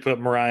put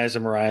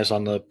Moraes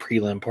on the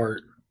prelim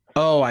part.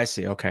 Oh, I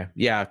see. Okay.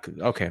 Yeah.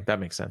 Okay. That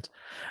makes sense.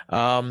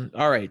 All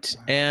right.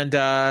 And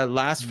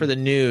last for the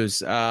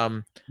news,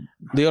 Lyoto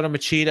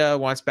Machida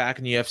wants back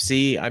in the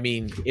UFC. I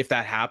mean, if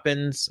that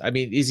happens,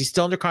 is he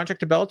still under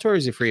contract to Bellator, or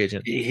is he a free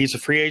agent? He's a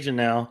free agent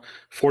now,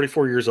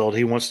 44 years old.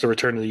 He wants to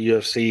return to the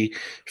UFC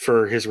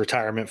for his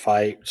retirement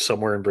fight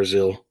somewhere in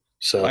Brazil.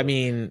 So, do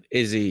you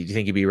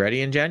think he'd be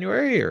ready in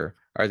January, or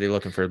are they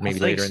looking for maybe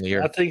later in the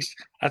year? I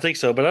think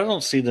so, but I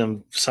don't see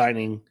them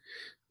signing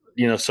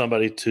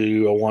somebody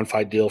to a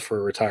 1-fight deal for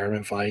a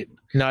retirement fight.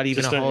 Not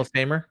even a Hall of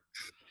Famer?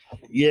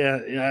 Yeah,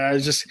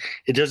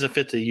 it doesn't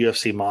fit the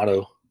UFC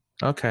motto.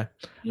 Okay.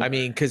 Yeah.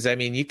 Because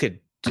you could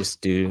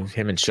just do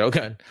him and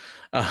Shogun.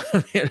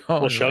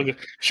 Well,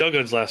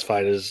 Shogun's last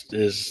fight is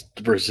in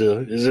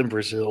Brazil.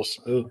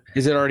 So.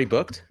 Is it already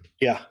booked?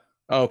 Yeah.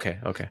 Oh, okay.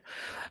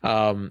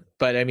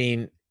 But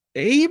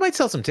he might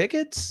sell some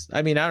tickets.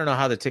 I don't know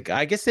how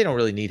I guess they don't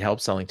really need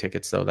help selling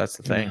tickets, though. That's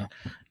the thing.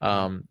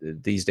 Yeah.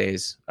 These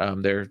days,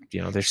 they're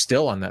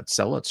still on that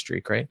sellout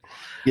streak, right?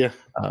 Yeah.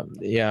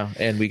 Yeah.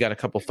 And we got a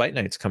couple fight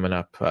nights coming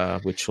up,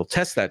 which will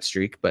test that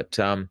streak. But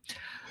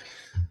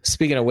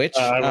speaking of which,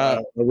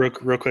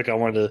 real quick, I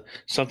wanted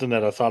something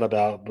that I thought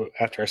about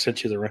after I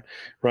sent you the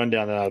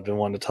rundown that I've been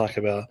wanting to talk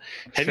about.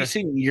 Have you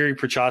seen Yuri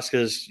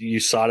Prochazka's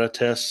USADA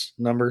test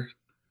number?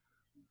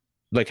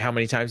 Like how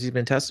many times he's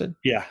been tested?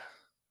 Yeah.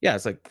 Yeah,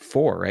 it's like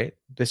 4, right?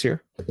 This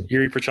year?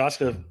 Yuri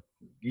Prochazka?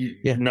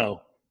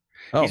 No.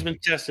 Oh. He's been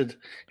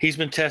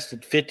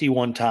tested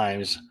 51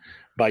 times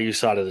by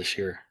USADA this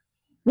year.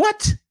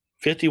 What?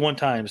 51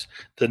 times.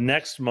 The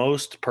next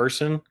most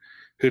person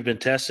who'd been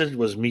tested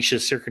was Misha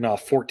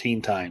Cirkunov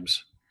 14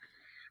 times.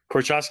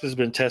 Prochazka's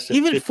been tested.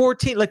 Even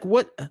 14? Like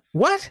what?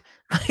 What?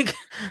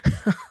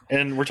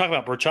 And we're talking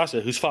about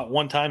Prochazka, who's fought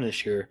 1 time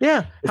this year.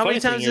 Yeah. How many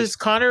times has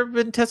Connor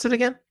been tested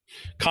again?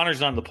 Connor's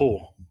not in the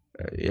pool.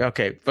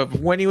 Okay, but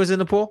when he was in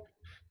the pool,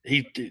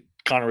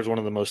 Connor was one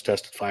of the most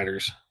tested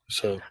fighters.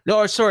 So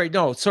sorry.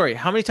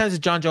 How many times has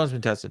John Jones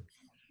been tested?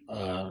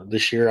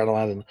 This year, I don't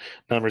have the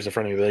numbers in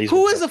front of me. But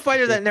who is the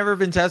fighter that never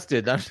been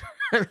tested?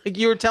 Like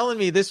you were telling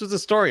me this was a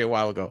story a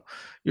while ago.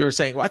 You were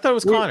saying, well, I thought it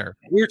was Connor.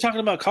 We were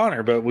talking about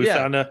Connor, but we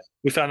found out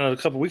a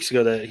couple weeks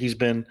ago that he's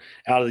been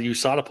out of the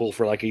USADA pool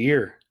for like a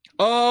year.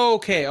 Oh,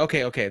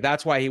 okay.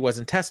 That's why he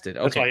wasn't tested.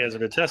 Okay. That's why he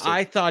hasn't been tested.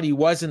 I thought he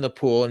was in the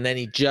pool and then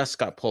he just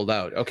got pulled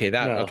out. Okay,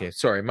 okay.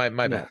 Sorry, my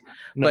bad.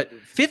 No. But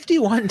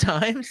 51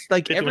 times,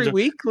 like 51 every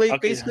week,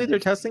 basically they're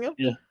testing him.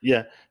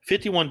 Yeah,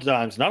 51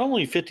 times. Not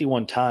only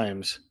 51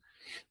 times,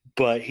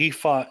 but he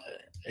fought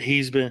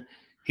in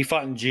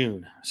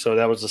June, so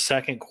that was the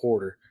second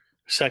quarter.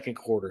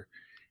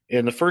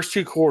 In the first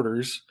 2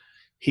 quarters,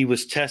 he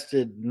was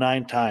tested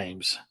 9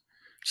 times.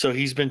 So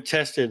he's been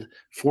tested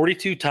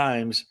 42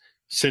 times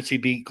since he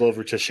beat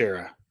Glover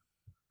Teixeira.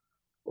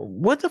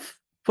 What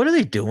are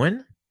they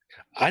doing?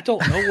 I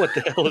don't know what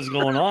the hell is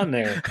going on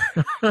there.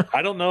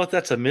 I don't know if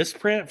that's a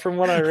misprint from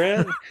what I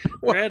read,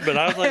 but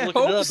I was like,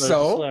 looking it up.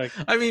 So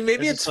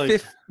maybe it's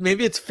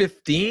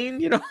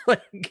 15. If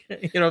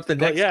the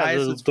next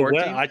highest is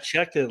 14. I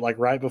checked it like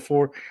right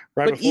before.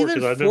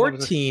 Even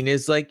 14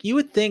 is like you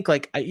would think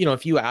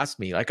if you asked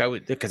me, I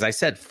would, because I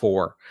said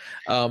 4.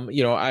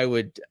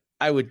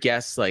 I would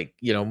guess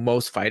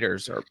most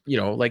fighters are,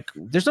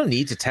 there's no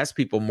need to test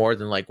people more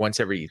than once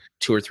every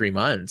 2 or 3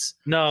 months.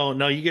 No,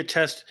 you get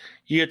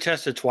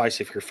tested twice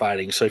if you're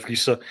fighting. So if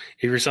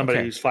you're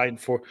somebody who's fighting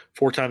 4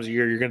 times a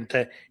year, you're gonna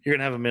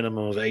have a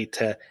minimum of 8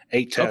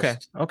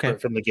 tests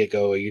from the get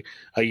go a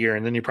year,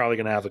 and then you're probably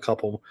gonna have a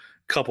couple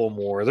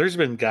more. There's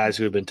been guys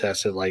who have been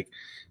tested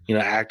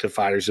active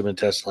fighters have been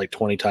tested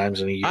 20 times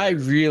in a year. I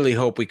really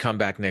hope we come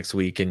back next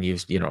week and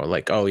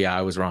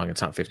I was wrong.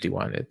 It's not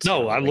 51. It's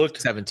I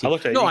looked 17. I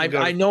looked at I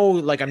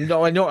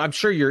know. I'm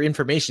sure your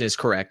information is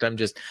correct. I'm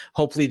just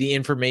hopefully the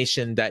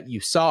information that you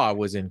saw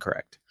was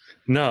incorrect.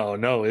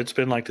 No, it's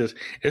been like this.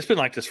 It's been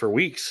like this for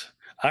weeks.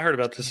 I heard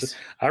about this.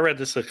 I read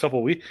this a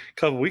couple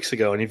weeks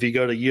ago. And if you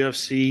go to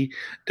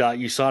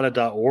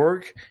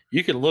ufc.usada.org,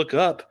 you can look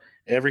up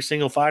every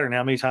single fighter and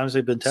how many times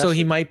they've been tested. So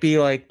he might be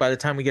by the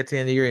time we get to the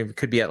end of the year, he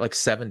could be at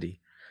 70.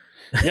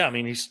 Yeah,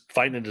 he's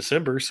fighting in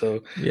December.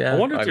 So yeah, I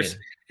wonder if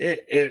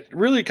it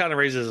really kind of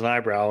raises an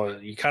eyebrow.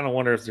 You kind of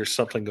wonder if there's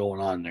something going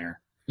on there.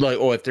 Like,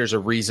 oh, if there's a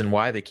reason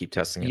why they keep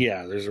testing him.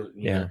 Yeah,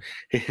 you know,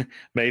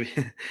 maybe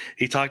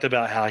he talked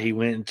about how he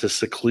went into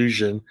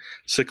seclusion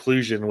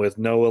with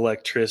no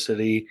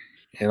electricity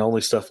and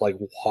only stuff like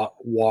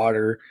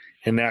water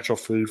and natural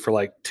food for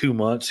like 2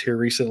 months here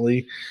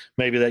recently.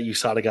 Maybe that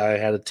USADA guy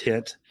had a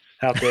tent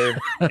out there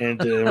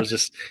and it was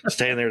just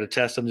staying there to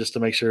test him just to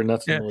make sure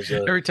nothing was.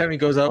 Every time he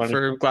goes out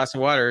for a glass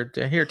of water,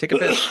 here, take a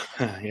bit.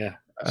 Yeah.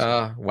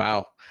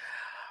 Wow.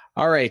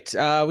 All right.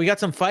 We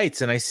got some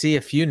fights, and I see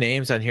a few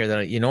names on here that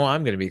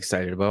I'm going to be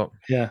excited about.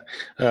 Yeah.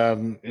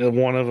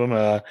 One of them,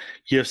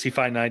 UFC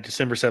Fight Night,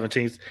 December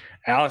 17th,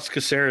 Alex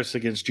Caceres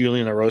against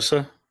Julian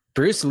Erosa.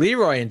 Bruce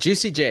Leroy and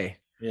Juicy J.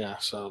 Yeah,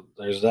 so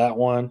there's that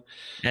one.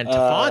 And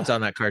Stefan's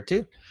on that card,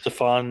 too.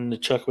 Stefan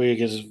Chukwi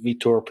against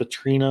Vitor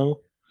Petrino.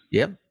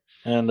 Yep.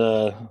 And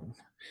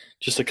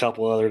just a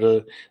couple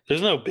other.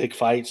 There's no big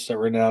fights that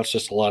right now. It's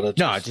just a lot of.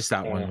 Just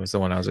that one was the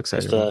one I was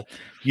excited about.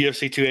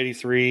 UFC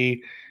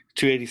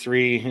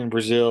 283 in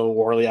Brazil.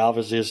 Warley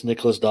Alves,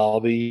 Nicholas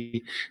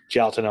Dalby,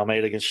 Jalton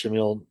Almeida against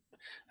Shamil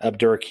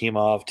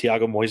Abdurakhimov,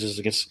 Thiago Moises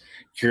against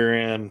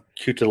Guram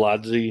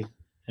Kutaladze,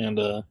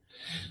 and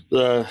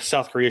the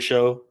South Korea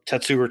show,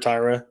 Tatsuro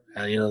Taira,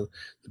 the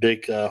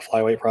big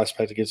flyweight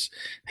prospect against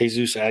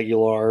Jesus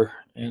Aguilar,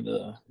 and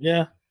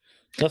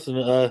nothing.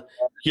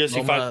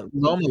 UFC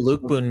Loma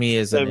Lukebunmi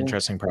is an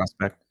interesting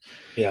prospect.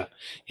 Yeah,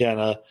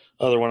 and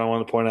other one I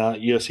want to point out: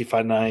 UFC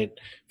Fight Night,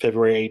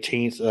 February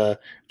 18th.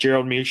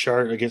 Gerald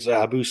Meerschaert against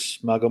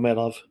Abus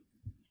Magomedov.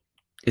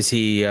 Is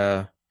he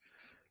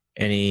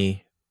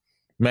any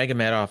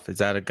Magomedov? Is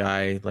that a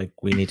guy like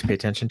we need to pay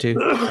attention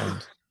to?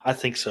 I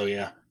think so.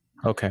 Yeah.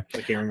 Okay.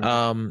 I can't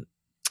remember.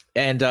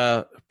 And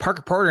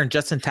Parker Porter and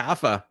Justin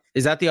Tafa.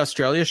 Is that the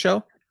Australia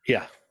show?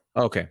 Yeah.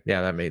 Okay.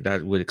 Yeah,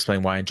 that would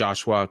explain why. And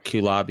Joshua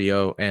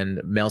Kulabio and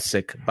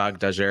Melsik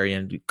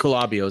Bagdajarian.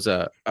 Kulabio's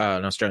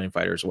an Australian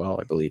fighter as well,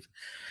 I believe.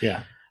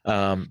 Yeah.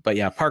 But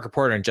yeah, Parker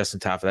Porter and Justin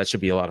Tafa. That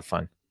should be a lot of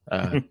fun.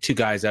 Two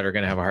guys that are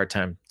going to have a hard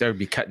time. They would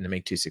be cutting to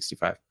make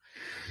 265.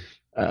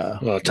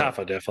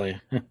 Tafa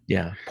definitely.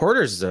 Yeah.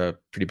 Porter's a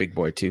pretty big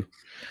boy too.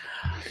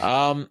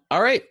 All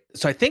right.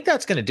 So I think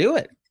that's going to do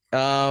it.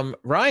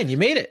 Ryan, you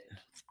made it.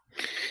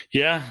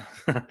 Yeah.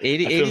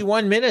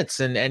 81 minutes.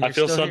 And I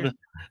feel something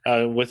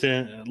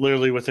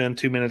within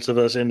 2 minutes of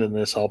us ending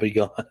this, I'll be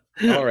gone.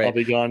 All right. I'll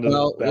be gone.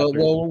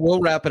 We'll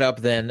wrap it up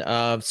then.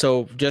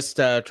 So just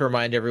to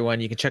remind everyone,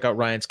 you can check out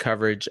Ryan's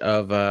coverage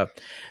of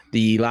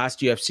the last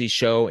UFC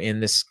show in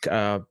this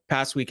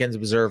past weekend's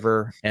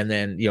Observer, and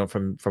then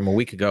from a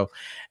week ago.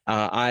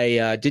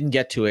 I didn't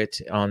get to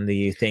it on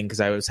the thing because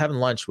I was having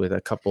lunch with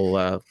a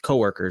couple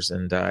coworkers,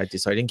 and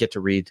so I didn't get to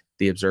read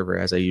the Observer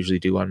as I usually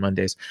do on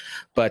Mondays.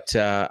 But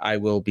I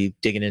will be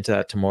digging into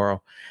that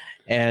tomorrow,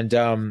 and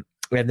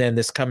then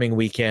this coming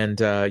weekend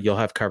you'll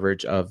have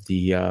coverage of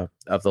the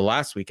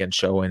last weekend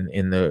show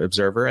in the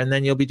Observer, and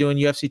then you'll be doing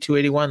UFC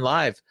 281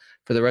 live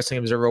for the Wrestling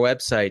Observer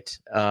website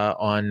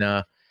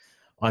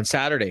on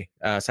Saturday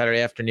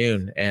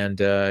afternoon, and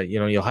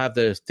you'll have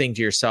the thing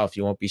to yourself.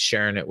 You won't be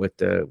sharing it with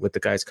the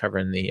guys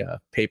covering the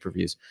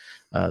pay-per-views,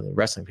 the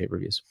wrestling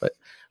pay-per-views, but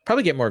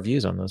probably get more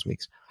views on those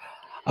weeks.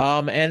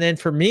 And then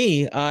for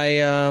me,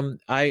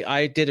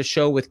 I did a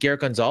show with Garrett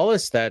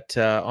Gonzalez that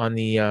on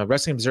the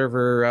Wrestling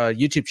Observer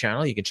YouTube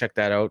channel. You can check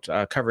that out,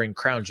 covering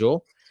Crown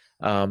Jewel.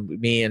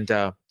 Me and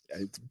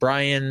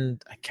Brian,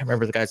 I can't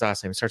remember the guy's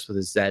last name. It starts with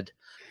a Z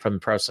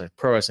from Pro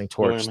Wrestling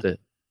Torch. The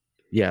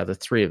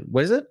three of,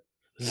 what is it?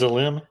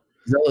 Zalim.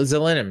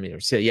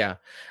 Yeah.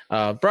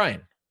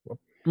 Brian,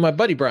 my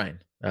buddy Brian,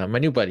 my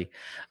new buddy.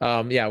 We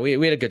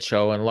had a good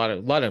show and a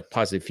lot of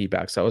positive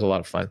feedback. So that was a lot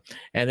of fun.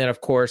 And then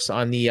of course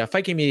on the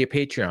Fight Game Media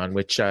Patreon,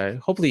 which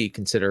hopefully you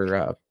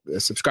consider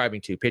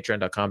subscribing to,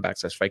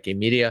 patreon.com/Fight Game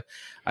Media.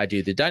 I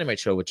do the Dynamite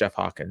Show with Jeff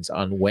Hawkins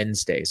on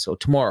Wednesday. So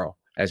tomorrow,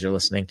 as you're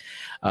listening,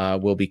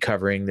 we'll be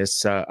covering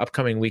this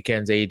upcoming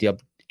weekend's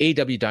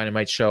AEW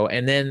Dynamite show.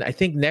 And then I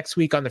think next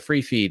week on the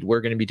free feed,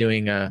 we're going to be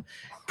doing a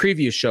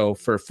preview show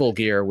for Full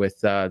Gear with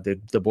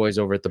the boys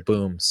over at the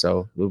Boom.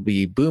 So it'll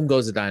be Boom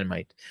Goes to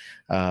Dynamite,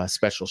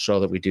 special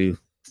show that we do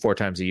 4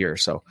 times a year.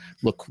 So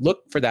look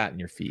for that in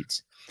your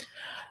feeds.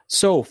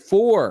 So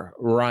for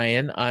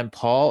Ryan, I'm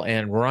Paul.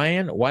 And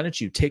Ryan, why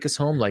don't you take us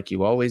home like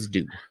you always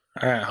do?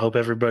 All right. I hope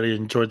everybody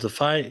enjoyed the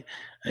fight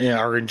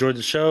or enjoyed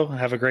the show.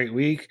 Have a great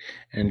week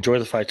and enjoy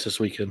the fights this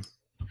weekend.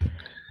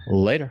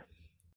 Later.